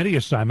and committee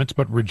assignments,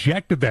 but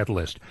rejected that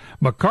list.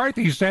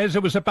 McCarthy says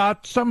it was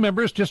about some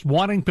members just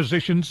wanting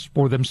positions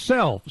for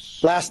themselves.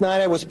 Last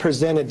night I was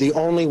presented the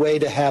only way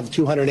to have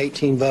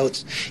 218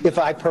 votes if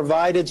I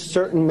provided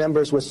certain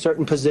members with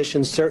certain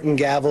positions, certain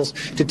gavels,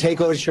 to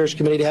take over the church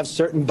committee, to have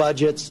certain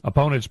budgets.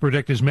 Opponents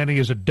predict as many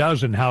as a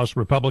dozen House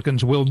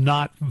Republicans will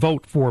not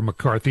vote for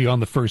McCarthy on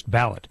the first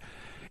ballot.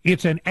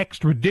 It's an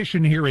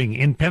extradition hearing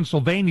in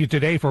Pennsylvania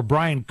today for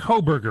Brian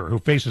Kohberger, who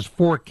faces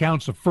 4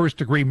 counts of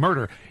first-degree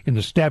murder in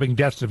the stabbing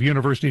deaths of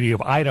University of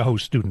Idaho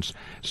students.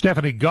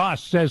 Stephanie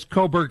Goss says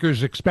Kohberger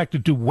is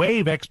expected to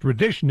waive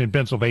extradition in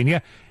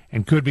Pennsylvania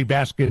and could be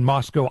back in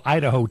Moscow,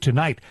 Idaho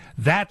tonight.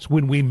 That's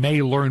when we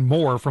may learn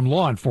more from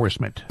law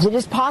enforcement. It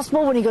is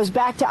possible when he goes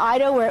back to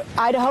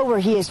Idaho, where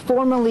he is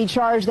formally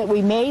charged, that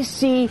we may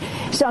see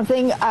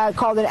something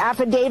called an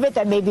affidavit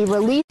that may be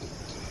released.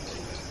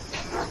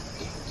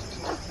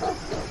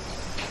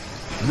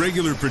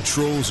 Regular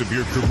patrols of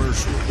your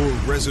commercial or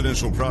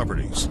residential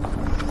properties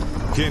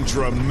can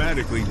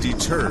dramatically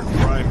deter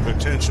crime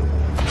potential.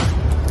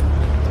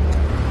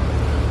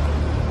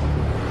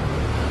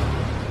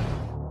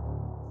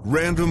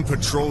 Random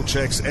patrol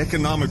checks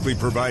economically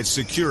provide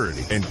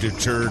security and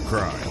deter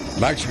crime.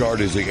 MaxGuard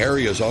is the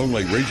area's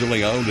only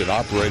regionally owned and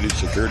operated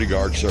security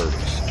guard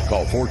service.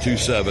 Call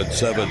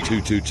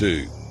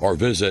 427-7222 or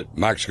visit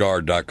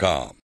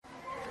maxguard.com.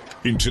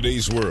 In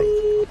today's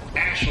world,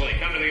 Ashley,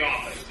 come to the office.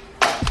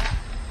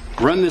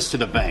 Run this to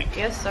the bank.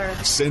 Yes, sir.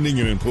 sending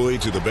an employee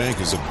to the bank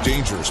is a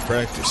dangerous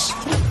practice.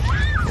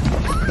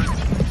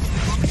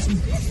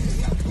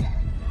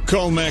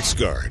 Call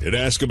MaxGuard and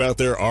ask about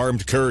their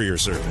armed courier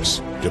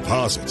service.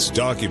 Deposits,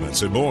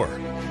 documents, and more.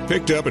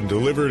 Picked up and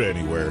delivered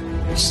anywhere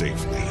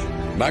safely.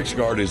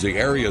 MaxGuard is the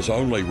area's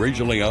only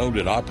regionally owned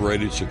and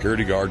operated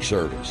security guard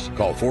service.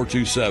 Call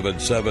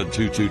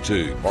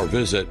 427-7222 or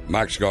visit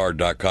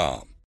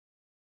maxguard.com.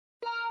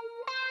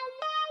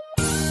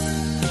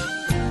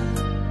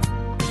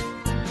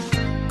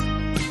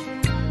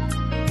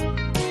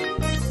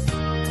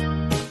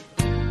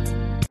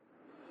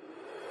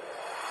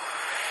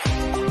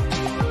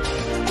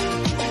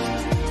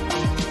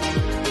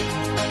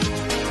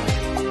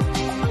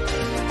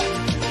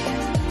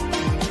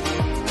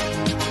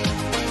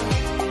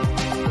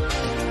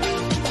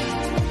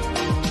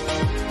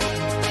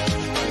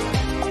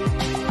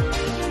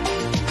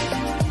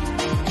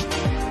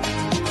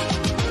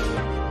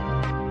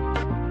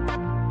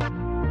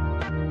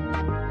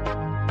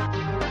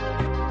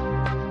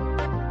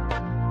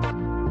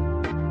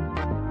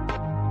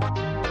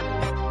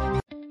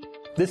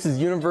 This is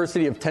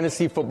University of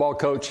Tennessee football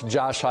coach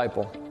Josh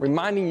Heupel,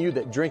 reminding you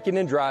that drinking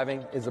and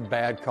driving is a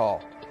bad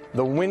call.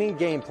 The winning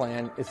game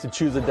plan is to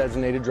choose a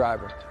designated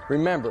driver.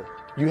 Remember,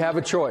 you have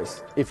a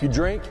choice. If you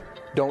drink,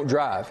 don't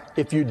drive.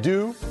 If you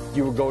do,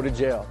 you will go to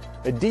jail.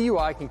 A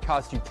DUI can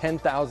cost you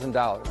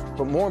 $10,000,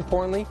 but more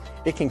importantly,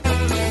 it can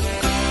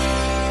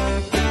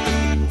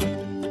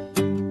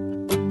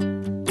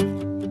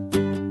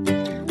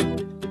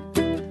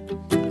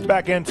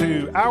Back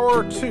into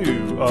hour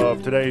 2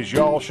 of today's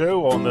Y'all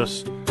Show on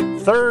this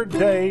third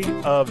day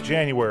of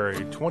January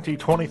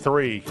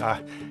 2023.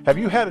 Have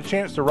you had a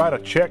chance to write a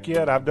check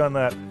yet? I've done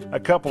that a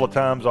couple of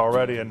times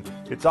already, and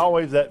it's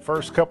always that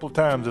first couple of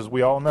times, as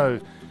we all know,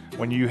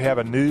 when you have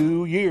a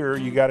new year,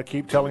 you got to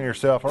keep telling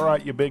yourself, all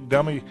right, you big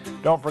dummy,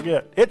 don't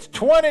forget, it's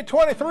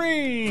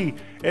 2023,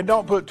 and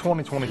don't put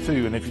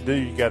 2022, and if you do,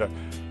 you got to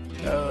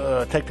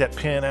take that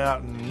pen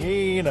out and,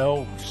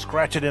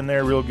 scratch it in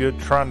there real good,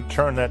 trying to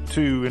turn that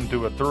 2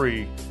 into a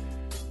 3.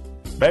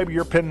 Maybe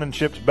your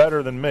penmanship's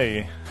better than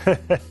me.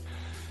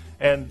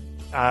 And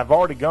I've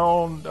already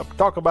gone,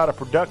 talk about a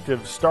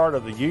productive start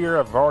of the year.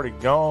 I've already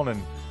gone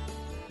and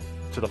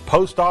to the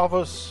post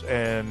office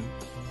and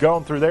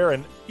gone through there.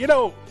 And,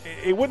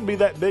 it wouldn't be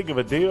that big of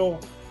a deal,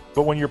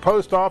 but when your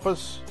post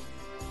office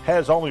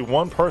has only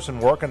one person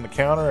working the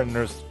counter and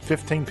there's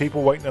 15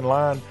 people waiting in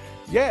line,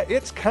 yeah,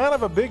 it's kind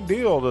of a big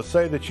deal to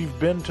say that you've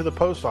been to the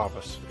post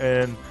office.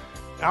 And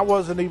I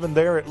wasn't even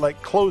there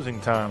at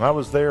closing time. I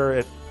was there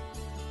at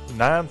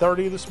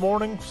 9:30 this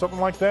morning,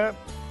 something like that.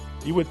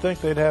 You would think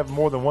they'd have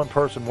more than one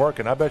person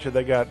working. I bet you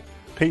they got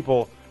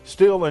people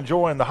still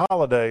enjoying the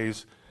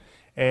holidays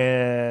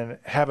and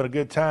having a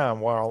good time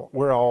while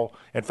we're all.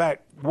 In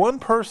fact, one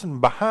person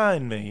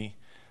behind me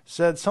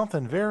said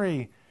something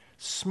very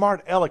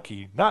smart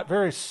alecky, not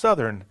very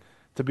Southern,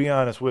 to be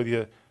honest with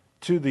you,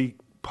 to the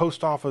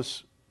post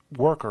office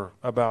worker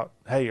about,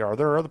 hey, are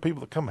there other people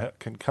that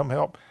can come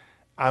help?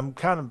 I'm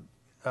kind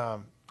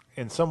of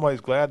in some ways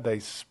glad they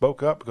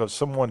spoke up because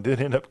someone did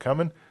end up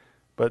coming,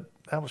 but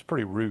that was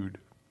pretty rude,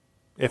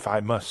 if I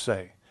must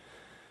say.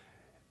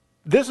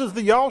 This is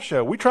the Y'all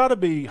Show. We try to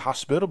be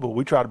hospitable.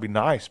 We try to be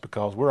nice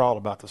because we're all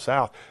about the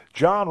South.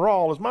 John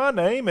Rawl is my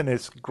name, and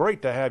it's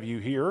great to have you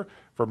here.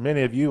 For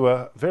many of you,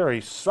 a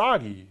very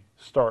soggy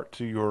start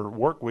to your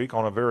work week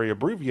on a very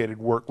abbreviated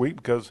work week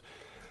because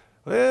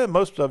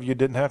most of you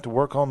didn't have to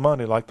work on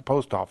Monday like the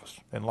post office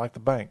and like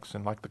the banks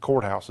and like the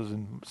courthouses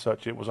and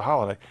such. It was a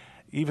holiday.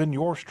 even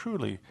yours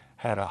truly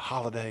had a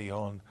holiday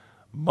on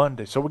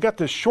Monday. So we got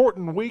this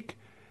shortened week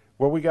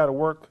where we got to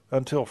work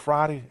until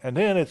Friday, and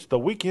then it's the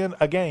weekend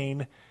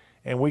again,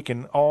 and we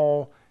can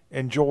all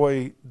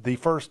enjoy the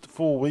first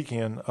full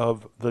weekend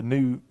of the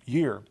new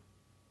year.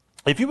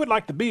 If you would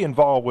like to be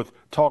involved with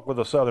Talk with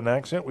a Southern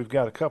Accent, we've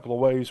got a couple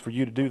of ways for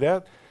you to do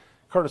that.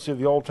 Courtesy of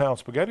the Old Town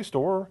Spaghetti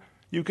Store,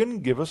 you can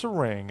give us a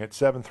ring at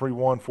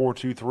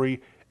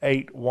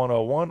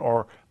 731-423-8101,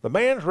 or the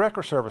Man's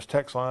Wrecker Service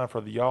text line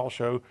for the Y'all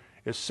Show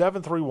is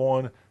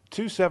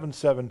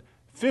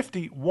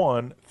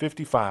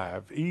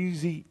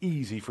 731-277-5155.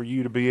 Easy for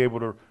you to be able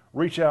to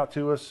reach out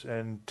to us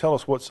and tell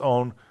us what's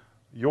on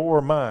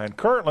your mind.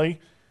 Currently,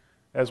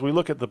 as we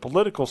look at the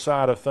political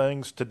side of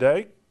things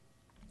today,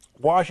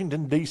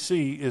 Washington,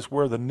 D.C. is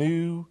where the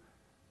new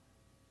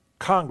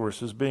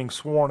Congress is being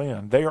sworn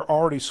in. They are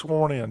already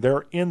sworn in.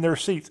 They're in their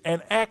seats.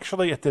 And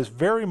actually, at this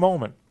very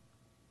moment,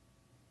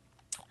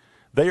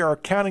 they are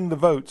counting the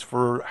votes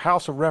for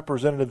House of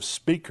Representatives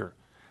Speaker.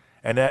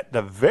 And at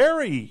the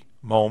very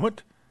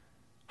moment,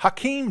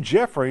 Hakeem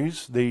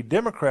Jeffries, the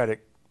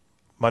Democratic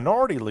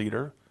minority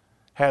leader,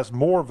 has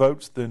more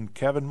votes than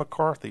Kevin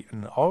McCarthy.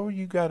 And all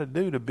you got to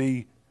do to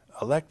be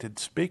elected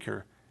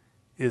Speaker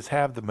is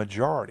have the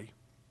majority.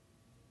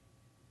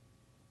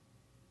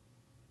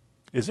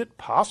 Is it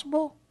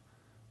possible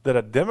that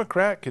a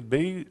Democrat could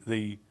be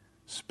the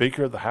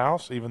Speaker of the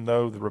House, even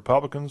though the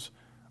Republicans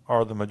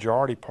are the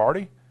majority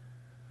party?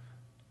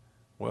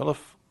 Well,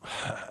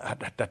 I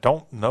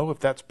don't know if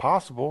that's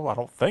possible. I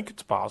don't think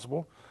it's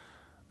possible.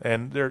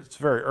 And it's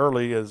very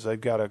early, as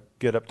they've got to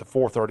get up to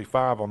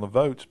 435 on the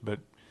votes. But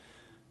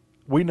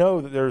we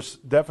know that there's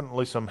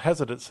definitely some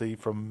hesitancy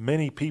from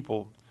many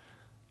people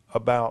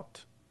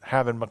about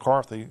having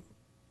McCarthy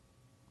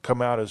come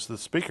out as the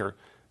Speaker.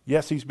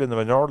 Yes, he's been the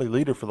minority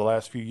leader for the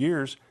last few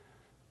years,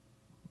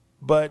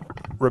 but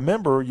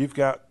remember, you've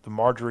got the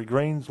Marjorie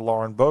Greens,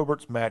 Lauren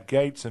Boeberts, Matt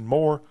Gaetz, and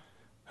more,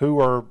 who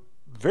are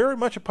very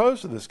much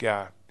opposed to this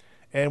guy.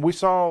 And we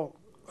saw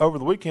over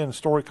the weekend a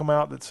story come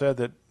out that said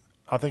that,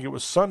 I think it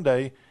was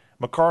Sunday,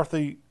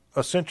 McCarthy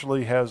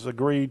essentially has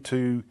agreed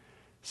to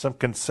some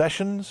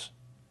concessions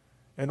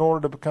in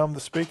order to become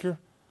the Speaker.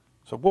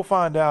 So we'll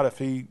find out if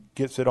he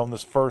gets it on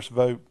this first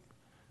vote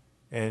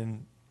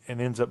and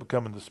ends up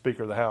becoming the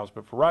Speaker of the House.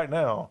 But for right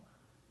now,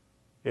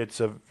 it's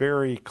a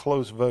very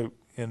close vote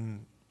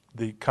in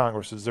the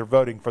Congresses. They're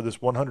voting for this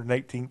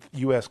 118th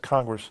U.S.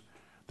 Congress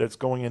that's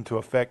going into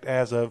effect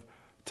as of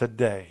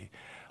today.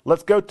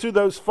 Let's go to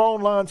those phone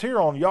lines here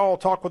on Y'all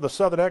Talk with a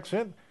Southern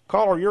Accent.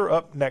 Caller, you're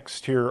up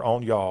next here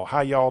on Y'all.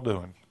 How y'all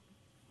doing?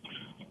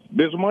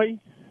 This is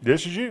me?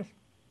 This is you.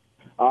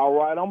 All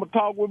right, I'm going to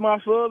talk with my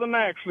Southern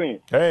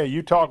accent. Hey,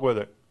 you talk with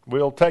it.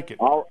 We'll take it.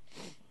 All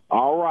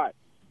right.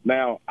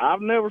 Now,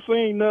 I've never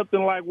seen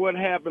nothing like what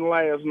happened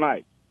last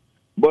night,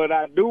 but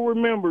I do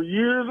remember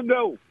years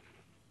ago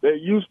there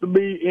used to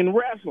be, in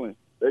wrestling,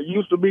 there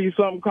used to be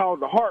something called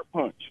the heart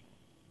punch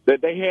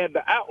that they had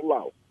to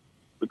outlaw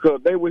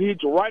because they would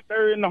hit you right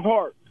there in the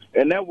heart,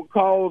 and that would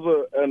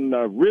cause an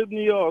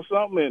arrhythmia or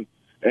something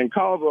and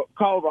cause a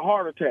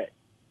heart attack.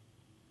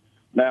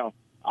 Now,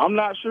 I'm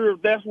not sure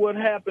if that's what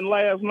happened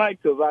last night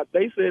because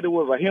they said it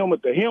was a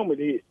helmet-to-helmet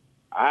hit.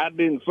 I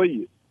didn't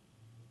see it.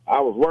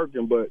 I was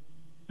working, but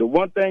the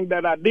one thing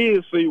that I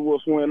did see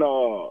was when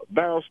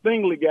Darryl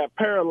Stingley got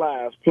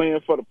paralyzed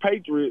playing for the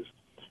Patriots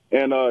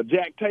and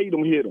Jack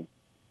Tatum hit him.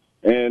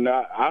 And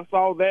I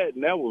saw that,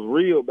 and that was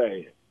real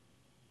bad.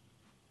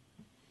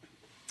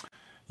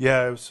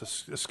 Yeah, it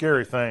was a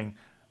scary thing.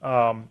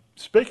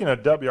 Speaking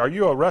of are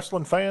you a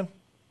wrestling fan?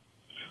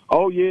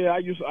 Oh yeah, I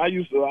used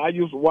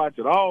to watch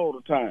it all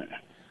the time.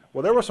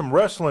 Well, there were some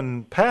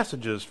wrestling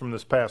passages from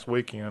this past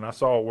weekend. I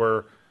saw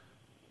where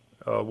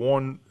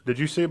did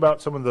you see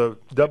about some of the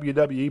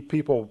WWE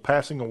people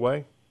passing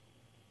away?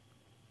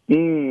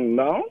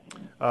 No.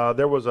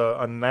 There was an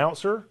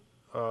announcer,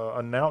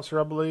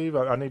 I believe.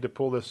 I need to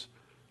pull this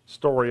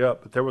story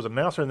up, but there was an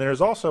announcer, and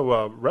there's also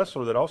a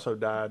wrestler that also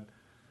died.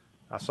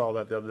 I saw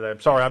that the other day. I'm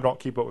sorry, I don't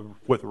keep up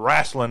with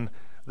wrestling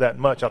that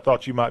much. I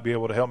thought you might be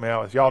able to help me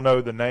out. If y'all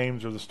know the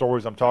names or the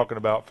stories I'm talking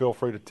about, feel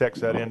free to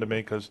text that in to me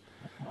because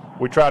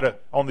we try to,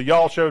 on the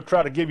Y'all Show,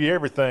 try to give you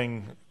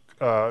everything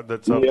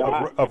that's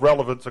of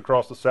relevance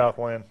across the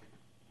Southland.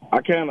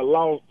 I kind of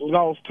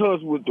lost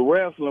touch with the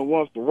wrestling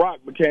once The Rock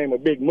became a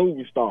big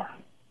movie star.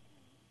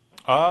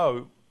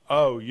 The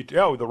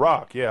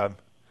Rock, yeah.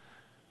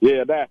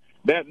 Yeah,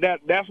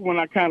 that's when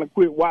I kind of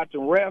quit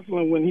watching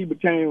wrestling when he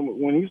left.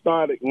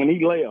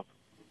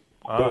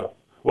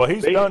 Well,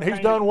 he's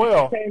done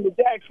well.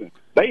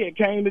 They had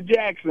came to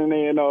Jackson,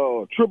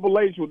 and Triple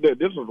H was there.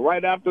 This was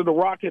right after The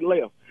Rock had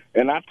left,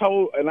 and I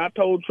told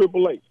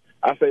Triple H,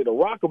 I said The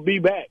Rock will be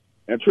back,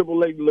 and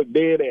Triple H looked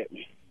dead at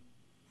me.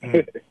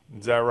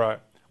 Is that right?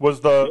 Was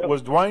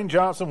Dwayne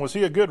Johnson? Was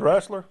he a good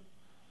wrestler?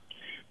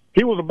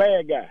 He was a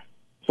bad guy.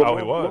 So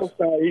he was. Most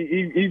time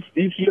he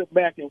flipped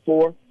back and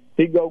forth.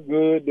 He go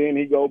good, then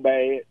he go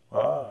bad.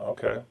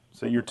 Okay.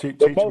 So you're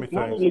teaching me things.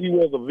 Mostly he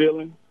was a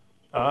villain.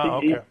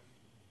 Okay.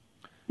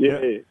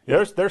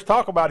 Yeah. There's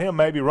talk about him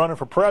maybe running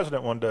for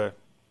president one day.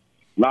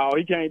 No,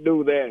 he can't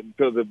do that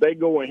because if they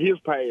go in his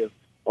path,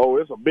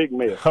 it's a big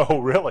mess. Oh,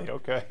 really?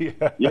 Okay.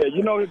 Yeah,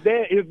 you know his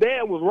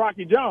dad was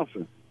Rocky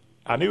Johnson.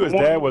 I knew his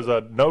dad was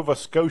a Nova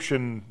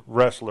Scotian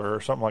wrestler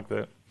or something like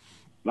that.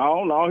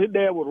 No, his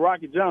dad was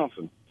Rocky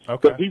Johnson.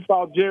 Okay. Because he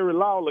fought Jerry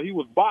Lawler. He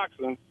was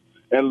boxing,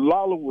 and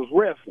Lawler was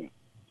wrestling.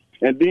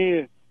 And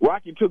then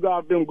Rocky took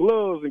off them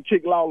gloves and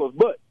kicked Lawler's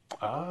butt.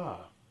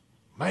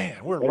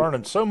 Man, we're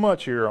learning so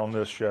much here on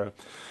this show.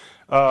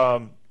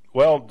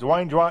 Well,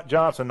 Dwayne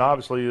Johnson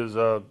obviously is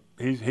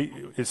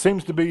it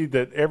seems to be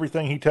that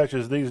everything he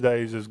touches these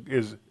days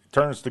is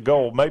turns to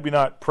gold. Maybe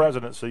not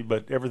presidency,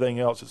 but everything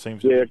else it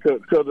seems to be. Yeah,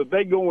 because if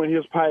they go in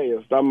his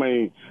past, I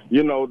mean,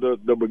 you know,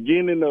 the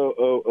beginning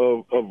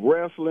of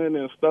wrestling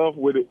and stuff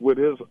with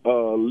his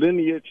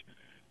lineage,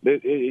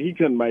 he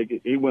couldn't make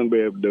it. He wouldn't be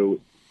able to do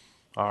it.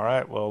 All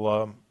right,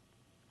 well,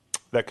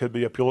 that could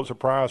be a Pulitzer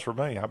Prize for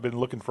me. I've been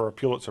looking for a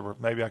Pulitzer.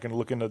 Maybe I can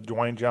look into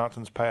Dwayne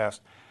Johnson's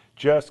past.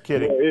 Just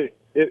kidding. Yeah,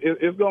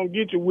 it's going to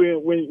get you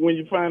when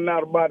you find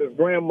out about his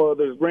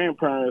grandmother, his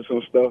grandparents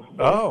and stuff.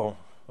 Oh,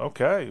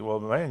 okay. Well,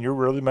 man, you're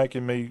really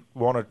making me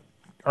want to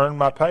earn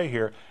my pay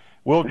here.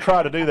 We'll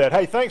try to do that.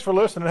 Hey, thanks for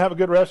listening. Have a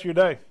good rest of your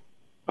day.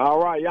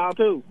 All right, y'all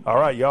too. All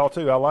right, y'all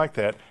too. I like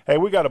that. Hey,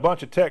 we got a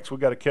bunch of texts we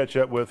got to catch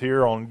up with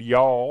here on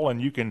y'all,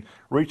 and you can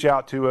reach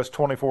out to us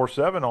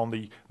 24/7 on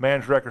the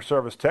Man's Record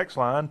Service text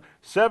line.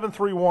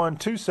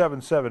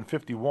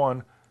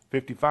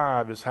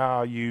 731-277-5155 is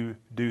how you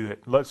do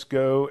it. Let's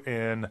go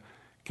and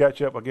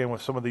catch up again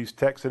with some of these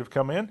texts that have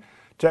come in.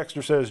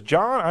 Texter says,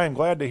 John, I am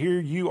glad to hear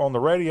you on the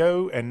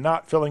radio and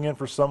not filling in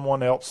for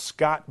someone else,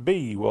 Scott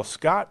B. Well,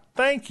 Scott,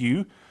 thank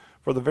you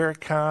for the very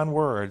kind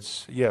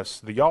words. Yes,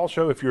 the Y'all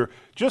Show, if you're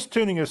just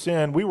tuning us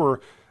in, we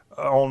were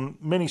on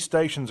many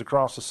stations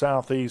across the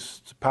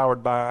Southeast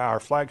powered by our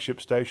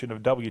flagship station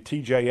of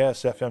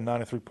WTJS FM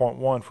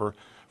 93.1 for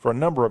a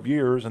number of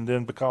years, and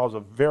then because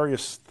of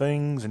various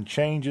things and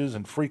changes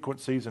and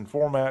frequencies and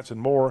formats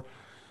and more,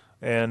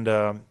 and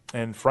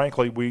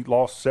frankly, we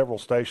lost several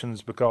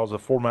stations because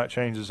of format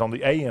changes on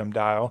the AM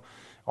dial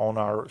on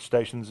our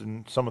stations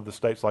in some of the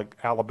states like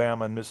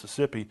Alabama and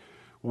Mississippi.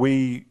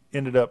 We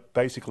ended up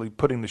basically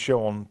putting the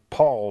show on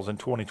pause in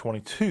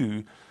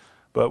 2022,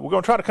 but we're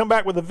going to try to come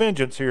back with a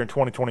vengeance here in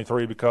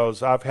 2023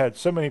 because I've had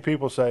so many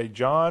people say,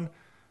 John,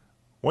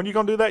 when are you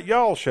going to do that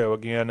Y'all Show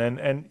again?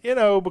 And you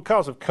know,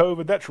 because of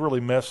COVID, that's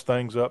really messed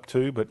things up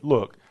too. But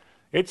look,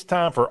 it's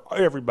time for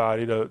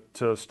everybody to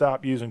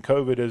stop using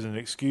COVID as an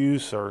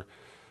excuse or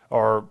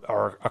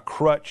a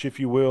crutch, if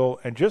you will,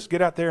 and just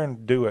get out there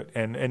and do it.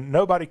 And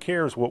nobody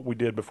cares what we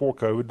did before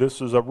COVID. This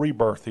is a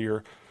rebirth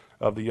here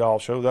of the Y'all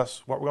Show.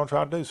 That's what we're going to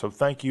try to do. So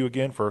thank you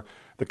again for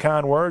the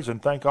kind words,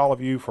 and thank all of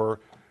you for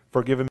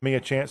giving me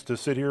a chance to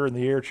sit here in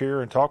the air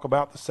chair and talk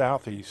about the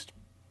Southeast.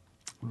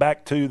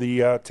 Back to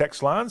the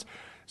text lines.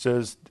 It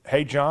says,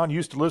 hey, John,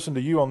 used to listen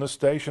to you on this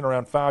station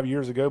around 5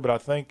 years ago, but I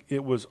think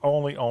it was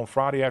only on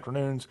Friday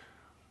afternoons.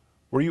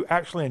 Were you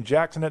actually in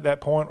Jackson at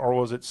that point, or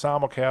was it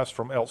simulcast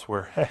from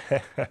elsewhere?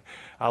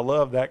 I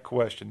love that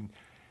question.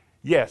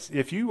 Yes,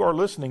 if you are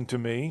listening to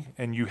me,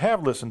 and you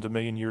have listened to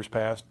me in years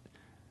past,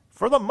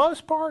 for the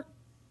most part,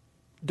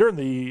 during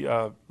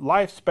the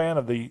lifespan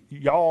of the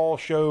Y'all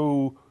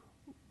Show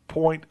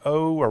 0.0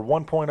 or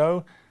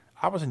 1.0,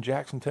 I was in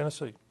Jackson,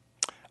 Tennessee.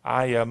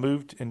 I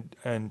moved in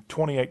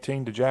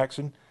 2018 to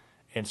Jackson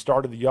and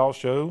started the Y'all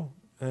Show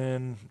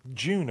in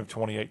June of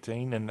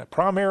 2018. And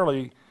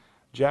primarily,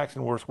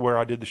 Jackson was where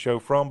I did the show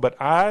from. But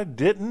I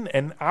didn't,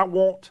 and I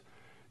won't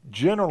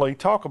generally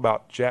talk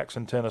about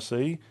Jackson,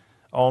 Tennessee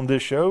on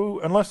this show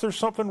unless there's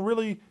something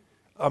really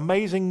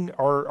amazing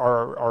or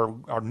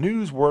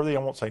newsworthy. I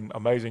won't say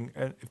amazing.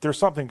 If there's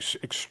something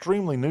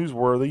extremely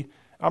newsworthy,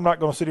 I'm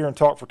not going to sit here and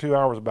talk for 2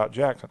 hours about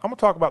Jackson. I'm going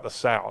to talk about the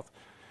South.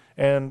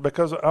 And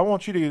because I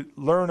want you to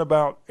learn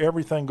about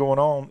everything going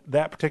on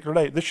that particular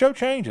day. The show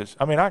changes.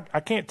 I mean, I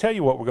can't tell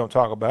you what we're going to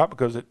talk about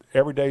because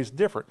every day is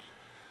different.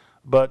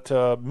 But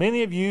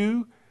many of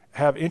you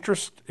have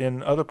interest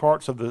in other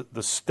parts of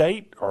the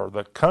state or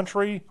the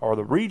country or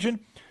the region,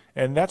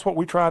 and that's what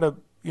we try to,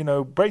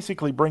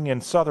 basically bring in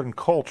Southern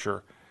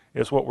culture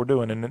is what we're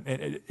doing.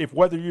 And if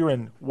whether you're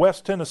in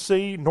West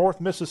Tennessee,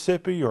 North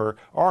Mississippi, or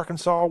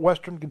Arkansas,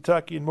 Western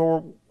Kentucky, and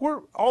more,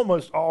 we're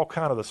almost all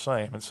kind of the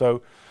same. And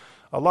so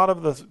a lot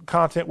of the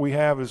content we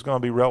have is going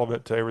to be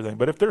relevant to everything.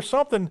 But if there's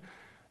something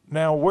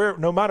now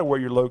no matter where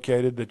you're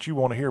located that you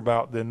want to hear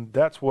about, then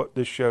that's what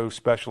this show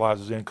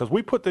specializes in, because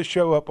we put this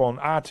show up on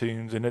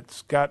iTunes and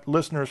it's got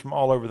listeners from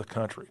all over the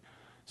country.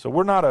 So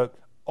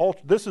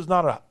this is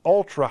not an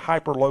ultra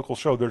hyper local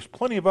show. There's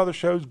plenty of other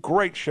shows,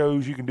 great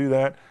shows, you can do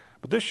that.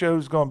 But this show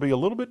is going to be a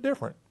little bit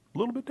different.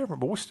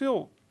 But we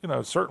still,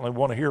 certainly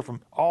want to hear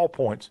from all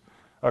points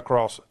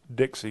across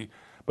Dixie.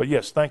 But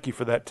yes, thank you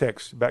for that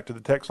text. Back to the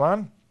text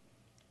line.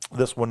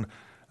 This one,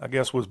 I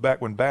guess, was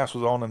back when Bass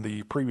was on in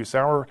the previous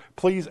hour.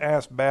 Please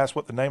ask Bass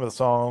what the name of the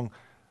song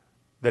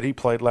that he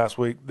played last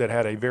week that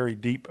had a very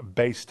deep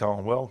bass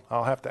tone. Well,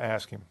 I'll have to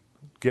ask him.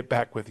 Get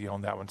back with you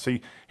on that one. See,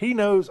 he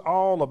knows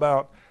all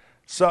about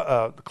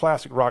the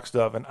classic rock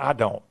stuff, and I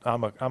don't.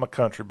 I'm a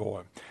country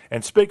boy.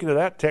 And speaking of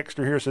that,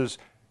 texter here says,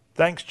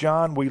 "Thanks,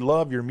 John. We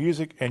love your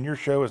music, and your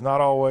show is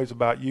not always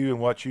about you and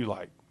what you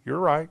like." You're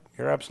right.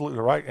 You're absolutely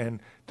right.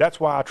 And that's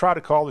why I try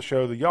to call the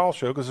show the Y'all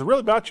Show, because it's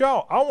really about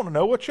y'all. I want to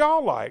know what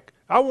y'all like.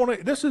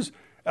 This is,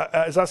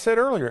 as I said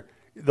earlier,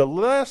 the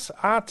less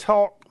I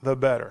talk, the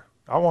better.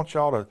 I want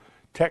y'all to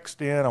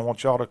text in. I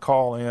want y'all to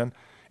call in.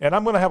 And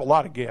I'm going to have a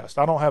lot of guests.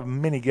 I don't have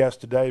many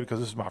guests today because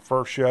this is my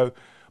first show.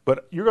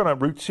 But you're going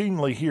to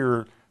routinely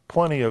hear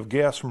plenty of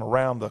guests from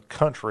around the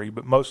country,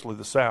 but mostly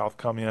the South,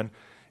 come in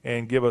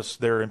and give us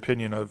their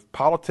opinion of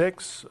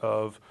politics,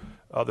 of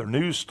other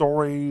news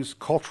stories,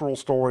 cultural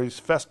stories,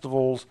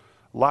 festivals,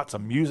 lots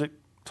of music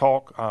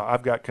talk.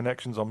 I've got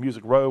connections on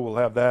Music Row. We'll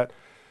have that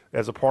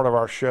as a part of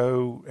our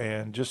show,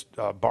 and just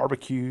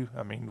barbecue.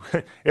 I mean,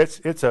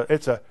 it's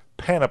a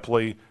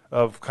panoply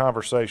of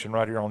conversation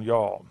right here on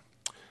Y'all.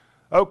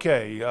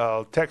 Okay,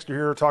 texter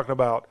here talking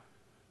about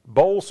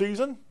bowl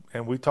season,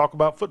 and we talk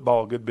about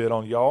football a good bit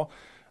on Y'all.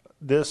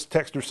 This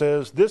texter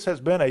says, "This has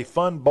been a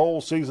fun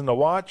bowl season to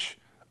watch.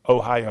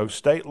 Ohio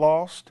State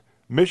lost,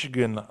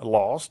 Michigan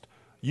lost,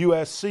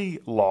 USC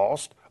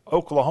lost,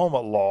 Oklahoma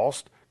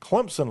lost,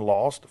 Clemson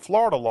lost,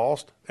 Florida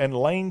lost, and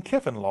Lane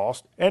Kiffin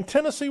lost, and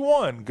Tennessee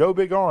won. Go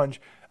Big Orange.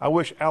 I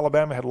wish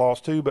Alabama had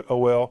lost too, but oh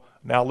well.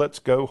 Now let's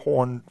go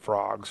Horned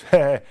Frogs."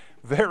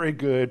 Very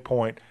good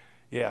point.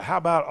 Yeah, how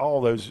about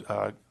all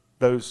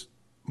those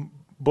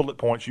bullet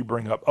points you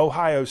bring up?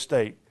 Ohio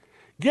State.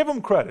 Give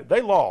them credit.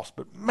 They lost,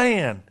 but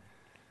man,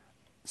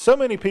 so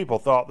many people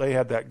thought they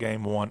had that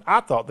game won. I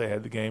thought they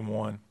had the game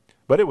won,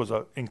 but it was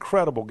an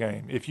incredible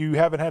game. If you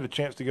haven't had a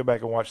chance to go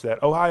back and watch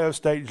that, Ohio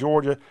State,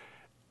 Georgia,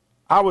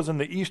 I was in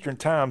the Eastern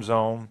time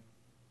zone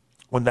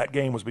when that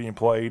game was being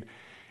played,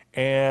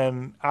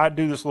 and I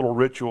do this little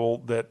ritual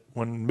that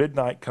when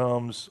midnight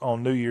comes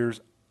on New Year's,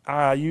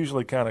 I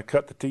usually kind of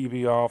cut the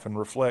TV off and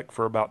reflect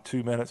for about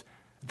 2 minutes.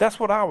 That's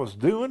what I was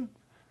doing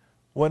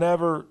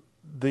whenever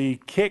the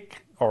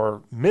kick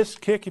or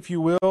missed kick, if you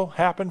will,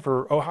 happened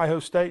for Ohio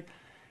State.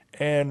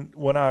 And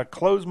when I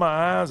closed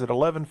my eyes at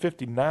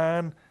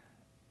 11:59,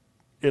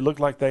 it looked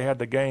like they had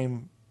the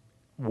game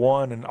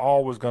won and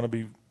all was going to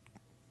be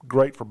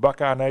great for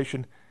Buckeye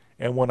Nation.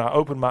 And when I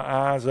opened my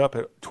eyes up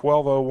at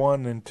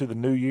 12:01 into the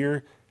new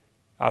year,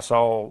 I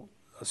saw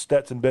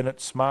Stetson Bennett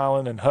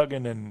smiling and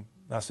hugging, and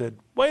I said,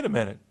 wait a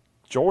minute,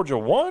 Georgia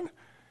won?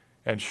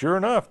 And sure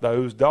enough,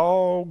 those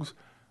dogs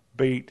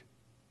beat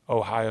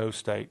Ohio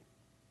State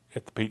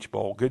at the Peach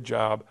Bowl. Good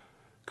job,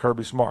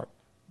 Kirby Smart.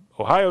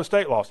 Ohio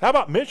State lost. How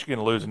about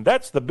Michigan losing?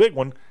 That's the big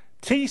one.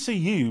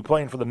 TCU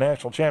playing for the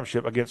national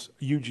championship against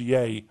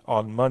UGA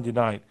on Monday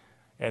night.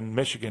 And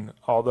Michigan,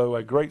 although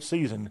a great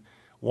season,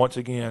 once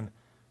again,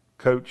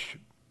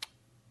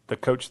 the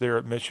coach there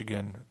at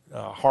Michigan,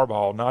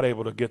 Harbaugh, not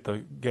able to get the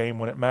game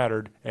when it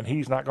mattered, and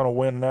he's not going to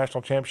win the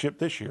national championship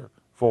this year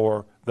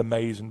for the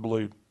Maize and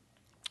Blue.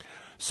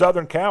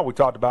 Southern Cal, we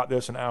talked about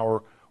this in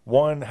hour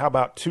one. How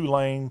about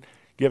Tulane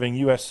giving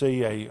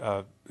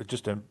USC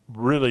just a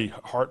really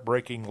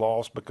heartbreaking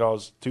loss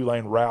because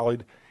Tulane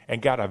rallied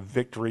and got a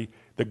victory.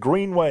 The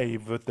Green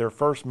Wave with their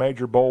first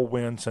major bowl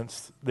win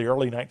since the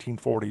early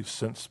 1940s,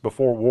 since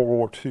before World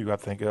War II, I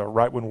think,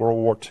 right when World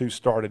War II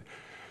started.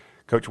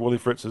 Coach Willie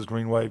Fritz's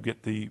Green Wave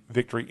get the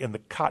victory in the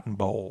Cotton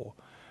Bowl.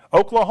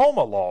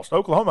 Oklahoma lost.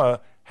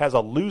 Oklahoma has a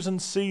losing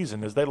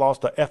season as they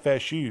lost to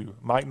FSU.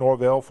 Mike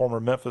Norvell, former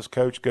Memphis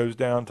coach, goes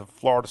down to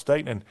Florida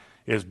State and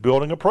is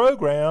building a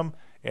program,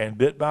 and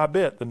bit by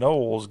bit the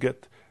Noles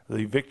get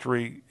the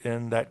victory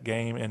in that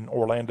game in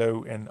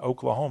Orlando and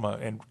Oklahoma.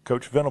 And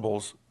Coach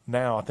Venables,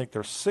 now I think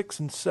they're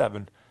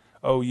 6-7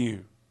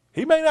 OU.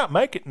 He may not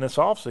make it in this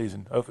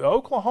offseason. If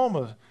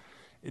Oklahoma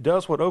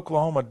does what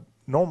Oklahoma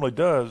normally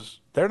does,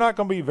 they're not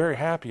going to be very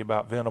happy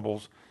about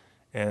Venables,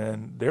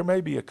 and there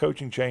may be a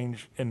coaching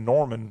change in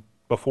Norman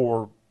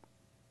before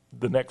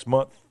the next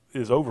month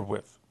is over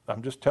with.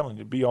 I'm just telling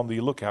you, be on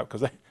the lookout,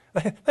 because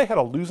they had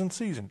a losing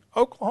season.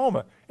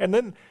 Oklahoma. And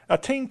then a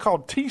team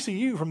called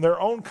TCU from their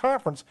own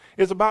conference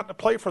is about to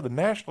play for the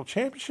national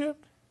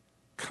championship?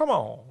 Come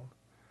on.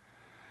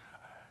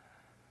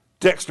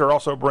 Dexter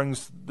also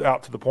brings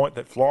out to the point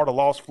that Florida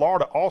lost.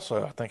 Florida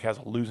also, I think, has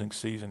a losing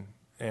season.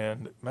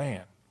 And,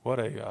 man, what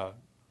a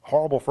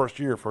horrible first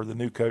year for the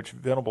new coach,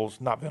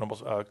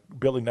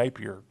 Billy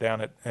Napier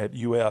down at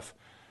UF.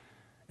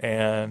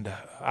 And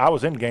I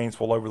was in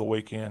Gainesville over the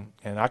weekend,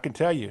 and I can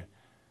tell you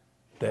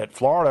that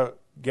Florida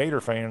Gator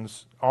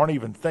fans aren't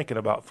even thinking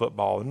about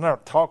football. They're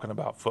not talking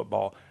about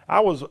football. I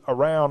was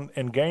around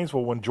in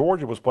Gainesville when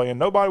Georgia was playing.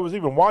 Nobody was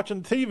even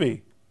watching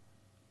TV.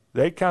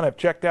 They kind of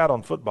checked out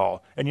on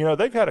football. And, you know,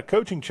 they've had a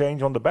coaching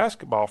change on the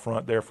basketball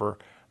front there for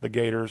the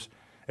Gators,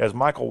 as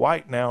Michael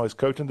White now is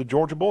coaching the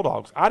Georgia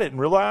Bulldogs. I didn't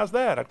realize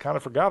that. I kind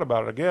of forgot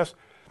about it, I guess.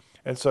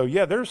 And so,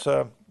 yeah,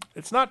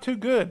 it's not too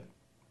good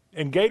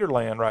in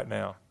Gatorland right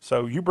now.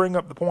 So you bring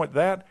up the point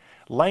that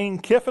Lane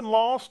Kiffin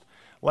lost.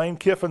 Lane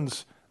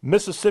Kiffin's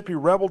Mississippi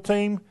Rebel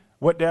team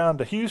went down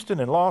to Houston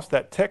and lost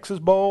that Texas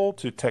Bowl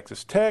to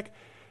Texas Tech,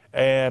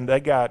 and they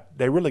got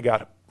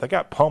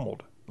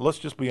pummeled. let's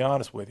just be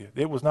honest with you.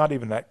 It was not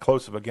even that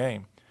close of a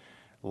game.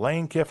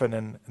 Lane Kiffin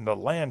and the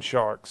Land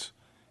Sharks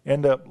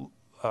end up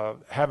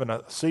having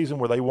a season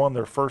where they won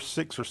their first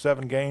 6 or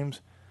 7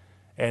 games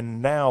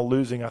and now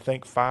losing, I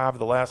think, 5 of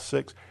the last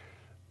 6.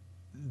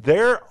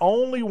 Their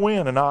only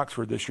win in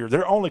Oxford this year,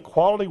 their only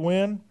quality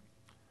win,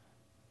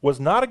 was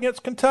not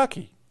against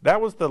Kentucky. That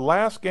was the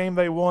last game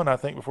they won, I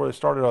think, before they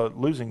started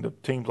losing to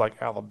teams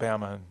like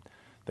Alabama, and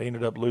they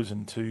ended up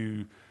losing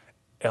to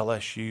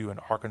LSU and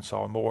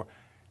Arkansas and more.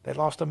 They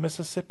lost to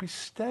Mississippi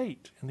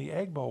State in the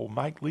Egg Bowl,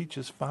 Mike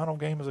Leach's final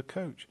game as a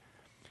coach.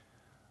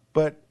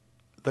 But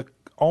the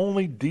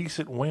only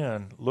decent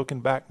win,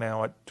 looking back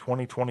now at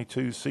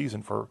 2022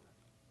 season for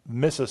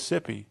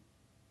Mississippi,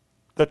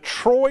 the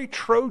Troy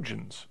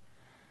Trojans.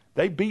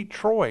 They beat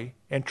Troy,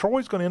 and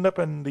Troy's going to end up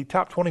in the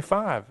top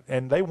 25,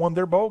 and they won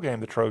their bowl game,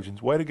 the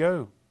Trojans. Way to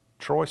go,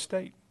 Troy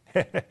State.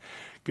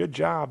 Good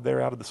job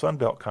there out of the Sun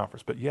Belt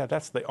Conference. But, yeah,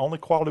 that's the only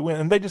quality win.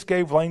 And they just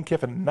gave Lane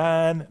Kiffin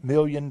 $9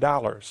 million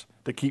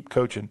to keep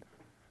coaching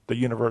the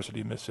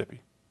University of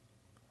Mississippi.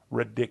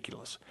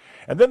 Ridiculous.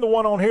 And then the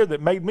one on here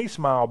that made me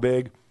smile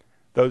big,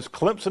 those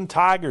Clemson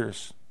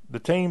Tigers, the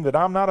team that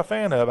I'm not a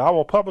fan of. I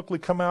will publicly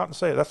come out and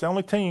say it. That's the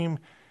only team,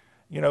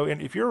 you know,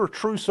 and if you're a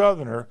true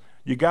Southerner,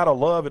 you got to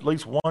love at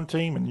least one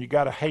team and you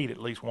got to hate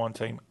at least one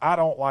team. I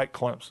don't like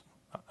Clemson.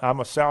 I'm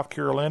a South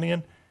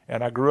Carolinian,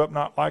 and I grew up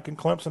not liking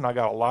Clemson. I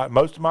got a lot.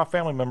 Most of my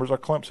family members are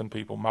Clemson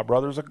people. My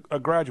brother's a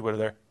graduate of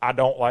there. I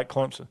don't like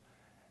Clemson,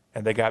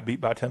 and they got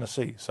beat by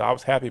Tennessee, so I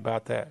was happy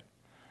about that.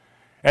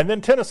 And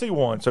then Tennessee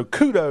won, so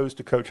kudos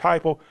to Coach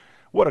Heupel.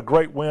 What a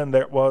great win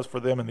that was for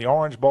them in the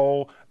Orange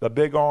Bowl, the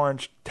Big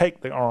Orange,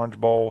 take the Orange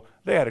Bowl.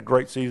 They had a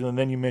great season. And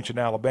then you mentioned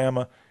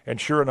Alabama, and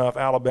sure enough,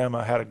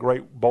 Alabama had a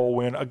great bowl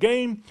win. A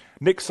game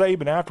Nick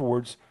Saban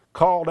afterwards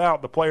called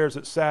out the players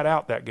that sat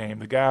out that game,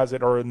 the guys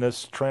that are in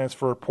this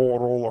transfer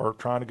portal or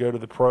trying to go to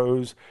the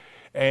pros,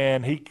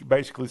 and he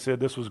basically said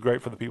this was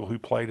great for the people who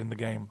played in the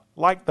game,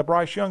 like the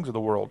Bryce Youngs of the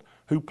world,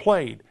 who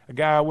played. A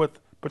guy with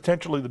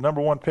potentially the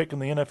number 1 pick in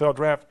the NFL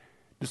draft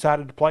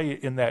decided to play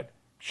in that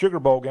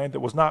Sugar Bowl game that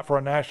was not for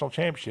a national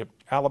championship.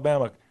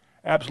 Alabama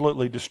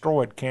absolutely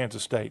destroyed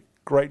Kansas State.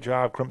 Great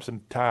job,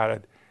 Crimson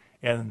Tide,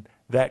 in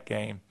that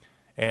game.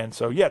 And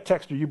so, yeah,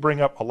 Texter, you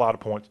bring up a lot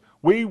of points.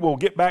 We will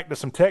get back to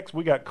some texts.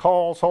 We got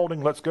calls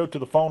holding. Let's go to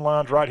the phone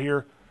lines right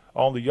here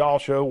on the Y'all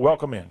Show.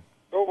 Welcome in.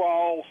 Go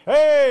Vols.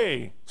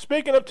 Hey,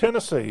 speaking of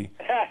Tennessee,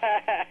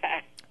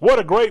 what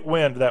a great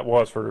win that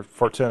was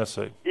for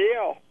Tennessee.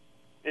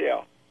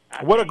 Yeah.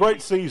 What a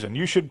great season.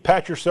 You should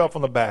pat yourself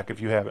on the back if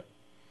you haven't.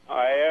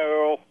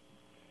 Well,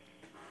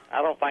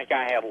 I don't think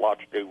I had a lot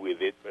to do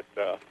with it, but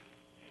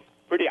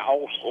pretty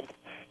awesome.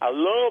 I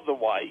love the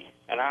way,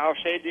 and I've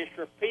said this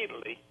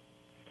repeatedly,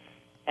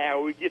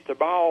 how we get the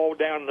ball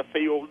down the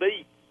field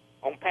deep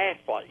on pass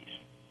plays.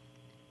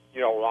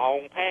 You know,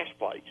 long pass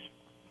plays.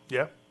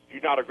 Yeah. Do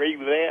you not agree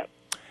with that?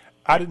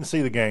 I didn't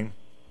see the game.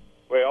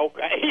 Well,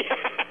 okay.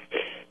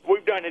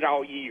 We've done it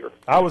all year.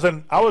 I was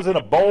in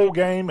a bowl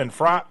game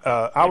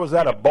I was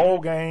at a bowl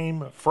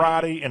game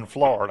Friday in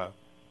Florida,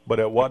 but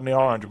it wasn't the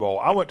Orange Bowl.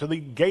 I went to the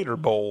Gator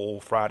Bowl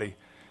Friday.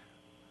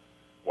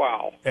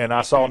 Wow. And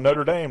I saw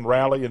Notre Dame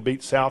rally and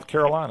beat South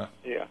Carolina.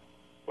 Yeah.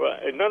 Well,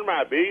 it's none of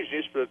my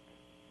business, but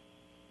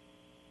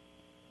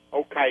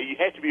okay, you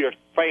have to be a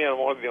fan of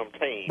one of them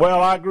teams.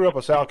 Well, I grew up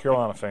a South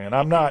Carolina fan.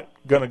 I'm not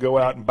going to go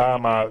out and buy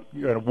my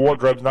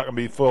wardrobe's not going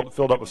to be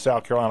filled up with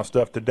South Carolina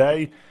stuff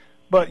today.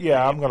 But,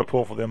 yeah, I'm going to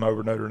pull for them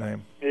over Notre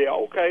Dame. Yeah,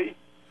 okay.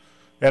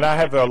 And I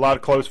have a lot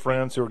of close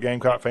friends who are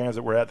Gamecock fans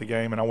that were at the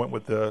game, and I went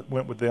with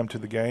them to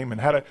the game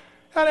and it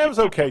was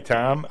an okay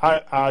time.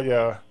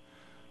 I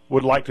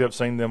would like to have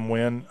seen them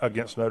win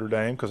against Notre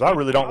Dame because I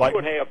really don't like.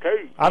 Would have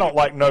too. I don't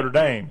like Notre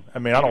Dame. I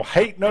mean, I don't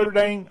hate Notre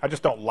Dame. I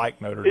just don't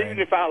like Notre Dame. Even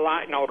if I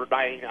liked Notre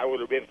Dame, I would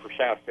have been for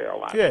South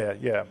Carolina.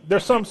 Yeah.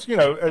 There's some,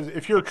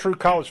 if you're a true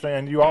college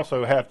fan, you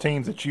also have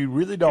teams that you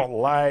really don't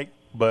like,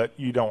 but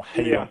you don't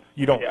hate them.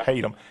 You don't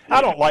hate them.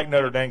 I don't like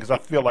Notre Dame because I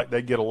feel like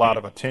they get a lot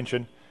of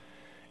attention,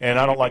 and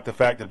I don't like the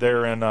fact that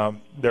they're in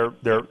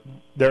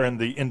they're in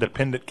the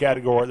independent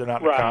category. They're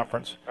not in the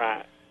conference.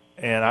 Right.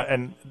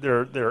 And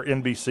their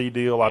NBC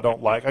deal I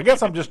don't like. I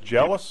guess I'm just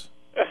jealous.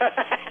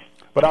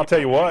 But I'll tell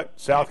you what,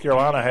 South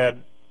Carolina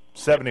had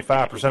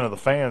 75% of the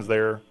fans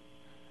there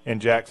in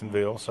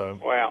Jacksonville. So.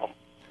 Wow.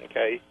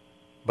 Okay.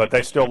 But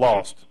they still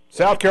lost.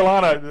 South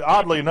Carolina,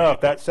 oddly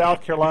enough, that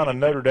South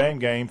Carolina-Notre Dame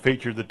game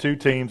featured the two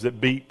teams that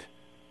beat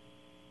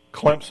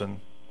Clemson.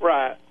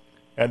 Right.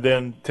 And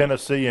then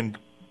Tennessee and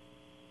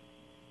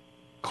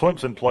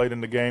Clemson played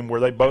in the game where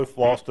they both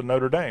lost to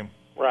Notre Dame.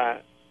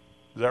 Right.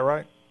 Is that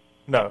right?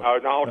 No.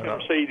 No,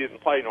 Tennessee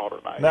didn't play Notre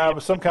Dame. No, it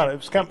was some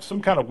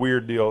kind of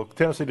weird deal.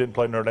 Tennessee didn't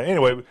play Notre Dame.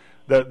 Anyway,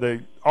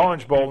 the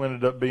Orange Bowl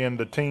ended up being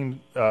the team,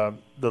 the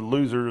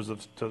losers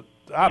of.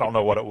 I don't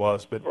know what it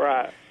was, but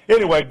right.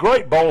 Anyway,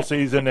 great bowl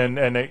season,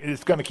 and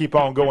it's going to keep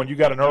on going. You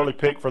got an early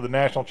pick for the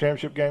national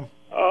championship game?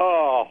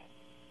 Oh,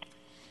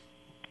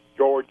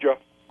 Georgia.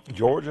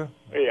 Georgia?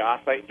 Yeah, I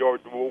think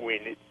Georgia will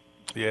win it.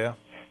 Yeah.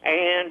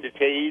 And to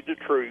tell you the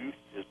truth,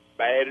 as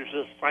bad as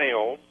it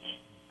sounds,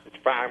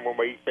 fine with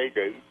me if they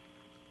do,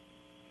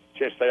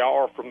 since they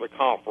are from the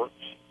conference,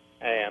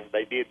 and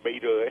they did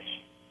beat us.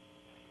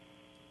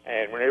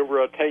 And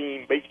whenever a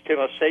team beats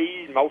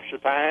Tennessee, most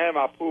of the time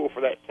I pull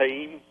for that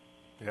team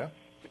Yeah.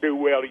 to do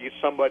well against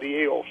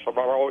somebody else. So I'm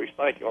always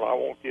thinking, well, I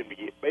want them to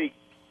get beat.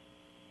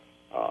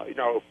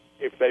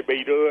 If they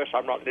beat us,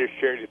 I'm not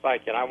necessarily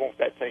thinking I want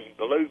that team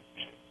to lose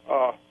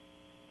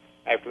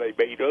after they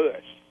beat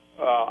us.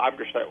 I'm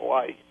just that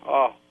way.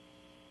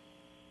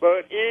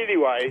 But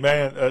anyway.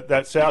 Man,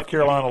 that South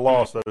Carolina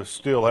loss, though,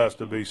 still has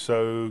to be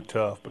so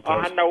tough.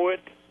 Because I know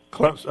it.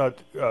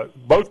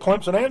 both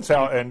Clemson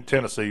and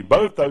Tennessee,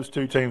 both those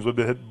two teams would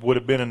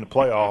have been in the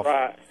playoff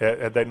Right.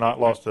 had they not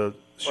lost to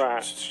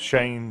Right.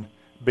 Shane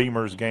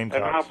Beamer's And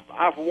Gamecocks.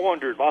 I've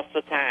wondered lots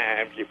of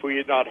times if we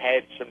had not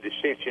had some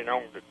dissension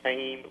on the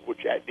team,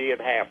 which that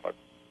did happen.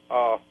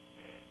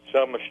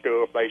 Some of the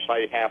stuff they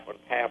say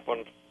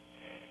happened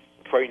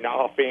between the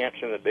offense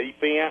and the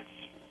defense.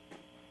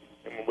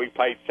 And when we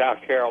played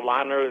South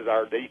Carolina,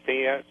 our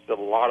defense, a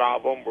lot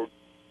of them were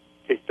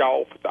kicked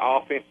off with the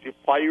offensive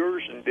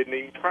players and didn't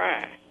even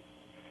try.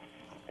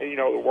 And,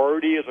 the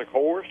word is, of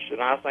course,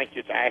 and I think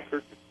it's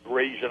accurate, the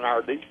reason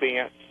our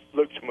defense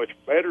looks much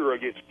better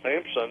against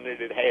Clemson than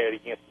it had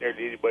against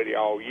anybody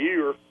all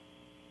year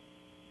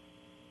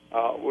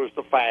was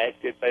the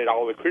fact that they had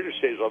all the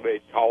criticism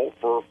they'd called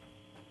for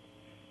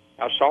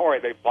how sorry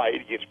they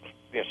played against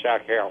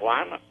South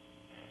Carolina.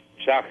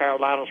 South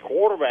Carolina's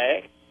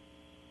quarterback,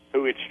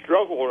 who had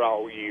struggled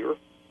all year,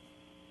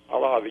 a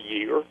lot of the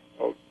year,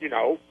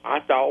 I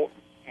thought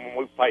when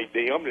we played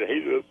them that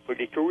he looked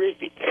pretty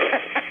terrific.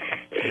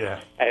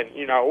 Yeah. And,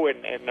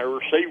 and the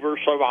receivers,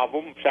 some of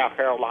them, South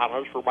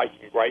Carolina's, were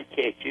making great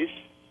catches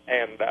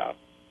and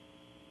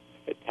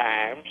at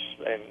times.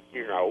 And,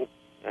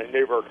 it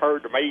never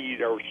occurred to me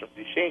there was some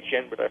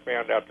dissension, but I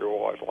found out there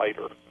was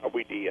later.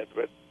 We did.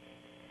 But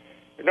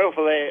enough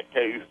of that,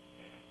 too.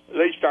 At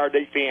least our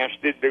defense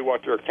did do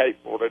what they're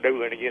capable of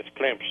doing against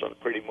Clemson,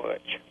 pretty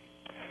much.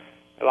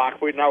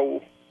 Like we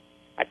know,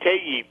 I tell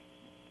you,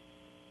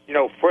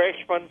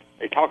 freshmen,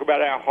 they talk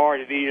about how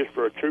hard it is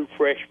for a true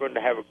freshman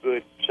to have a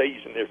good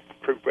season this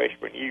true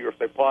freshman year if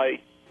they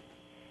play.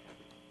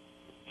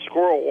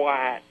 Squirrel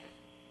White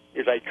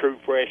is a true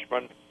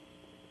freshman.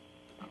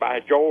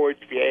 By George,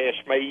 if you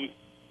ask me,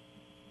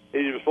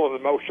 he was one of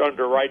the most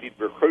underrated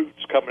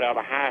recruits coming out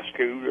of high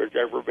school there's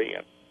ever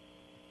been.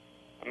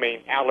 I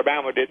mean,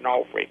 Alabama didn't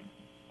offer him.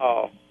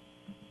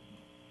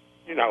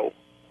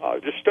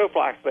 Just stuff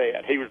like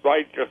that. He was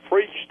rated a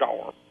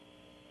 3-star.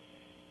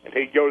 And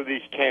he'd go to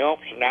these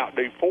camps and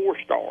outdo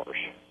 4-stars.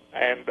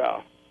 And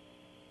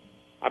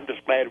I'm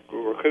just glad we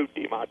recruited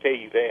him, I'll tell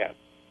you that.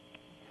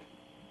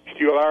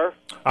 Still there?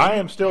 I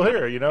am still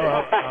here.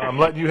 I'm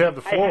letting you have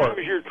the floor. Hey, how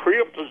was your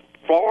trip to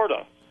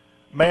Florida?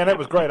 Man, it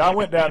was great. I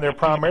went down there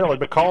primarily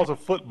because of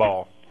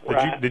football.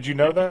 Did you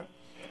know that?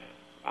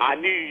 I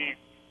knew.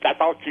 I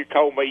thought you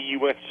told me you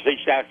went to see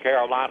South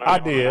Carolina. I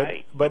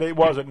did, but it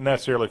wasn't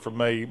necessarily for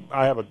me.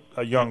 I have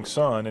a young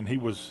son, and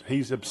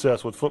he's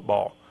obsessed with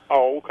football.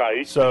 Oh,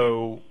 okay.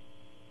 So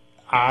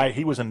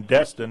he was in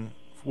Destin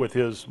with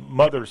his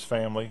mother's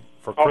family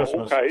for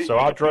Christmas. Okay. So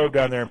I drove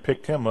down there and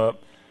picked him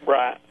up.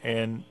 Right.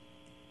 And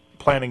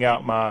planning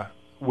out my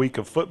week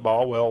of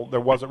football, well, there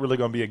wasn't really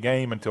going to be a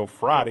game until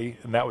Friday,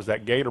 and that was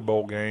that Gator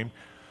Bowl game.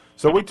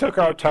 So we took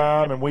our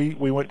time, and we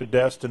went to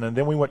Destin, and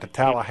then we went to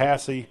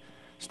Tallahassee,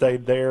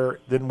 stayed there.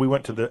 Then we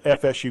went to the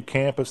FSU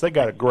campus. They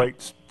got a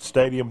great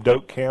stadium.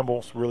 Doak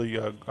Campbell's really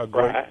a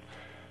great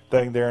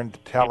thing there in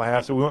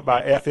Tallahassee. We went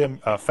by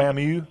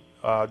FAMU,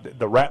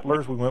 the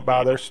Rattlers. We went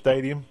by their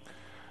stadium,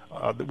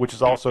 which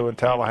is also in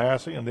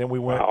Tallahassee. And then we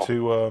went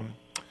to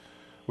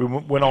we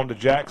went on to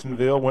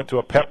Jacksonville, went to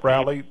a pep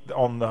rally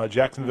on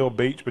Jacksonville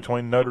Beach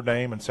between Notre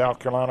Dame and South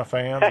Carolina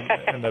fans,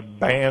 and the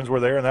bands were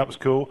there, and that was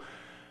cool.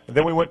 And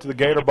then we went to the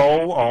Gator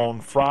Bowl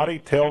on Friday,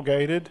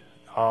 tailgated,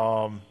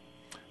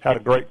 had a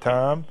great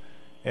time,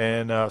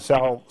 and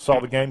saw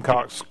the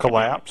Gamecocks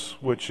collapse,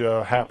 which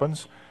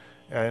happens,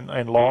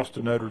 and lost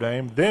to Notre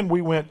Dame. Then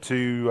we went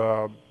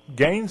to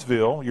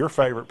Gainesville, your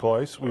favorite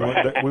place. We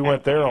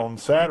went there on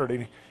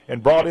Saturday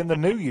and brought in the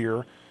new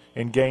year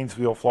in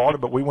Gainesville, Florida.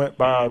 But we went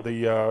by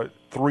the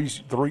three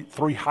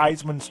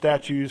Heisman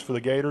statues for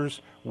the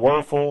Gators: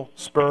 Werfel,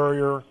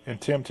 Spurrier,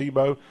 and Tim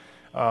Tebow.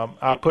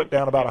 I put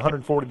down about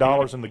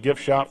 $140 in the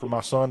gift shop for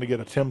my son to get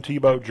a Tim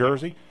Tebow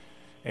jersey,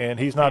 and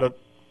he's not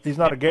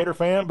a Gator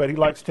fan, but he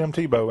likes Tim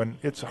Tebow, and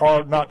it's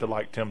hard not to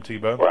like Tim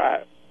Tebow.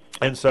 Right.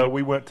 And so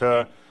we went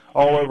all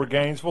over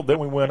Gainesville. Then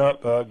we went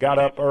up, got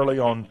up early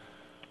on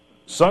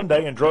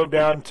Sunday and drove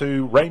down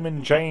to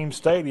Raymond James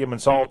Stadium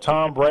and saw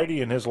Tom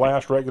Brady in his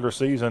last regular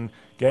season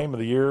game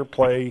of the year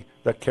play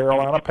the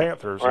Carolina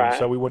Panthers. Right. And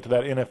so we went to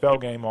that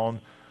NFL game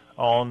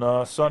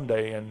on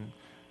Sunday, and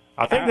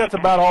I think that's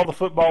about all the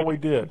football we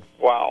did.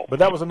 Wow. But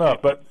that was enough.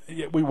 But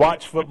we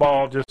watched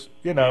football just,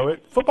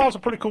 football's a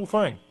pretty cool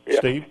thing, Yeah.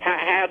 Steve.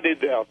 How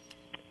did,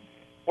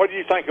 what do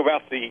you think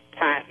about the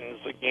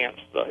Titans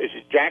against, is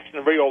it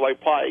Jacksonville they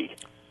played?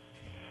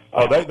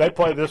 Oh, they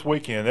play this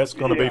weekend. That's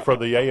going to be for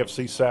the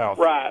AFC South.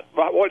 Right.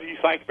 What do you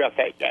think about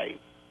that game?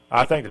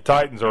 I think the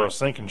Titans are a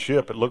sinking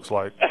ship, it looks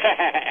like.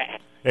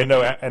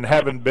 And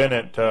having been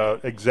at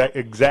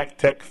Exact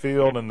Tech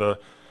Field and the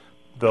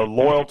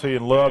loyalty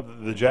and love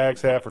that the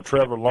Jags have for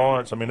Trevor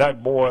Lawrence, I mean,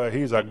 that boy,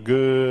 he's a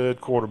good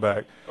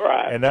quarterback.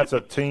 Right. And that's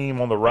a team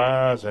on the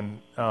rise.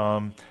 And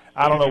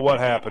I don't know what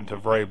happened to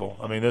Vrabel.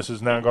 I mean, this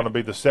is now going to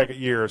be the second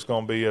year it's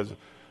going to be as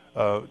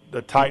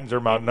the Titans are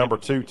my number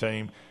 2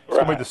 team. It's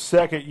going to be the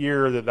second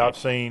year that I've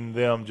seen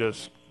them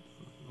just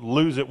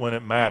lose it when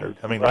it mattered.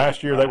 I mean,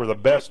 last year they were the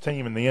best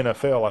team in the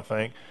NFL, I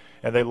think,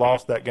 and they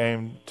lost that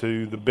game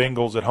to the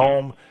Bengals at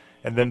home.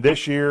 And then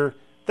this year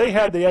they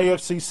had the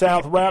AFC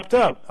South wrapped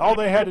up. All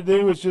they had to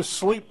do was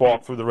just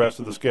sleepwalk through the rest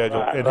of the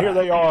schedule. Here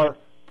they are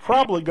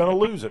probably going to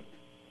lose it.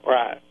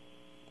 Right.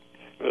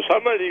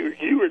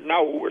 You would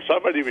know,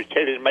 somebody was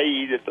telling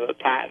me that the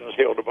Titans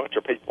held a bunch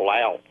of people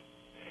out,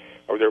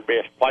 or their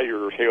best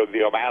players held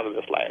them out of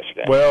this last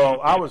game. Well,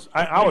 I was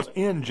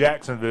in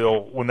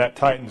Jacksonville when that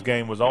Titans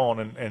game was on,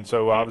 and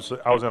so I was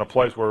in a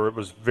place where it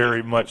was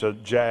very much a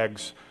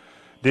Jags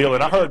deal,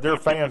 and I heard their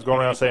fans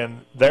going around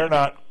saying they're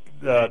not.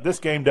 This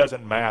game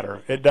doesn't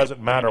matter. It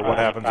doesn't matter what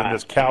happens in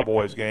this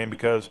Cowboys game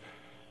because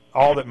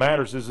all that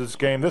matters is this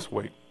game this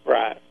week.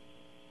 Right.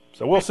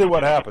 So we'll see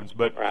what happens,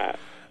 but. Right.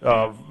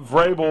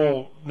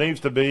 Vrabel needs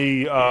to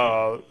be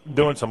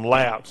doing some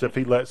laps if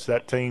he lets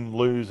that team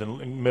lose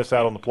and miss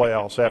out on the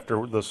playoffs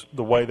after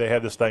the way they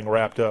had this thing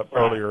wrapped up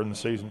earlier in the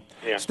season.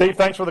 Yeah. Steve,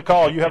 thanks for the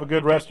call. You have a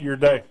good rest of your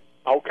day.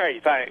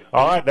 Okay, thanks.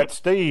 All right, that's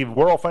Steve,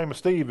 world-famous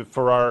Steve.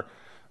 For our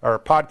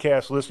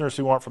podcast listeners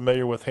who aren't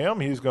familiar with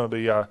him, he's going to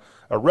be a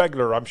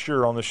regular, I'm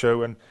sure, on the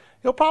show, and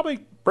he'll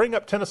probably bring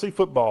up Tennessee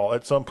football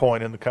at some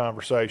point in the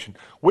conversation.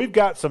 We've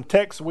got some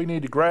texts we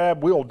need to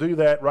grab. We'll do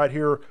that right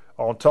here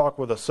on Talk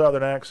with a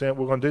Southern Accent.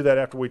 We're going to do that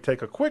after we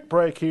take a quick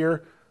break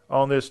here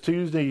on this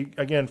Tuesday.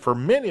 Again, for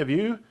many of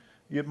you,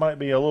 it might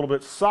be a little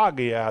bit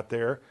soggy out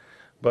there,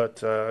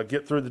 but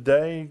get through the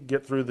day,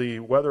 get through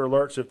the weather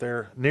alerts if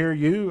they're near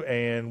you,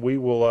 and we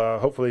will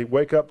hopefully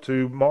wake up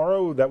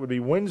tomorrow. That would be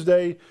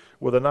Wednesday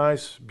with a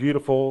nice,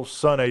 beautiful,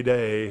 sunny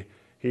day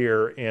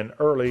here in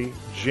early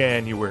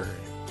January.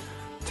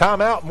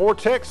 Time out, more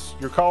texts.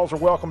 Your calls are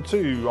welcome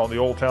too on the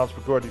Old Town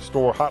Spaghetti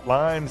Store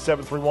hotline,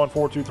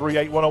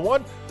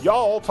 731-423-8101.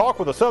 Y'all Talk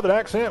with a Southern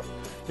Accent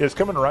is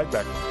coming right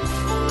back.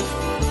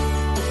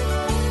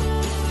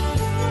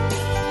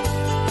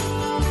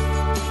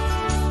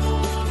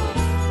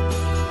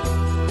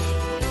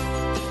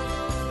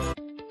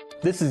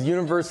 This is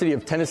University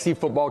of Tennessee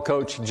football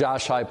coach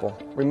Josh Heupel,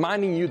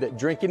 reminding you that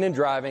drinking and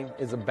driving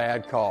is a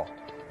bad call.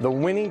 The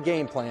winning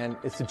game plan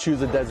is to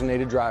choose a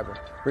designated driver.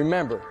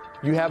 Remember,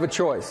 you have a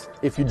choice.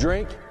 If you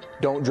drink,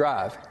 don't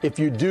drive. If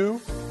you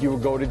do, you will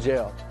go to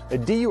jail. A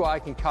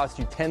DUI can cost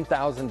you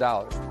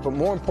 $10,000, but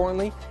more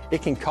importantly,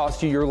 it can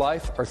cost you your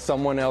life or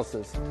someone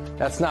else's.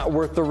 That's not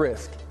worth the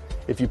risk.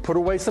 If you put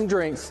away some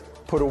drinks,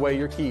 put away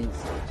your keys.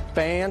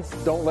 Fans,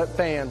 don't let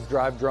fans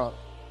drive drunk.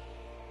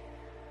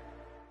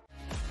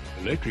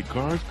 Electric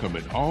cars come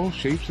in all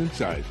shapes and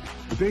sizes,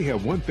 but they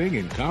have one thing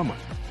in common.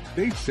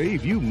 They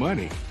save you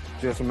money.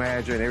 Just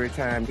imagine every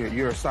time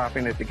you're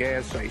stopping at the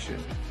gas station,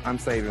 I'm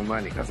saving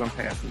money because I'm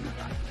passing it.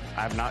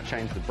 I have not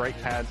changed the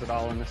brake pads at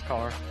all in this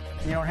car.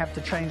 You don't have to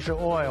change the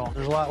oil.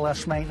 There's a lot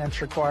less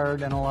maintenance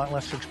required and a lot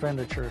less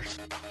expenditures.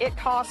 It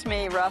costs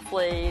me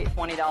roughly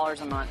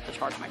 $20 a month to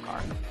charge my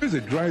car.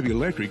 Visit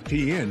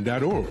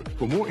driveelectrictn.org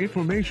for more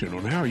information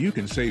on how you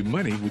can save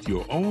money with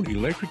your own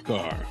electric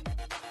car.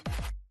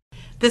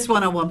 This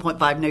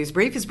 101.5 News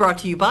Brief is brought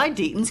to you by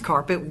Deaton's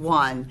Carpet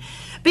One.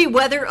 Be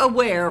weather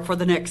aware for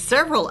the next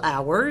several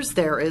hours.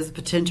 There is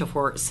potential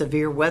for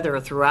severe weather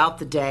throughout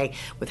the day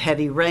with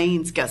heavy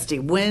rains, gusty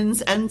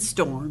winds, and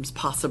storms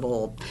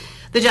possible.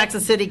 The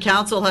Jackson City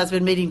Council has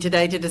been meeting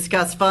today to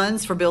discuss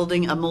funds for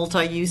building a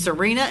multi-use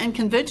arena and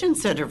convention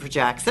center for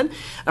Jackson.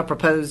 A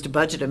proposed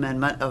budget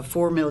amendment of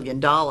 $4 million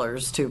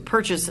to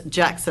purchase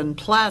Jackson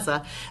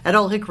Plaza at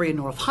Old Hickory and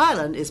North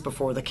Highland is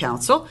before the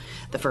council.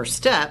 The first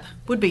step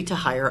would be to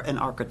hire an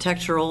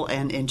architectural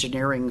and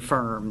engineering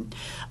firm.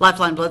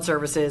 Lifeline Blood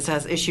Services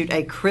has issued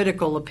a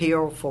critical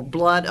appeal for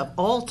blood of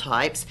all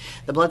types.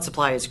 The blood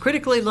supply is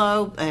critically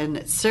low,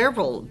 and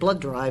several blood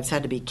drives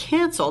had to be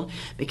canceled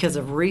because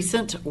of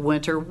recent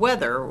winter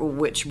weather,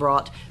 which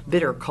brought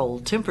bitter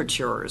cold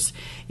temperatures.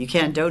 You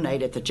can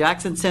donate at the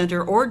Jackson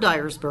Center or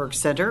Dyersburg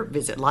Center.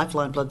 Visit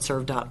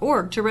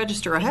lifelinebloodserve.org to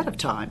register ahead of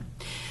time.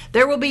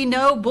 There will be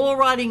no bull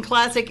riding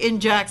classic in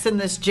Jackson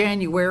this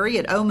January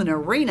at Oman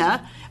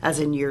Arena.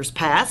 As in years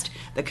past,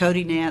 the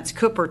Cody Nance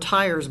Cooper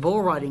Tires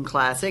Bull Riding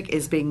Classic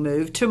is being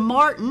moved to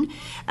Martin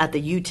at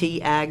the UT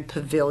Ag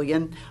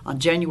Pavilion on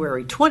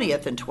January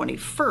 20th and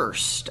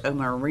 21st.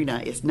 Oman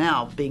Arena is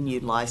now being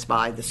utilized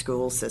by the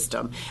school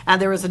system. And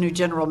there is a new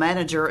general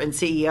manager and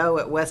CEO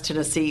at West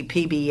Tennessee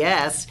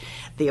PBS.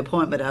 The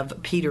appointment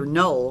of Peter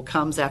Knoll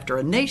comes after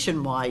a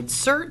nationwide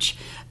search.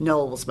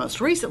 Knoll was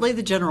most recently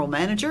the general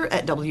manager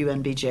at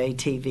WNBJ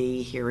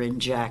TV here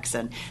in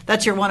Jackson.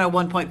 That's your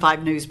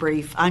 101.5 News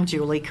Brief. I'm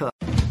Julie Cook.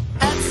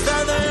 At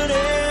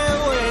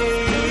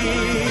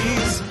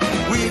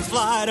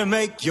fly to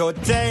make your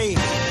day.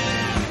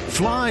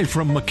 Fly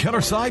from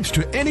McKellar Sipes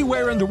to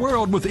anywhere in the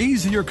world with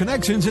easier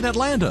connections in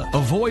Atlanta.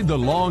 Avoid the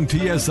long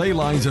TSA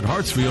lines at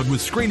Hartsfield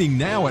with screening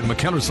now at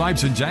McKellar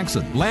Sipes in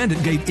Jackson. Land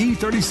at gate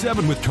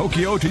E37 with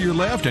Tokyo to your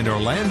left and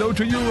Orlando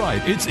to your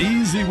right. It's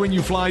easy when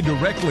you fly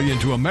directly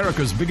into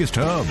America's biggest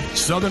hub.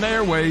 Southern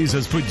Airways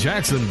has put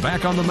Jackson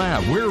back on the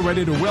map. We're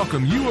ready to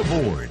welcome you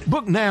aboard.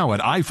 Book now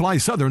at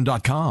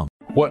iflysouthern.com.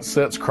 What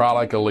sets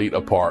Crye-Leike Elite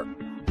apart?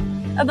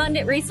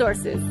 Abundant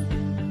resources.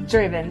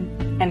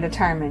 Driven and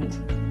determined.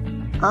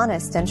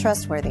 Honest and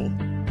trustworthy.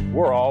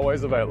 We're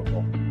always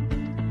available.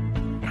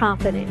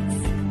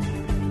 Confidence.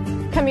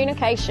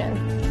 Communication.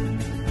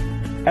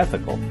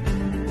 Ethical.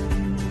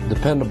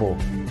 Dependable.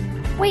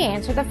 We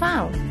answer the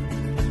phone.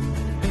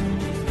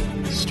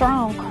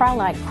 Strong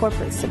Crye-Leike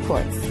corporate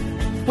supports.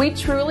 We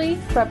truly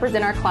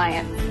represent our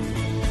clients.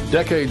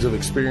 Decades of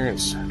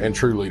experience and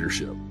true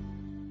leadership.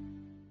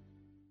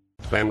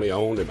 Family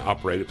owned and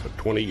operated for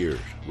 20 years.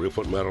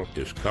 Reelfoot Metal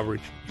is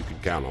coverage you can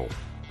count on.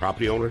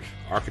 Property owners,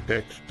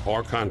 architects,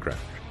 or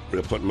contractors.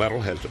 Reelfoot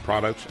Metal has the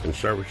products and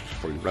services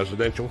for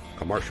residential,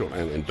 commercial,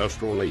 and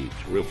industrial needs.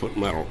 Reelfoot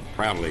Metal,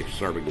 proudly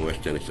serving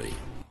West Tennessee.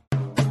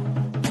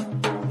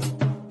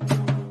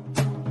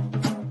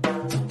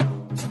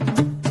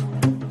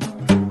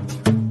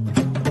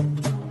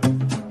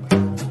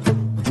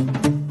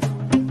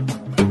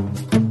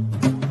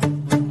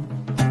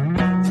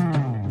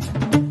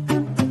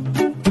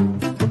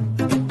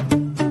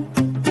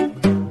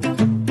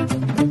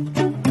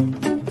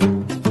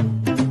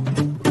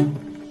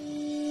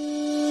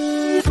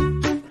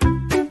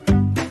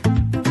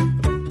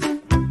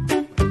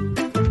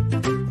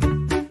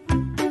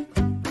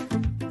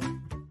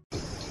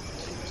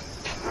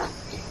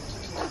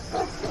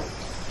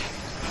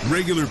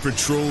 Regular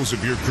patrols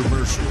of your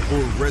commercial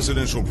or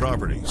residential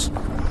properties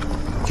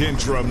can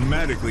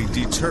dramatically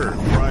deter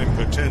crime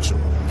potential.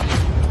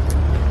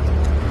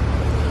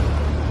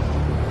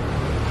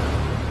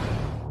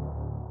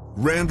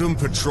 Random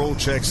patrol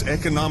checks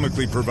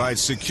economically provide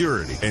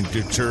security and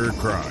deter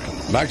crime.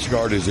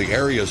 MaxGuard is the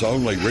area's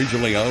only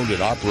regionally owned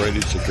and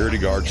operated security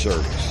guard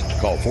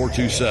service. Call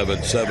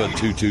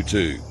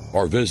 427-7222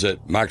 or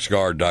visit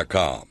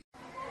maxguard.com.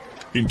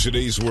 In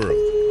today's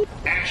world,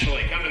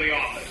 Actually, come to the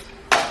office.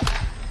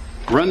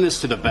 Run this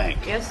to the bank.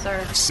 Yes,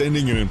 sir.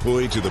 sending an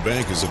employee to the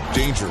bank is a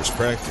dangerous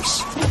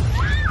practice.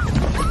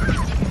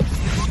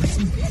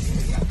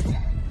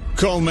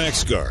 Call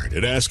MaxGuard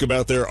and ask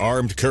about their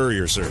armed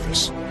courier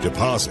service.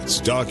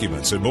 Deposits,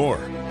 documents, and more.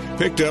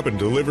 Picked up and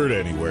delivered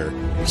anywhere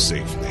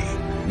safely.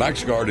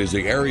 MaxGuard is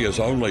the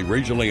area's only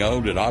regionally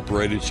owned and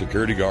operated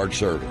security guard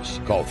service.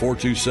 Call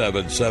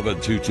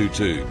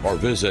 427-7222 or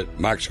visit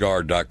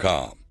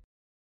maxguard.com.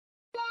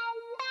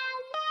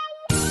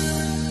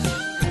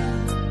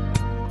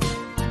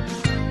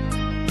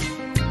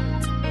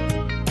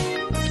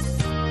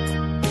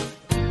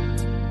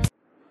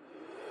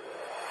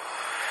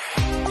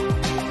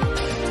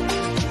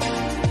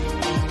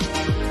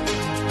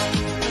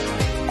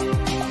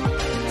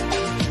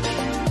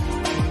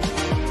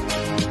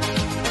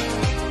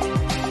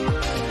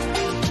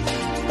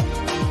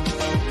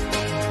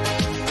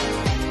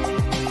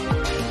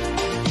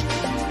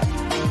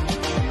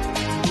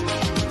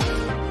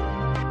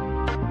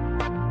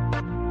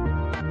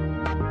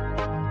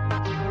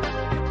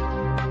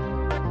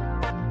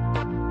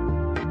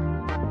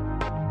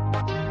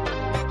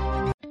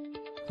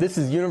 This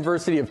is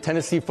University of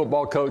Tennessee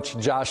football coach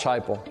Josh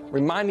Heupel,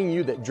 reminding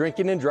you that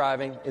drinking and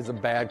driving is a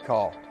bad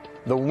call.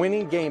 The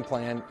winning game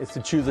plan is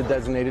to choose a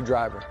designated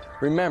driver.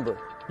 Remember,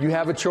 you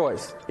have a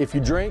choice. If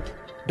you drink,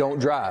 don't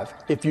drive.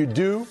 If you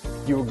do,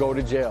 you will go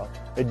to jail.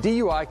 A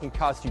DUI can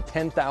cost you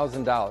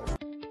 $10,000.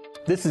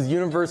 This is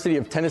University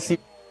of Tennessee.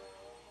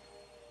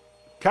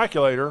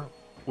 Calculator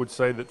would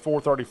say that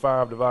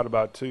 435 divided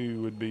by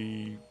 2 would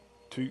be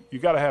 2. You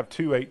got to have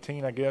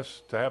 218, I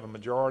guess, to have a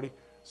majority.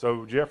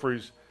 So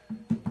Jeffries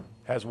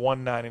has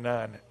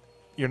 199.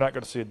 You're not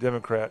going to see a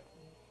Democrat,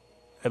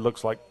 it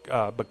looks like,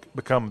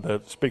 become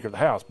the Speaker of the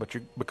House. But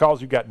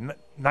because you got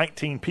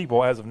 19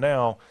 people as of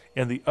now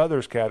in the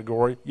others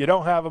category, you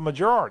don't have a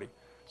majority.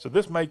 So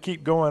this may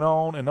keep going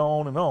on and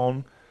on and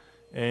on,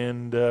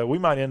 and we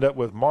might end up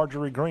with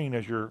Marjorie Greene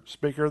as your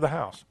Speaker of the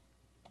House.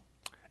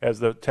 As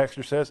the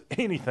texter says,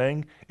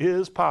 anything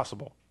is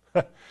possible.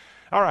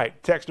 All right,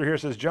 texter here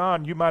says,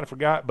 John, you might have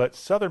forgot, but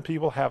Southern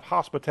people have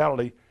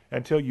hospitality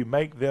until you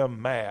make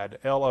them mad,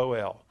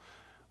 LOL.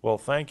 Well,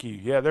 thank you.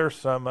 Yeah, there's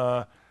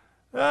some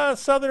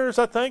Southerners,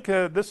 I think.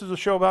 This is a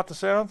show about the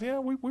South. Yeah,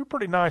 we're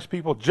pretty nice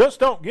people. Just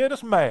don't get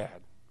us mad.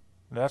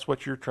 And that's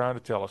what you're trying to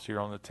tell us here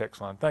on the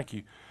text line. Thank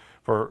you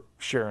for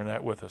sharing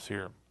that with us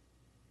here.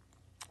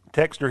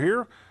 Texter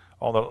here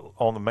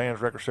on the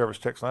Man's Record Service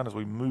text line as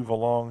we move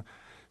along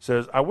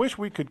says, I wish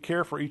we could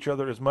care for each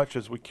other as much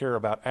as we care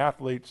about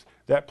athletes.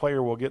 That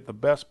player will get the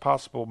best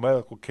possible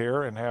medical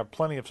care and have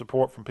plenty of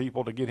support from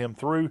people to get him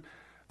through.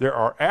 There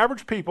are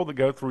average people that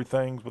go through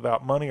things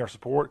without money or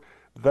support.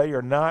 They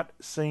are not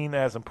seen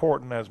as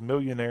important as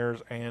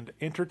millionaires and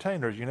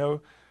entertainers. You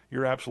know,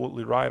 you're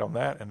absolutely right on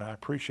that, and I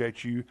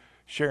appreciate you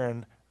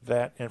sharing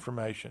that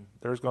information.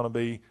 There's going to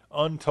be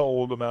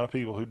untold amount of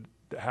people who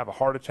have a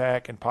heart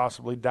attack and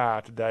possibly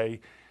die today,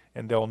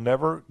 and they'll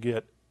never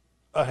get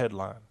a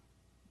headline.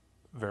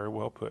 Very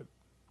well put.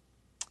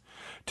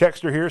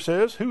 Texter here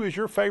says, who is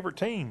your favorite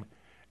team?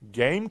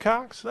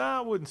 Gamecocks?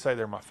 I wouldn't say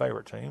they're my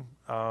favorite team.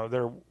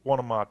 They're one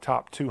of my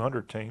top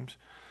 200 teams.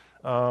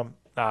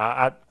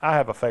 I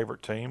have a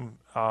favorite team.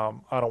 I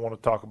don't want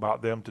to talk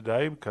about them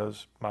today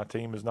because my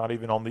team is not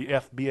even on the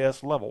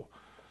FBS level.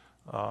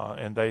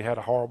 And they had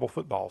a horrible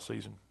football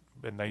season.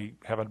 And they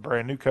have a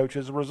brand new coach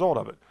as a result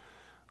of it.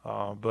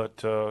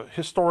 But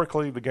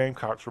historically, the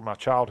Gamecocks were my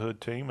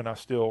childhood team, and I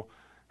still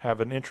have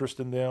an interest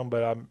in them,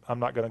 but I'm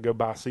not going to go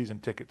buy season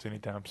tickets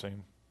anytime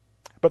soon.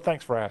 But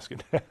thanks for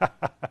asking.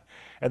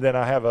 And then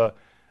I have a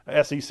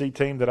SEC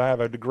team that I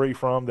have a degree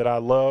from that I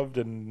loved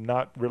and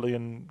not really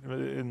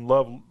in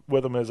love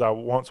with them as I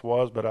once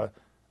was, but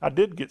I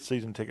did get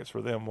season tickets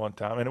for them one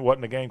time, and it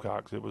wasn't the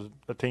Gamecocks. It was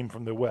a team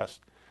from the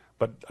West.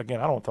 But, again,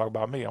 I don't want to talk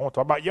about me. I want to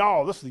talk about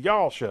y'all. This is the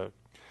y'all show.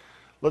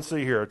 Let's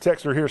see here. A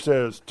texter here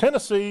says,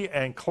 Tennessee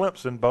and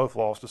Clemson both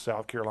lost to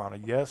South Carolina.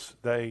 Yes,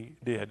 they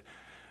did.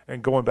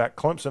 And going back,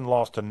 Clemson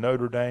lost to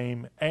Notre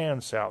Dame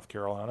and South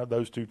Carolina.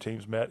 Those two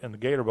teams met in the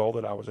Gator Bowl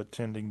that I was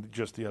attending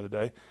just the other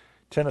day.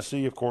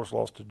 Tennessee, of course,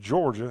 lost to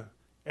Georgia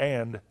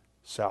and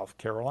South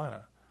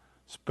Carolina.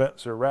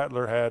 Spencer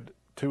Rattler had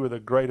two of the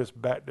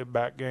greatest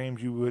back-to-back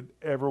games you would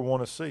ever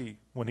want to see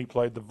when he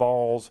played the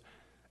Vols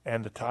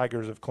and the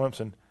Tigers of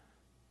Clemson.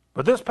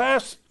 But this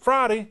past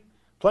Friday,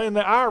 playing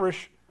the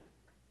Irish,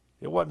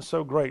 it wasn't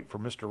so great for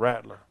Mr.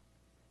 Rattler.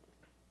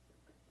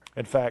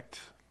 In fact,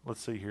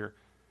 let's see here.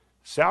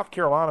 South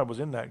Carolina was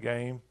in that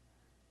game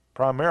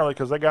primarily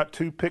because they got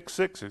two pick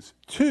sixes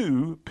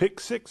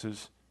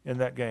in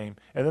that game.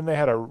 And then they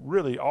had a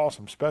really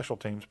awesome special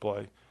teams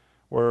play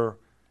where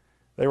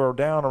they were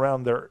down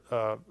around their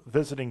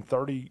visiting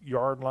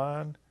 30-yard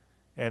line,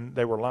 and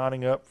they were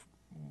lining up.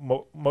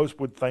 Most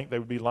would think they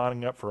would be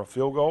lining up for a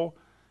field goal.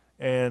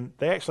 And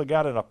they actually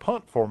got in a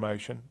punt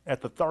formation at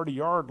the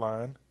 30-yard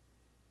line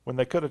when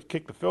they could have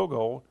kicked the field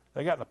goal.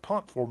 They got in a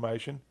punt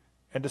formation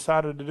and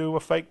decided to do a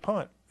fake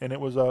punt. And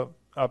it was a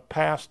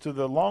pass to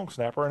the long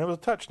snapper, and it was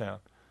a touchdown.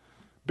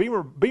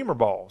 Beamer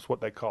ball is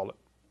what they call it.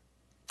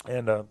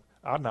 And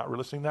I'd not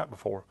really seen that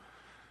before.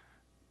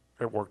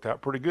 It worked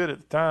out pretty good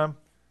at the time,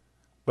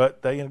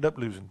 but they ended up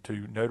losing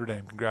to Notre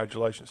Dame.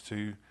 Congratulations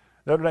to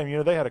Notre Dame. You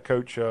know, they had a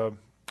coach, I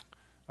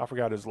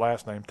forgot his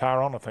last name,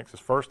 Tyrone, I think is his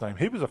first name.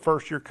 He was a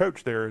first-year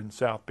coach there in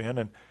South Bend,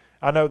 and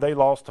I know they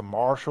lost to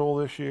Marshall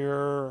this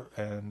year,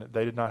 and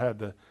they did not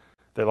have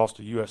they lost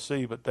to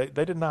USC, but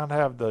they did not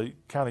have the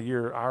kind of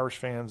year Irish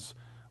fans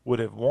would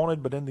have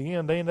wanted. But in the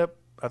end, they ended up,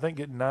 I think,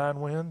 getting 9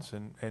 wins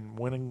and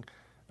winning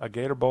a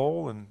Gator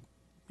Bowl. And,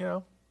 you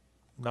know,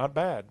 not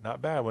bad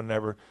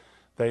whenever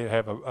they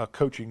have a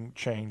coaching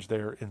change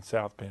there in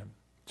South Bend,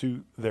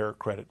 to their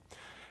credit.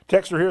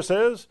 Texter here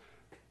says,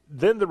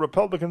 then the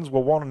Republicans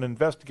will want an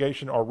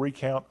investigation or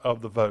recount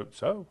of the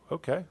votes. Oh,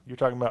 okay. You're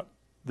talking about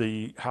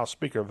the House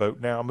Speaker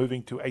vote now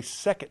moving to a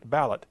second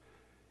ballot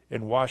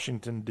in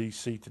Washington,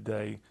 D.C.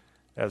 today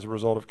as a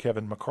result of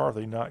Kevin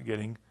McCarthy not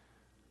getting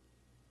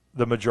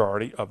the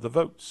majority of the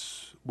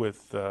votes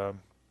with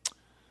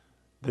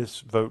this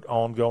vote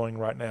ongoing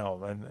right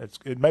now. And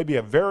it may be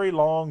a very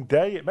long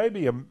day. It may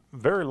be a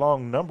very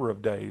long number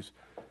of days.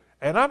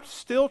 And I'm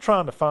still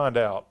trying to find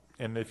out,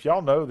 and if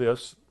y'all know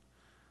this,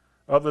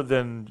 other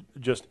than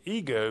just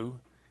ego,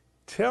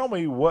 tell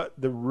me what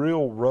the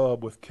real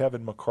rub with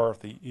Kevin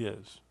McCarthy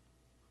is.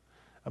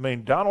 I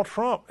mean, Donald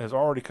Trump has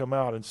already come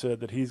out and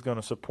said that he's going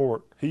to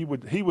support, he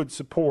would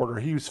support, or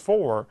he's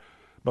for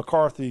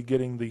McCarthy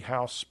getting the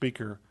House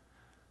Speaker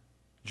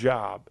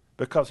job,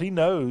 because he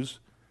knows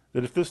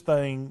that if this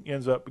thing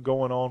ends up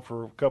going on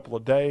for a couple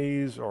of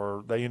days,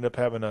 or they end up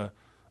having a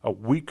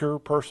weaker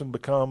person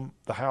become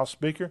the House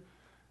Speaker,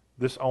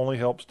 this only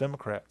helps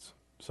Democrats.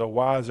 So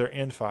why is there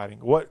infighting?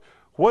 What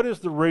is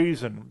the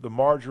reason the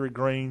Marjorie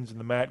Greens and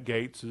the Matt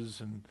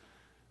Gaetzes and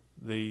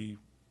the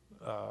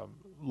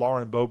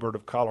Lauren Boebert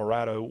of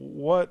Colorado,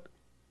 what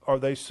are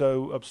they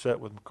so upset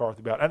with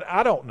McCarthy about? And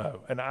I don't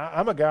know. And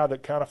I'm a guy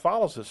that kind of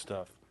follows this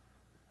stuff.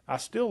 I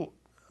saw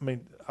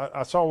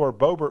where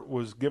Boebert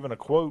was given a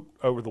quote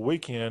over the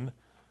weekend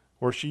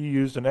where she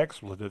used an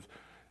expletive.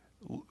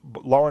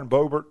 Lauren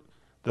Boebert,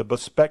 the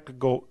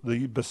bespectacled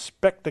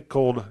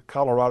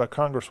Colorado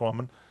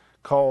congresswoman,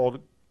 called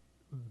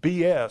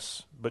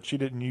BS, but she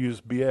didn't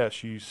use BS.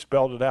 She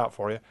spelled it out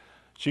for you.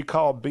 She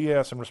called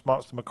BS in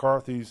response to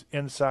McCarthy's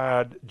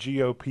inside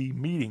GOP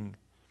meeting.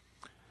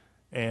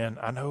 And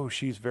I know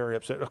she's very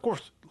upset. Of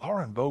course,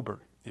 Lauren Boebert,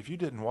 if you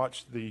didn't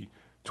watch the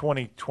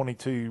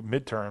 2022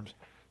 midterms,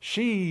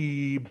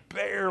 she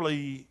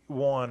barely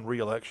won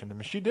re-election. I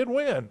mean, she did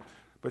win,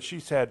 but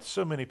she's had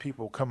so many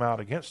people come out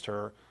against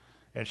her,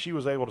 and she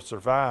was able to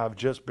survive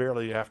just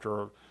barely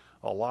after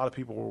a lot of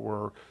people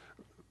were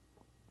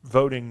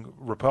voting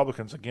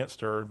Republicans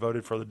against her and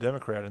voted for the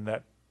Democrat in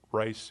that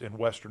race in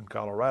western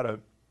Colorado.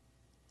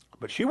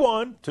 But she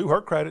won, to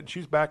her credit.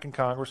 She's back in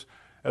Congress,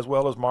 as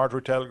well as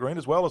Marjorie Taylor Greene,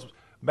 as well as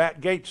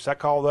Matt Gaetz, I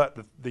call that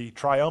the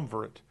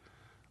triumvirate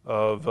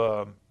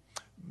of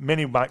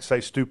many might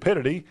say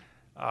stupidity.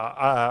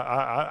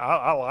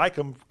 I like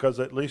them because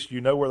at least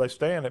you know where they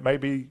stand. It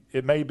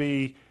may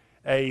be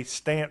a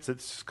stance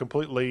that's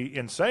completely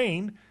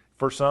insane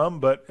for some,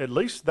 but at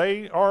least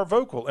they are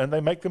vocal and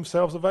they make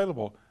themselves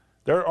available.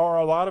 There are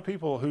a lot of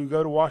people who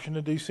go to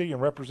Washington, D.C.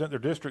 and represent their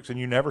districts, and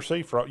you never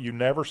see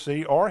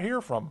or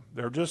hear from them.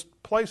 They're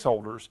just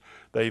placeholders.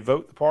 They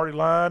vote the party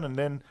line, and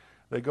then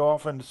they go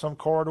off into some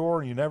corridor,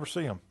 and you never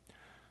see them.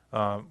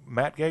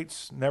 Matt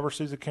Gaetz never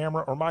sees a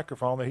camera or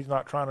microphone that he's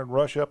not trying to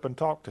rush up and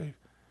talk to.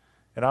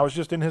 And I was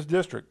just in his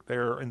district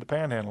there in the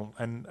Panhandle,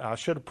 and I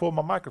should have pulled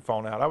my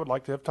microphone out. I would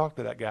like to have talked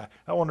to that guy.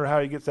 I wonder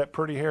how he gets that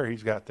pretty hair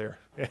he's got there.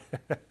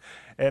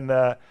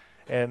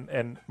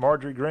 And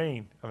Marjorie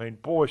Greene, I mean,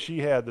 boy, she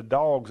had the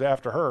dogs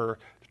after her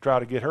to try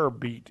to get her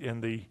beat in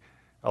the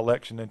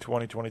election in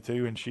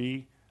 2022, and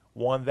she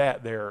won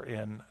that there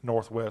in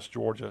Northwest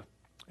Georgia.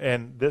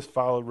 And this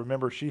followed,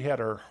 remember, she had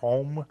her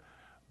home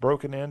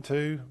broken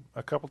into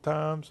a couple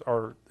times,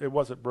 or it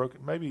wasn't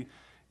broken, maybe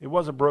it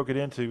wasn't broken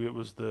into, it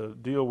was the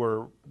deal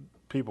where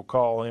people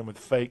call in with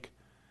fake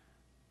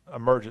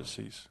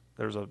emergencies.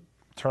 There's a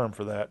term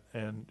for that,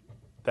 and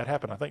that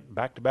happened, I think,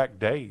 back-to-back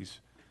days.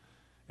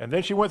 And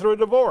then she went through a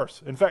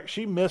divorce. In fact,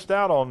 she missed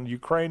out on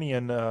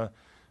Ukrainian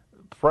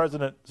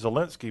President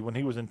Zelensky when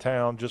he was in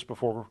town just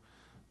before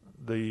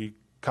the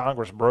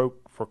Congress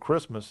broke for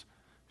Christmas.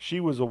 She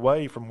was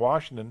away from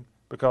Washington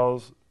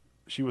because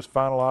she was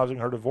finalizing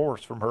her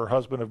divorce from her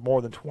husband of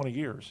more than 20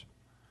 years.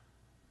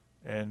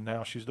 And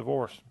now she's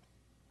divorced.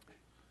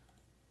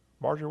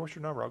 Marjorie, what's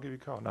your number? I'll give you a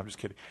call. No, I'm just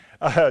kidding.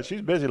 She's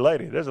a busy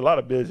lady. There's a lot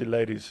of busy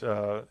ladies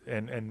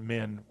and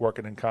men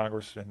working in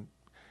Congress, and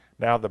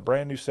now the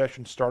brand new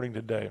session starting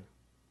today.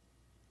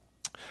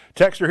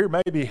 Texter here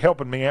may be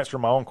helping me answer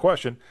my own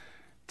question.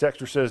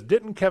 Texter says,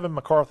 didn't Kevin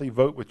McCarthy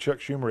vote with Chuck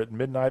Schumer at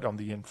midnight on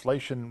the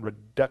Inflation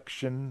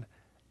Reduction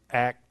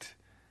Act?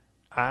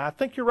 I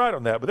think you're right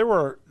on that, but there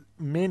were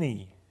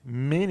many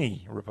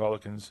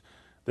Republicans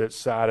that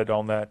sided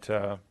on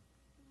that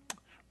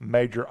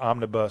major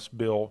omnibus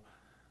bill,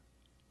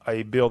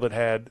 a bill that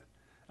had,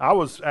 I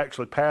was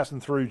actually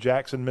passing through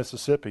Jackson,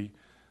 Mississippi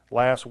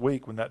last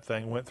week when that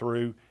thing went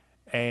through,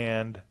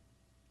 and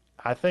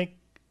I think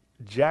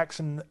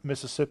Jackson,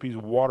 Mississippi's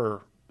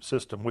water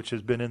system, which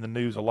has been in the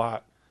news a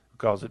lot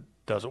because it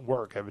doesn't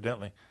work,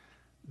 evidently,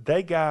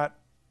 they got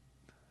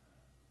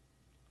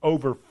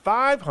over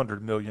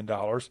 $500 million,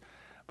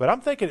 but I'm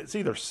thinking it's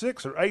either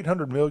 $600 or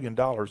 $800 million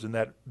in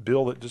that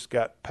bill that just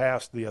got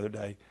passed the other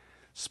day,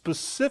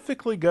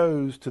 specifically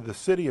goes to the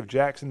city of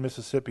Jackson,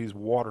 Mississippi's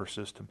water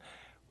system.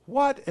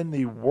 What in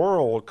the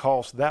world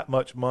costs that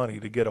much money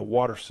to get a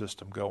water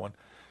system going?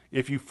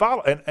 If you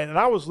follow, and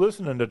I was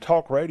listening to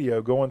talk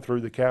radio going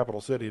through the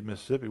capital city of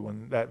Mississippi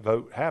when that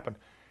vote happened,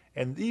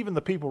 and even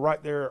the people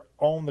right there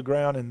on the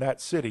ground in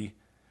that city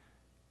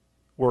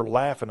were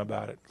laughing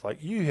about it. It's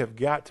like, you have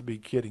got to be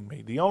kidding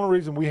me. The only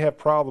reason we have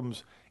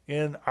problems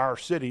in our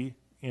city,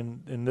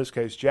 in this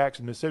case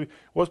Jackson, Mississippi,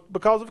 was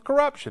because of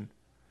corruption.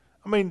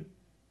 I mean,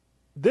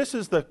 this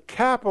is the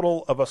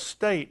capital of a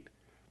state.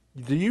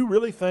 Do you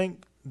really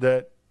think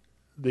that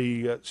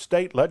the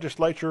state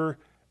legislature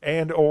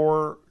and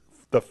or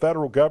the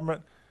federal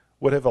government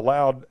would have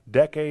allowed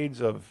decades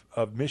of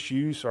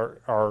misuse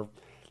or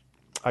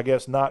I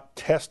guess not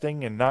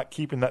testing and not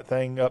keeping that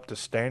thing up to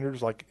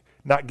standards, like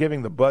not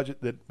giving the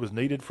budget that was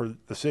needed for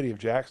the city of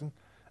Jackson?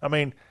 I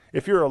mean,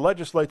 if you're a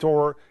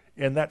legislator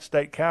in that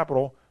state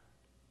capital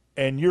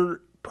and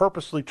you're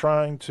purposely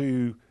trying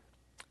to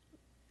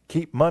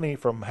keep money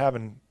from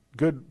having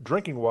good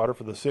drinking water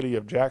for the city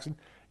of Jackson,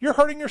 you're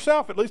hurting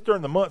yourself, at least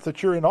during the month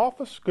that you're in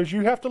office, because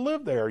you have to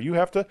live there. You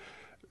have to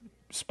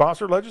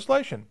sponsor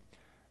legislation.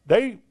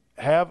 They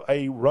have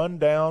a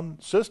rundown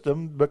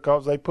system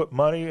because they put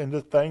money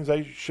into things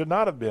they should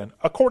not have been,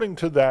 according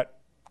to that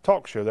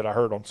talk show that I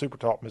heard on Super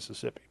Talk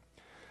Mississippi.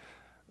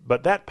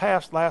 But that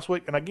passed last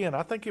week, and again,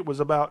 I think it was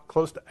about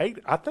close to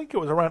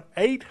around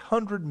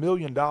 $800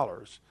 million,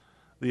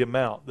 the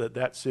amount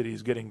that city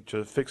is getting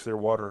to fix their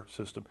water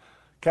system.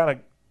 Kind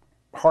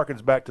of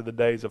harkens back to the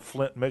days of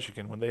Flint,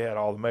 Michigan, when they had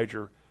all the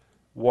major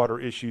water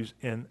issues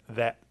in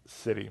that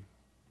city.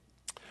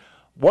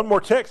 One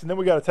more text, and then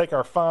we got to take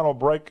our final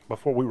break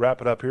before we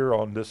wrap it up here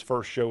on this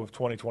first show of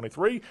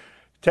 2023.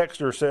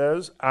 Texter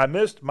says, I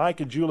missed Mike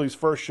and Julie's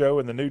first show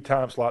in the new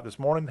time slot this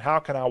morning. How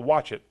can I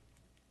watch it?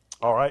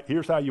 All right,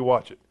 here's how you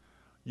watch it.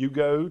 You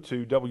go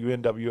to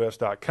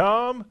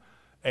WNWS.com,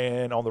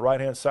 and on the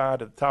right-hand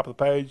side at the top of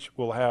the page,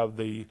 we'll have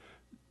the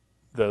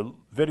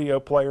video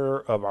player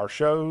of our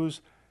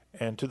shows,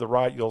 and to the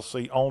right, you'll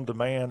see On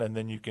Demand, and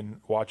then you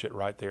can watch it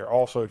right there.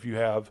 Also, if you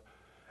have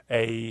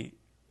a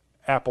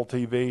Apple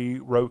TV,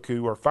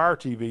 Roku, or Fire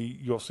TV,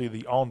 you'll see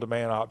the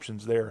on-demand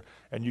options there,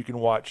 and you can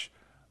watch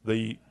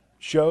the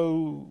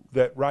show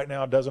that right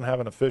now doesn't have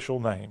an official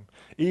name.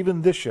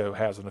 Even this show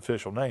has an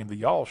official name, the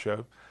Y'all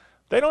Show.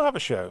 They don't have a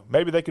show.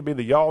 Maybe they could be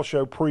the Y'all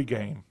Show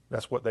pregame.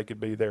 That's what they could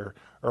be there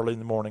early in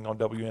the morning on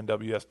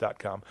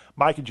WNWS.com.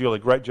 Mike and Julie,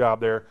 great job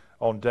there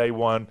on day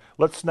one.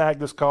 Let's snag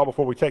this call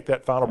before we take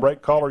that final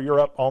break. Caller, you're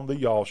up on the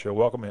Y'all Show.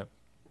 Welcome in.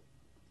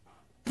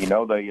 You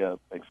know, they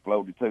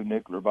exploded 2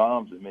 nuclear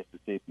bombs in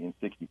Mississippi in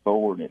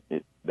 '64, and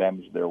it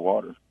damaged their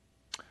water.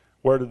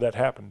 Where did that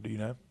happen? Do you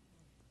know?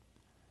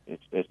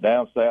 It's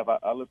down south.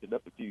 I looked it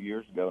up a few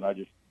years ago, and I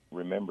just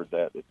remembered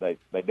that they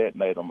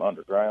detonate them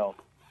underground,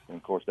 and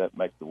of course that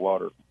makes the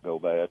water go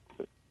bad.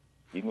 But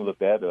you can look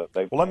that up.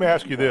 Well, let me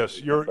ask you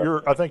this: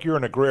 I think you're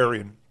an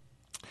agrarian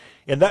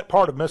in that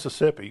part of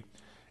Mississippi,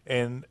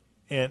 and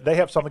they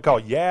have something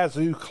called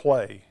Yazoo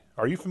clay.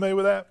 Are you familiar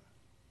with that?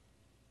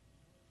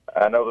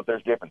 I know that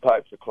there's different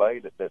types of clay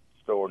that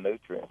store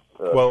nutrients.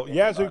 Well,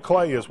 Yazoo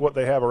clay is what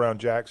they have around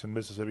Jackson,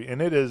 Mississippi,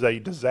 and it is a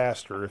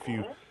disaster.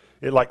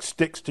 It like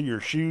sticks to your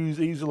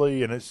shoes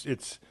easily, and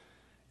it's.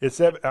 I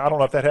don't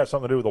know if that has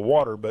something to do with the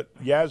water, but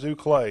Yazoo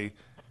clay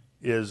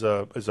is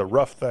a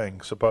rough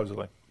thing,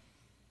 supposedly.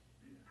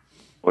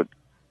 Well,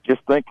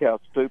 just think how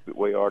stupid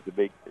we are to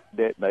be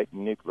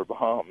detonating nuclear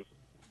bombs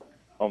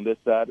on this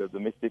side of the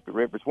Mississippi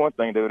River. It's one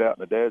thing to do it out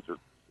in the desert,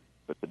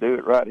 but to do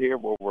it right here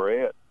where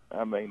we're at,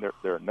 I mean,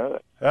 they're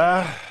nuts.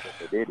 They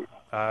did it.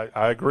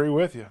 I agree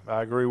with you.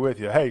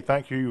 Hey,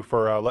 thank you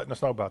for letting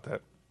us know about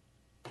that.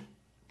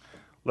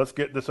 Let's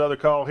get this other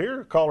call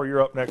here. Caller, you're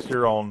up next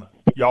here on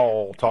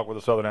Y'all Talk with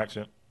a Southern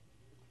Accent.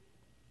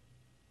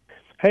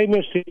 Hey,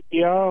 Mr.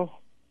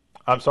 Y'all.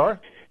 I'm sorry?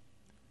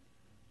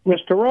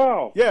 Mr.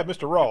 Rawl. Yeah,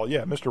 Mr. Rawl.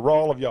 Yeah, Mr.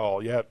 Rawl of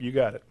Y'all. Yeah, you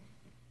got it.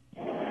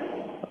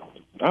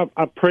 I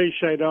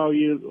appreciate all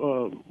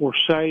you were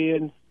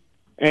saying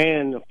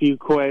and a few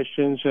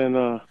questions,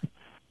 and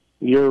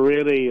you're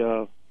really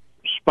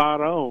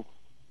spot on.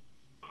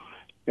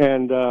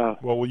 And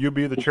well, will you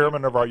be the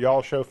chairman of our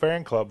Y'all Show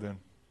fan club then?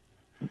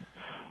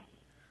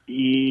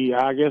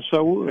 Yeah, I guess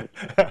I would.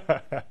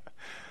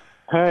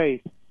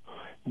 Hey,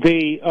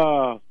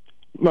 the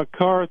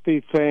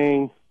McCarthy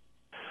thing,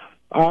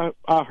 I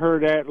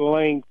heard at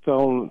length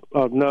on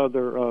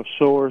another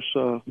source,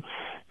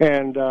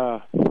 and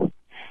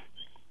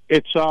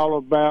it's all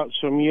about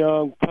some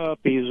young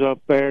puppies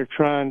up there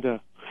trying to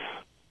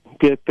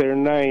get their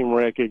name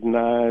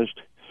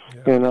recognized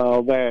and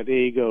all that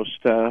ego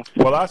stuff.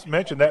 Well, I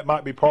mentioned that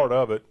might be part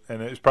of it,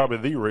 and it's probably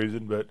the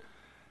reason, but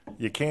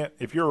you can't,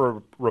 if you're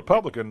a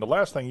Republican, the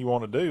last thing you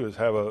want to do is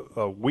have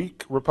a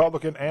weak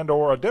Republican and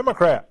or a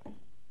Democrat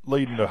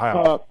leading the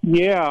House.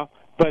 Yeah,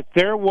 but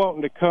they're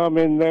wanting to come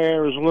in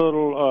there as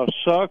little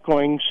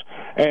sucklings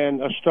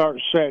and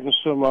start setting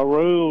some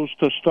rules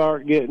to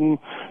start getting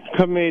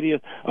committee.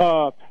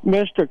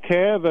 Mr.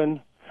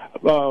 Kevin,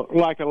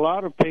 like a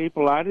lot of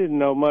people, I didn't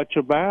know much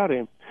about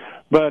him,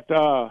 but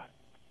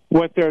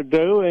what they're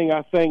doing,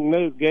 I think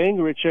Newt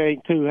Gingrich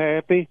ain't too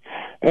happy,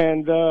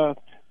 and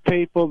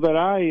people that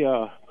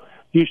I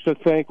used to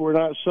think were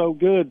not so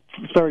good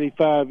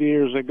 35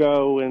 years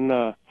ago, and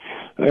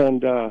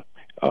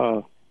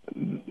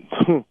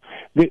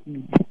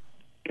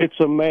it's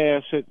a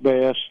mess at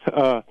best.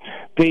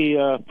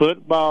 The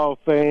football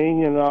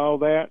thing and all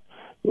that.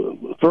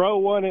 Throw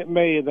one at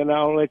me, and then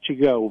I'll let you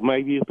go.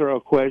 Maybe you throw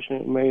a question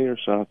at me or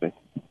something.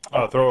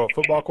 Throw a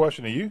football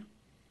question to you?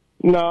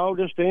 No,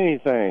 just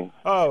anything.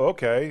 Oh,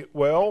 okay.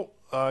 Well,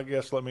 I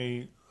guess let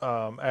me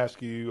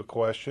ask you a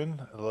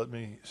question. Let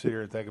me sit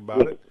here and think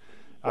about it.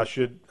 I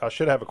should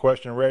have a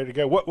question ready to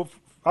go.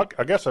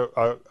 I guess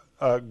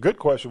a good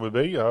question would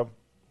be,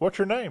 what's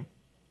your name?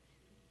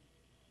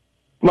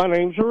 My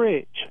name's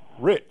Rich.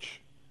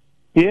 Rich?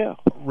 Yeah.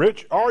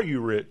 Rich? Are you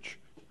rich?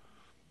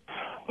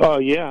 Oh,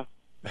 yeah.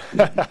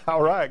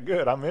 All right,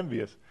 good. I'm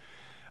envious.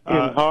 In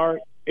heart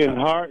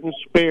and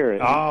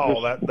spirit.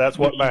 Oh, that's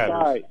what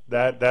matters.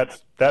 Right.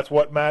 That's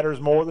what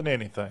matters more than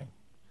anything.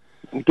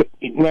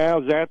 Now,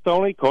 is that the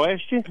only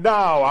question? No,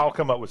 I'll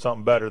come up with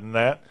something better than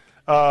that.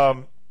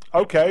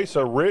 Okay,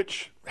 so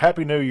Rich,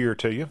 Happy New Year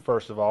to you,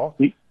 first of all.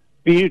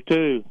 You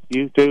too,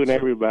 and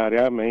everybody.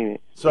 I mean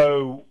it.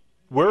 So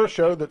we're a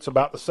show that's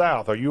about the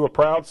South. Are you a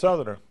proud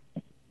Southerner?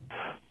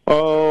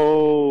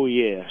 Oh,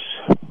 yes.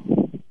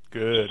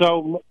 Good.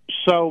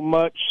 So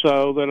much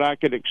so that I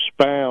could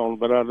expound,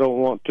 but I don't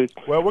want to.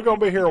 Well, we're going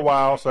to be here a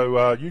while,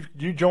 so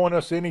you join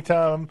us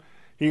anytime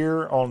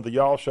here on the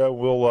Y'all Show.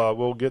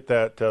 We'll get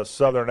that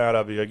Southern out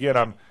of you.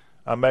 Again,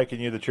 I'm making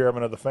you the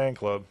chairman of the fan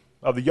club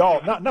of the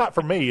Y'all. Not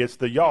for me, it's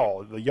the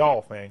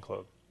Y'all fan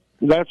club.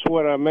 That's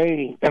what I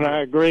mean, and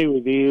I agree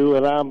with you,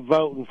 and I'm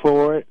voting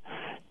for it.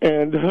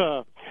 And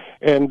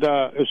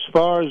as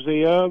far as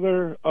the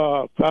other,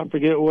 I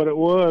forget what it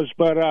was,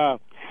 but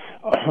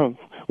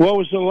what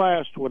was the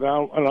last one? I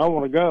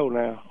want to go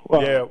now.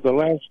 Yeah, the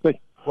last thing.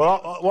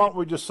 Well, why don't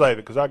we just save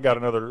it, because I got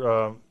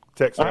another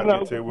text I got to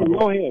get to.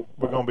 Go ahead.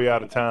 We're going to be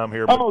out of time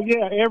here. Oh,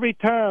 yeah, every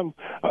time.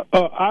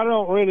 I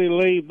don't really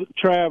leave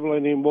travel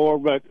anymore,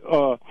 but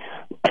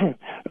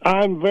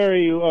I'm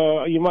very,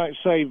 you might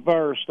say,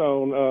 versed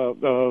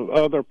on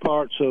other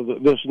parts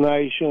of this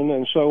nation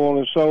and so on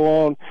and so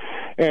on.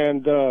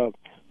 And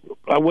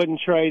I wouldn't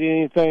trade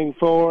anything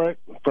for it,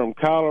 from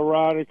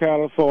Colorado,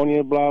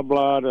 California, blah,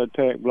 blah, to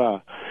Tech,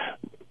 blah.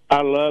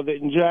 I love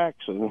it in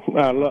Jackson,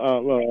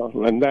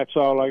 and that's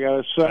all I got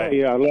to say.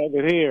 Hey, I love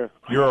it here.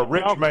 You're a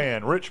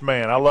rich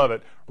man. I love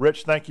it.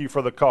 Rich, thank you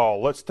for the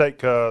call. Let's take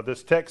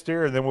this text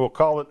here, and then we'll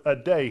call it a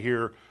day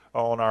here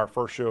on our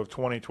first show of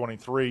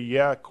 2023.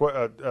 Yeah,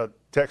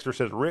 texter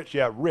says Rich.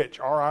 Yeah, Rich,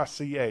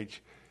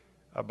 R-I-C-H,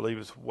 I believe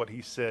is what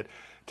he said.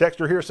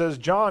 Texter here says,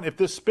 John, if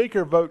this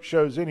speaker vote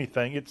shows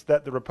anything, it's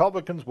that the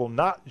Republicans will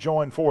not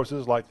join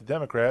forces like the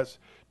Democrats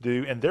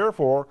do, and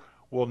therefore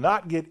will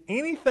not get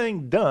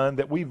anything done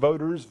that we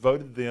voters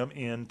voted them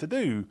in to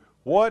do.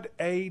 What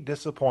a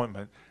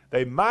disappointment.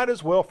 They might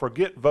as well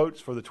forget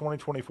votes for the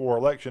 2024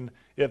 election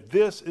if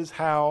this is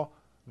how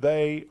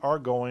they are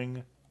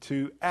going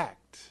to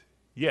act.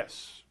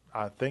 Yes,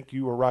 I think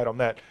you were right on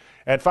that.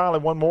 And finally,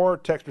 one more.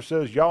 Texter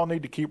says, y'all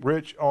need to keep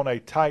Rich on a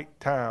tight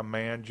time,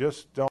 man.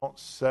 Just don't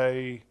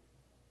say,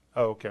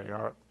 okay,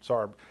 all right,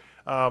 sorry.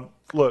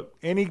 Look,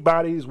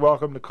 anybody's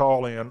welcome to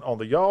call in on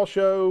the Y'all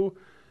Show,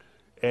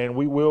 and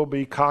we will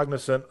be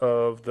cognizant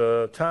of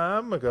the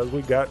time because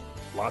we got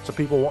lots of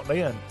people wanting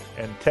in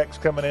and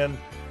texts coming in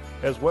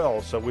as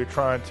well. So we're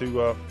trying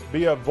to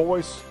be a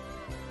voice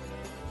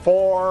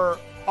for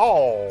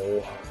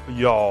all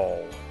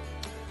y'all.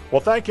 Well,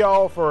 thank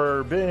y'all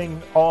for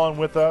being on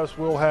with us.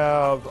 We'll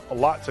have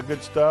lots of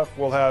good stuff.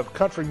 We'll have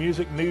country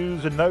music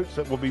news and notes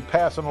that we'll be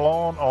passing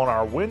along on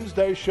our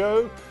Wednesday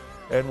show.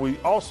 And we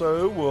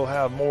also will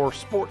have more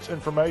sports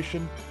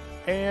information,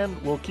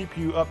 and we'll keep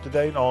you up to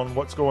date on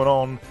what's going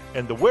on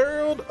in the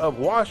world of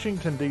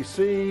Washington,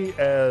 D.C.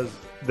 as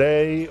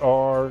they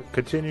are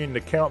continuing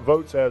to count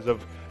votes as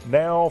of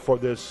now for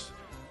this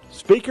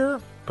speaker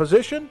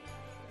position.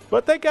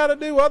 But they got to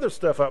do other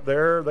stuff up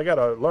there. They got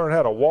to learn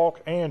how to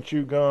walk and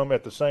chew gum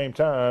at the same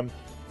time.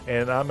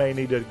 And I may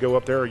need to go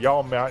up there, or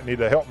y'all might need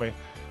to help me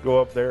go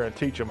up there and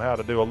teach them how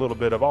to do a little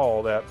bit of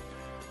all that.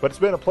 But it's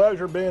been a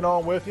pleasure being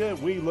on with you.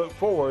 We look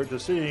forward to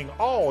seeing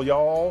all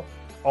y'all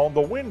on the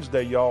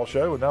Wednesday Y'all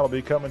Show, and that'll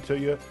be coming to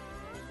you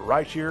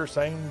right here,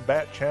 same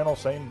bat channel,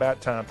 same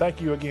bat time.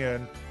 Thank you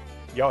again.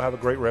 Y'all have a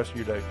great rest of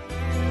your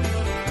day.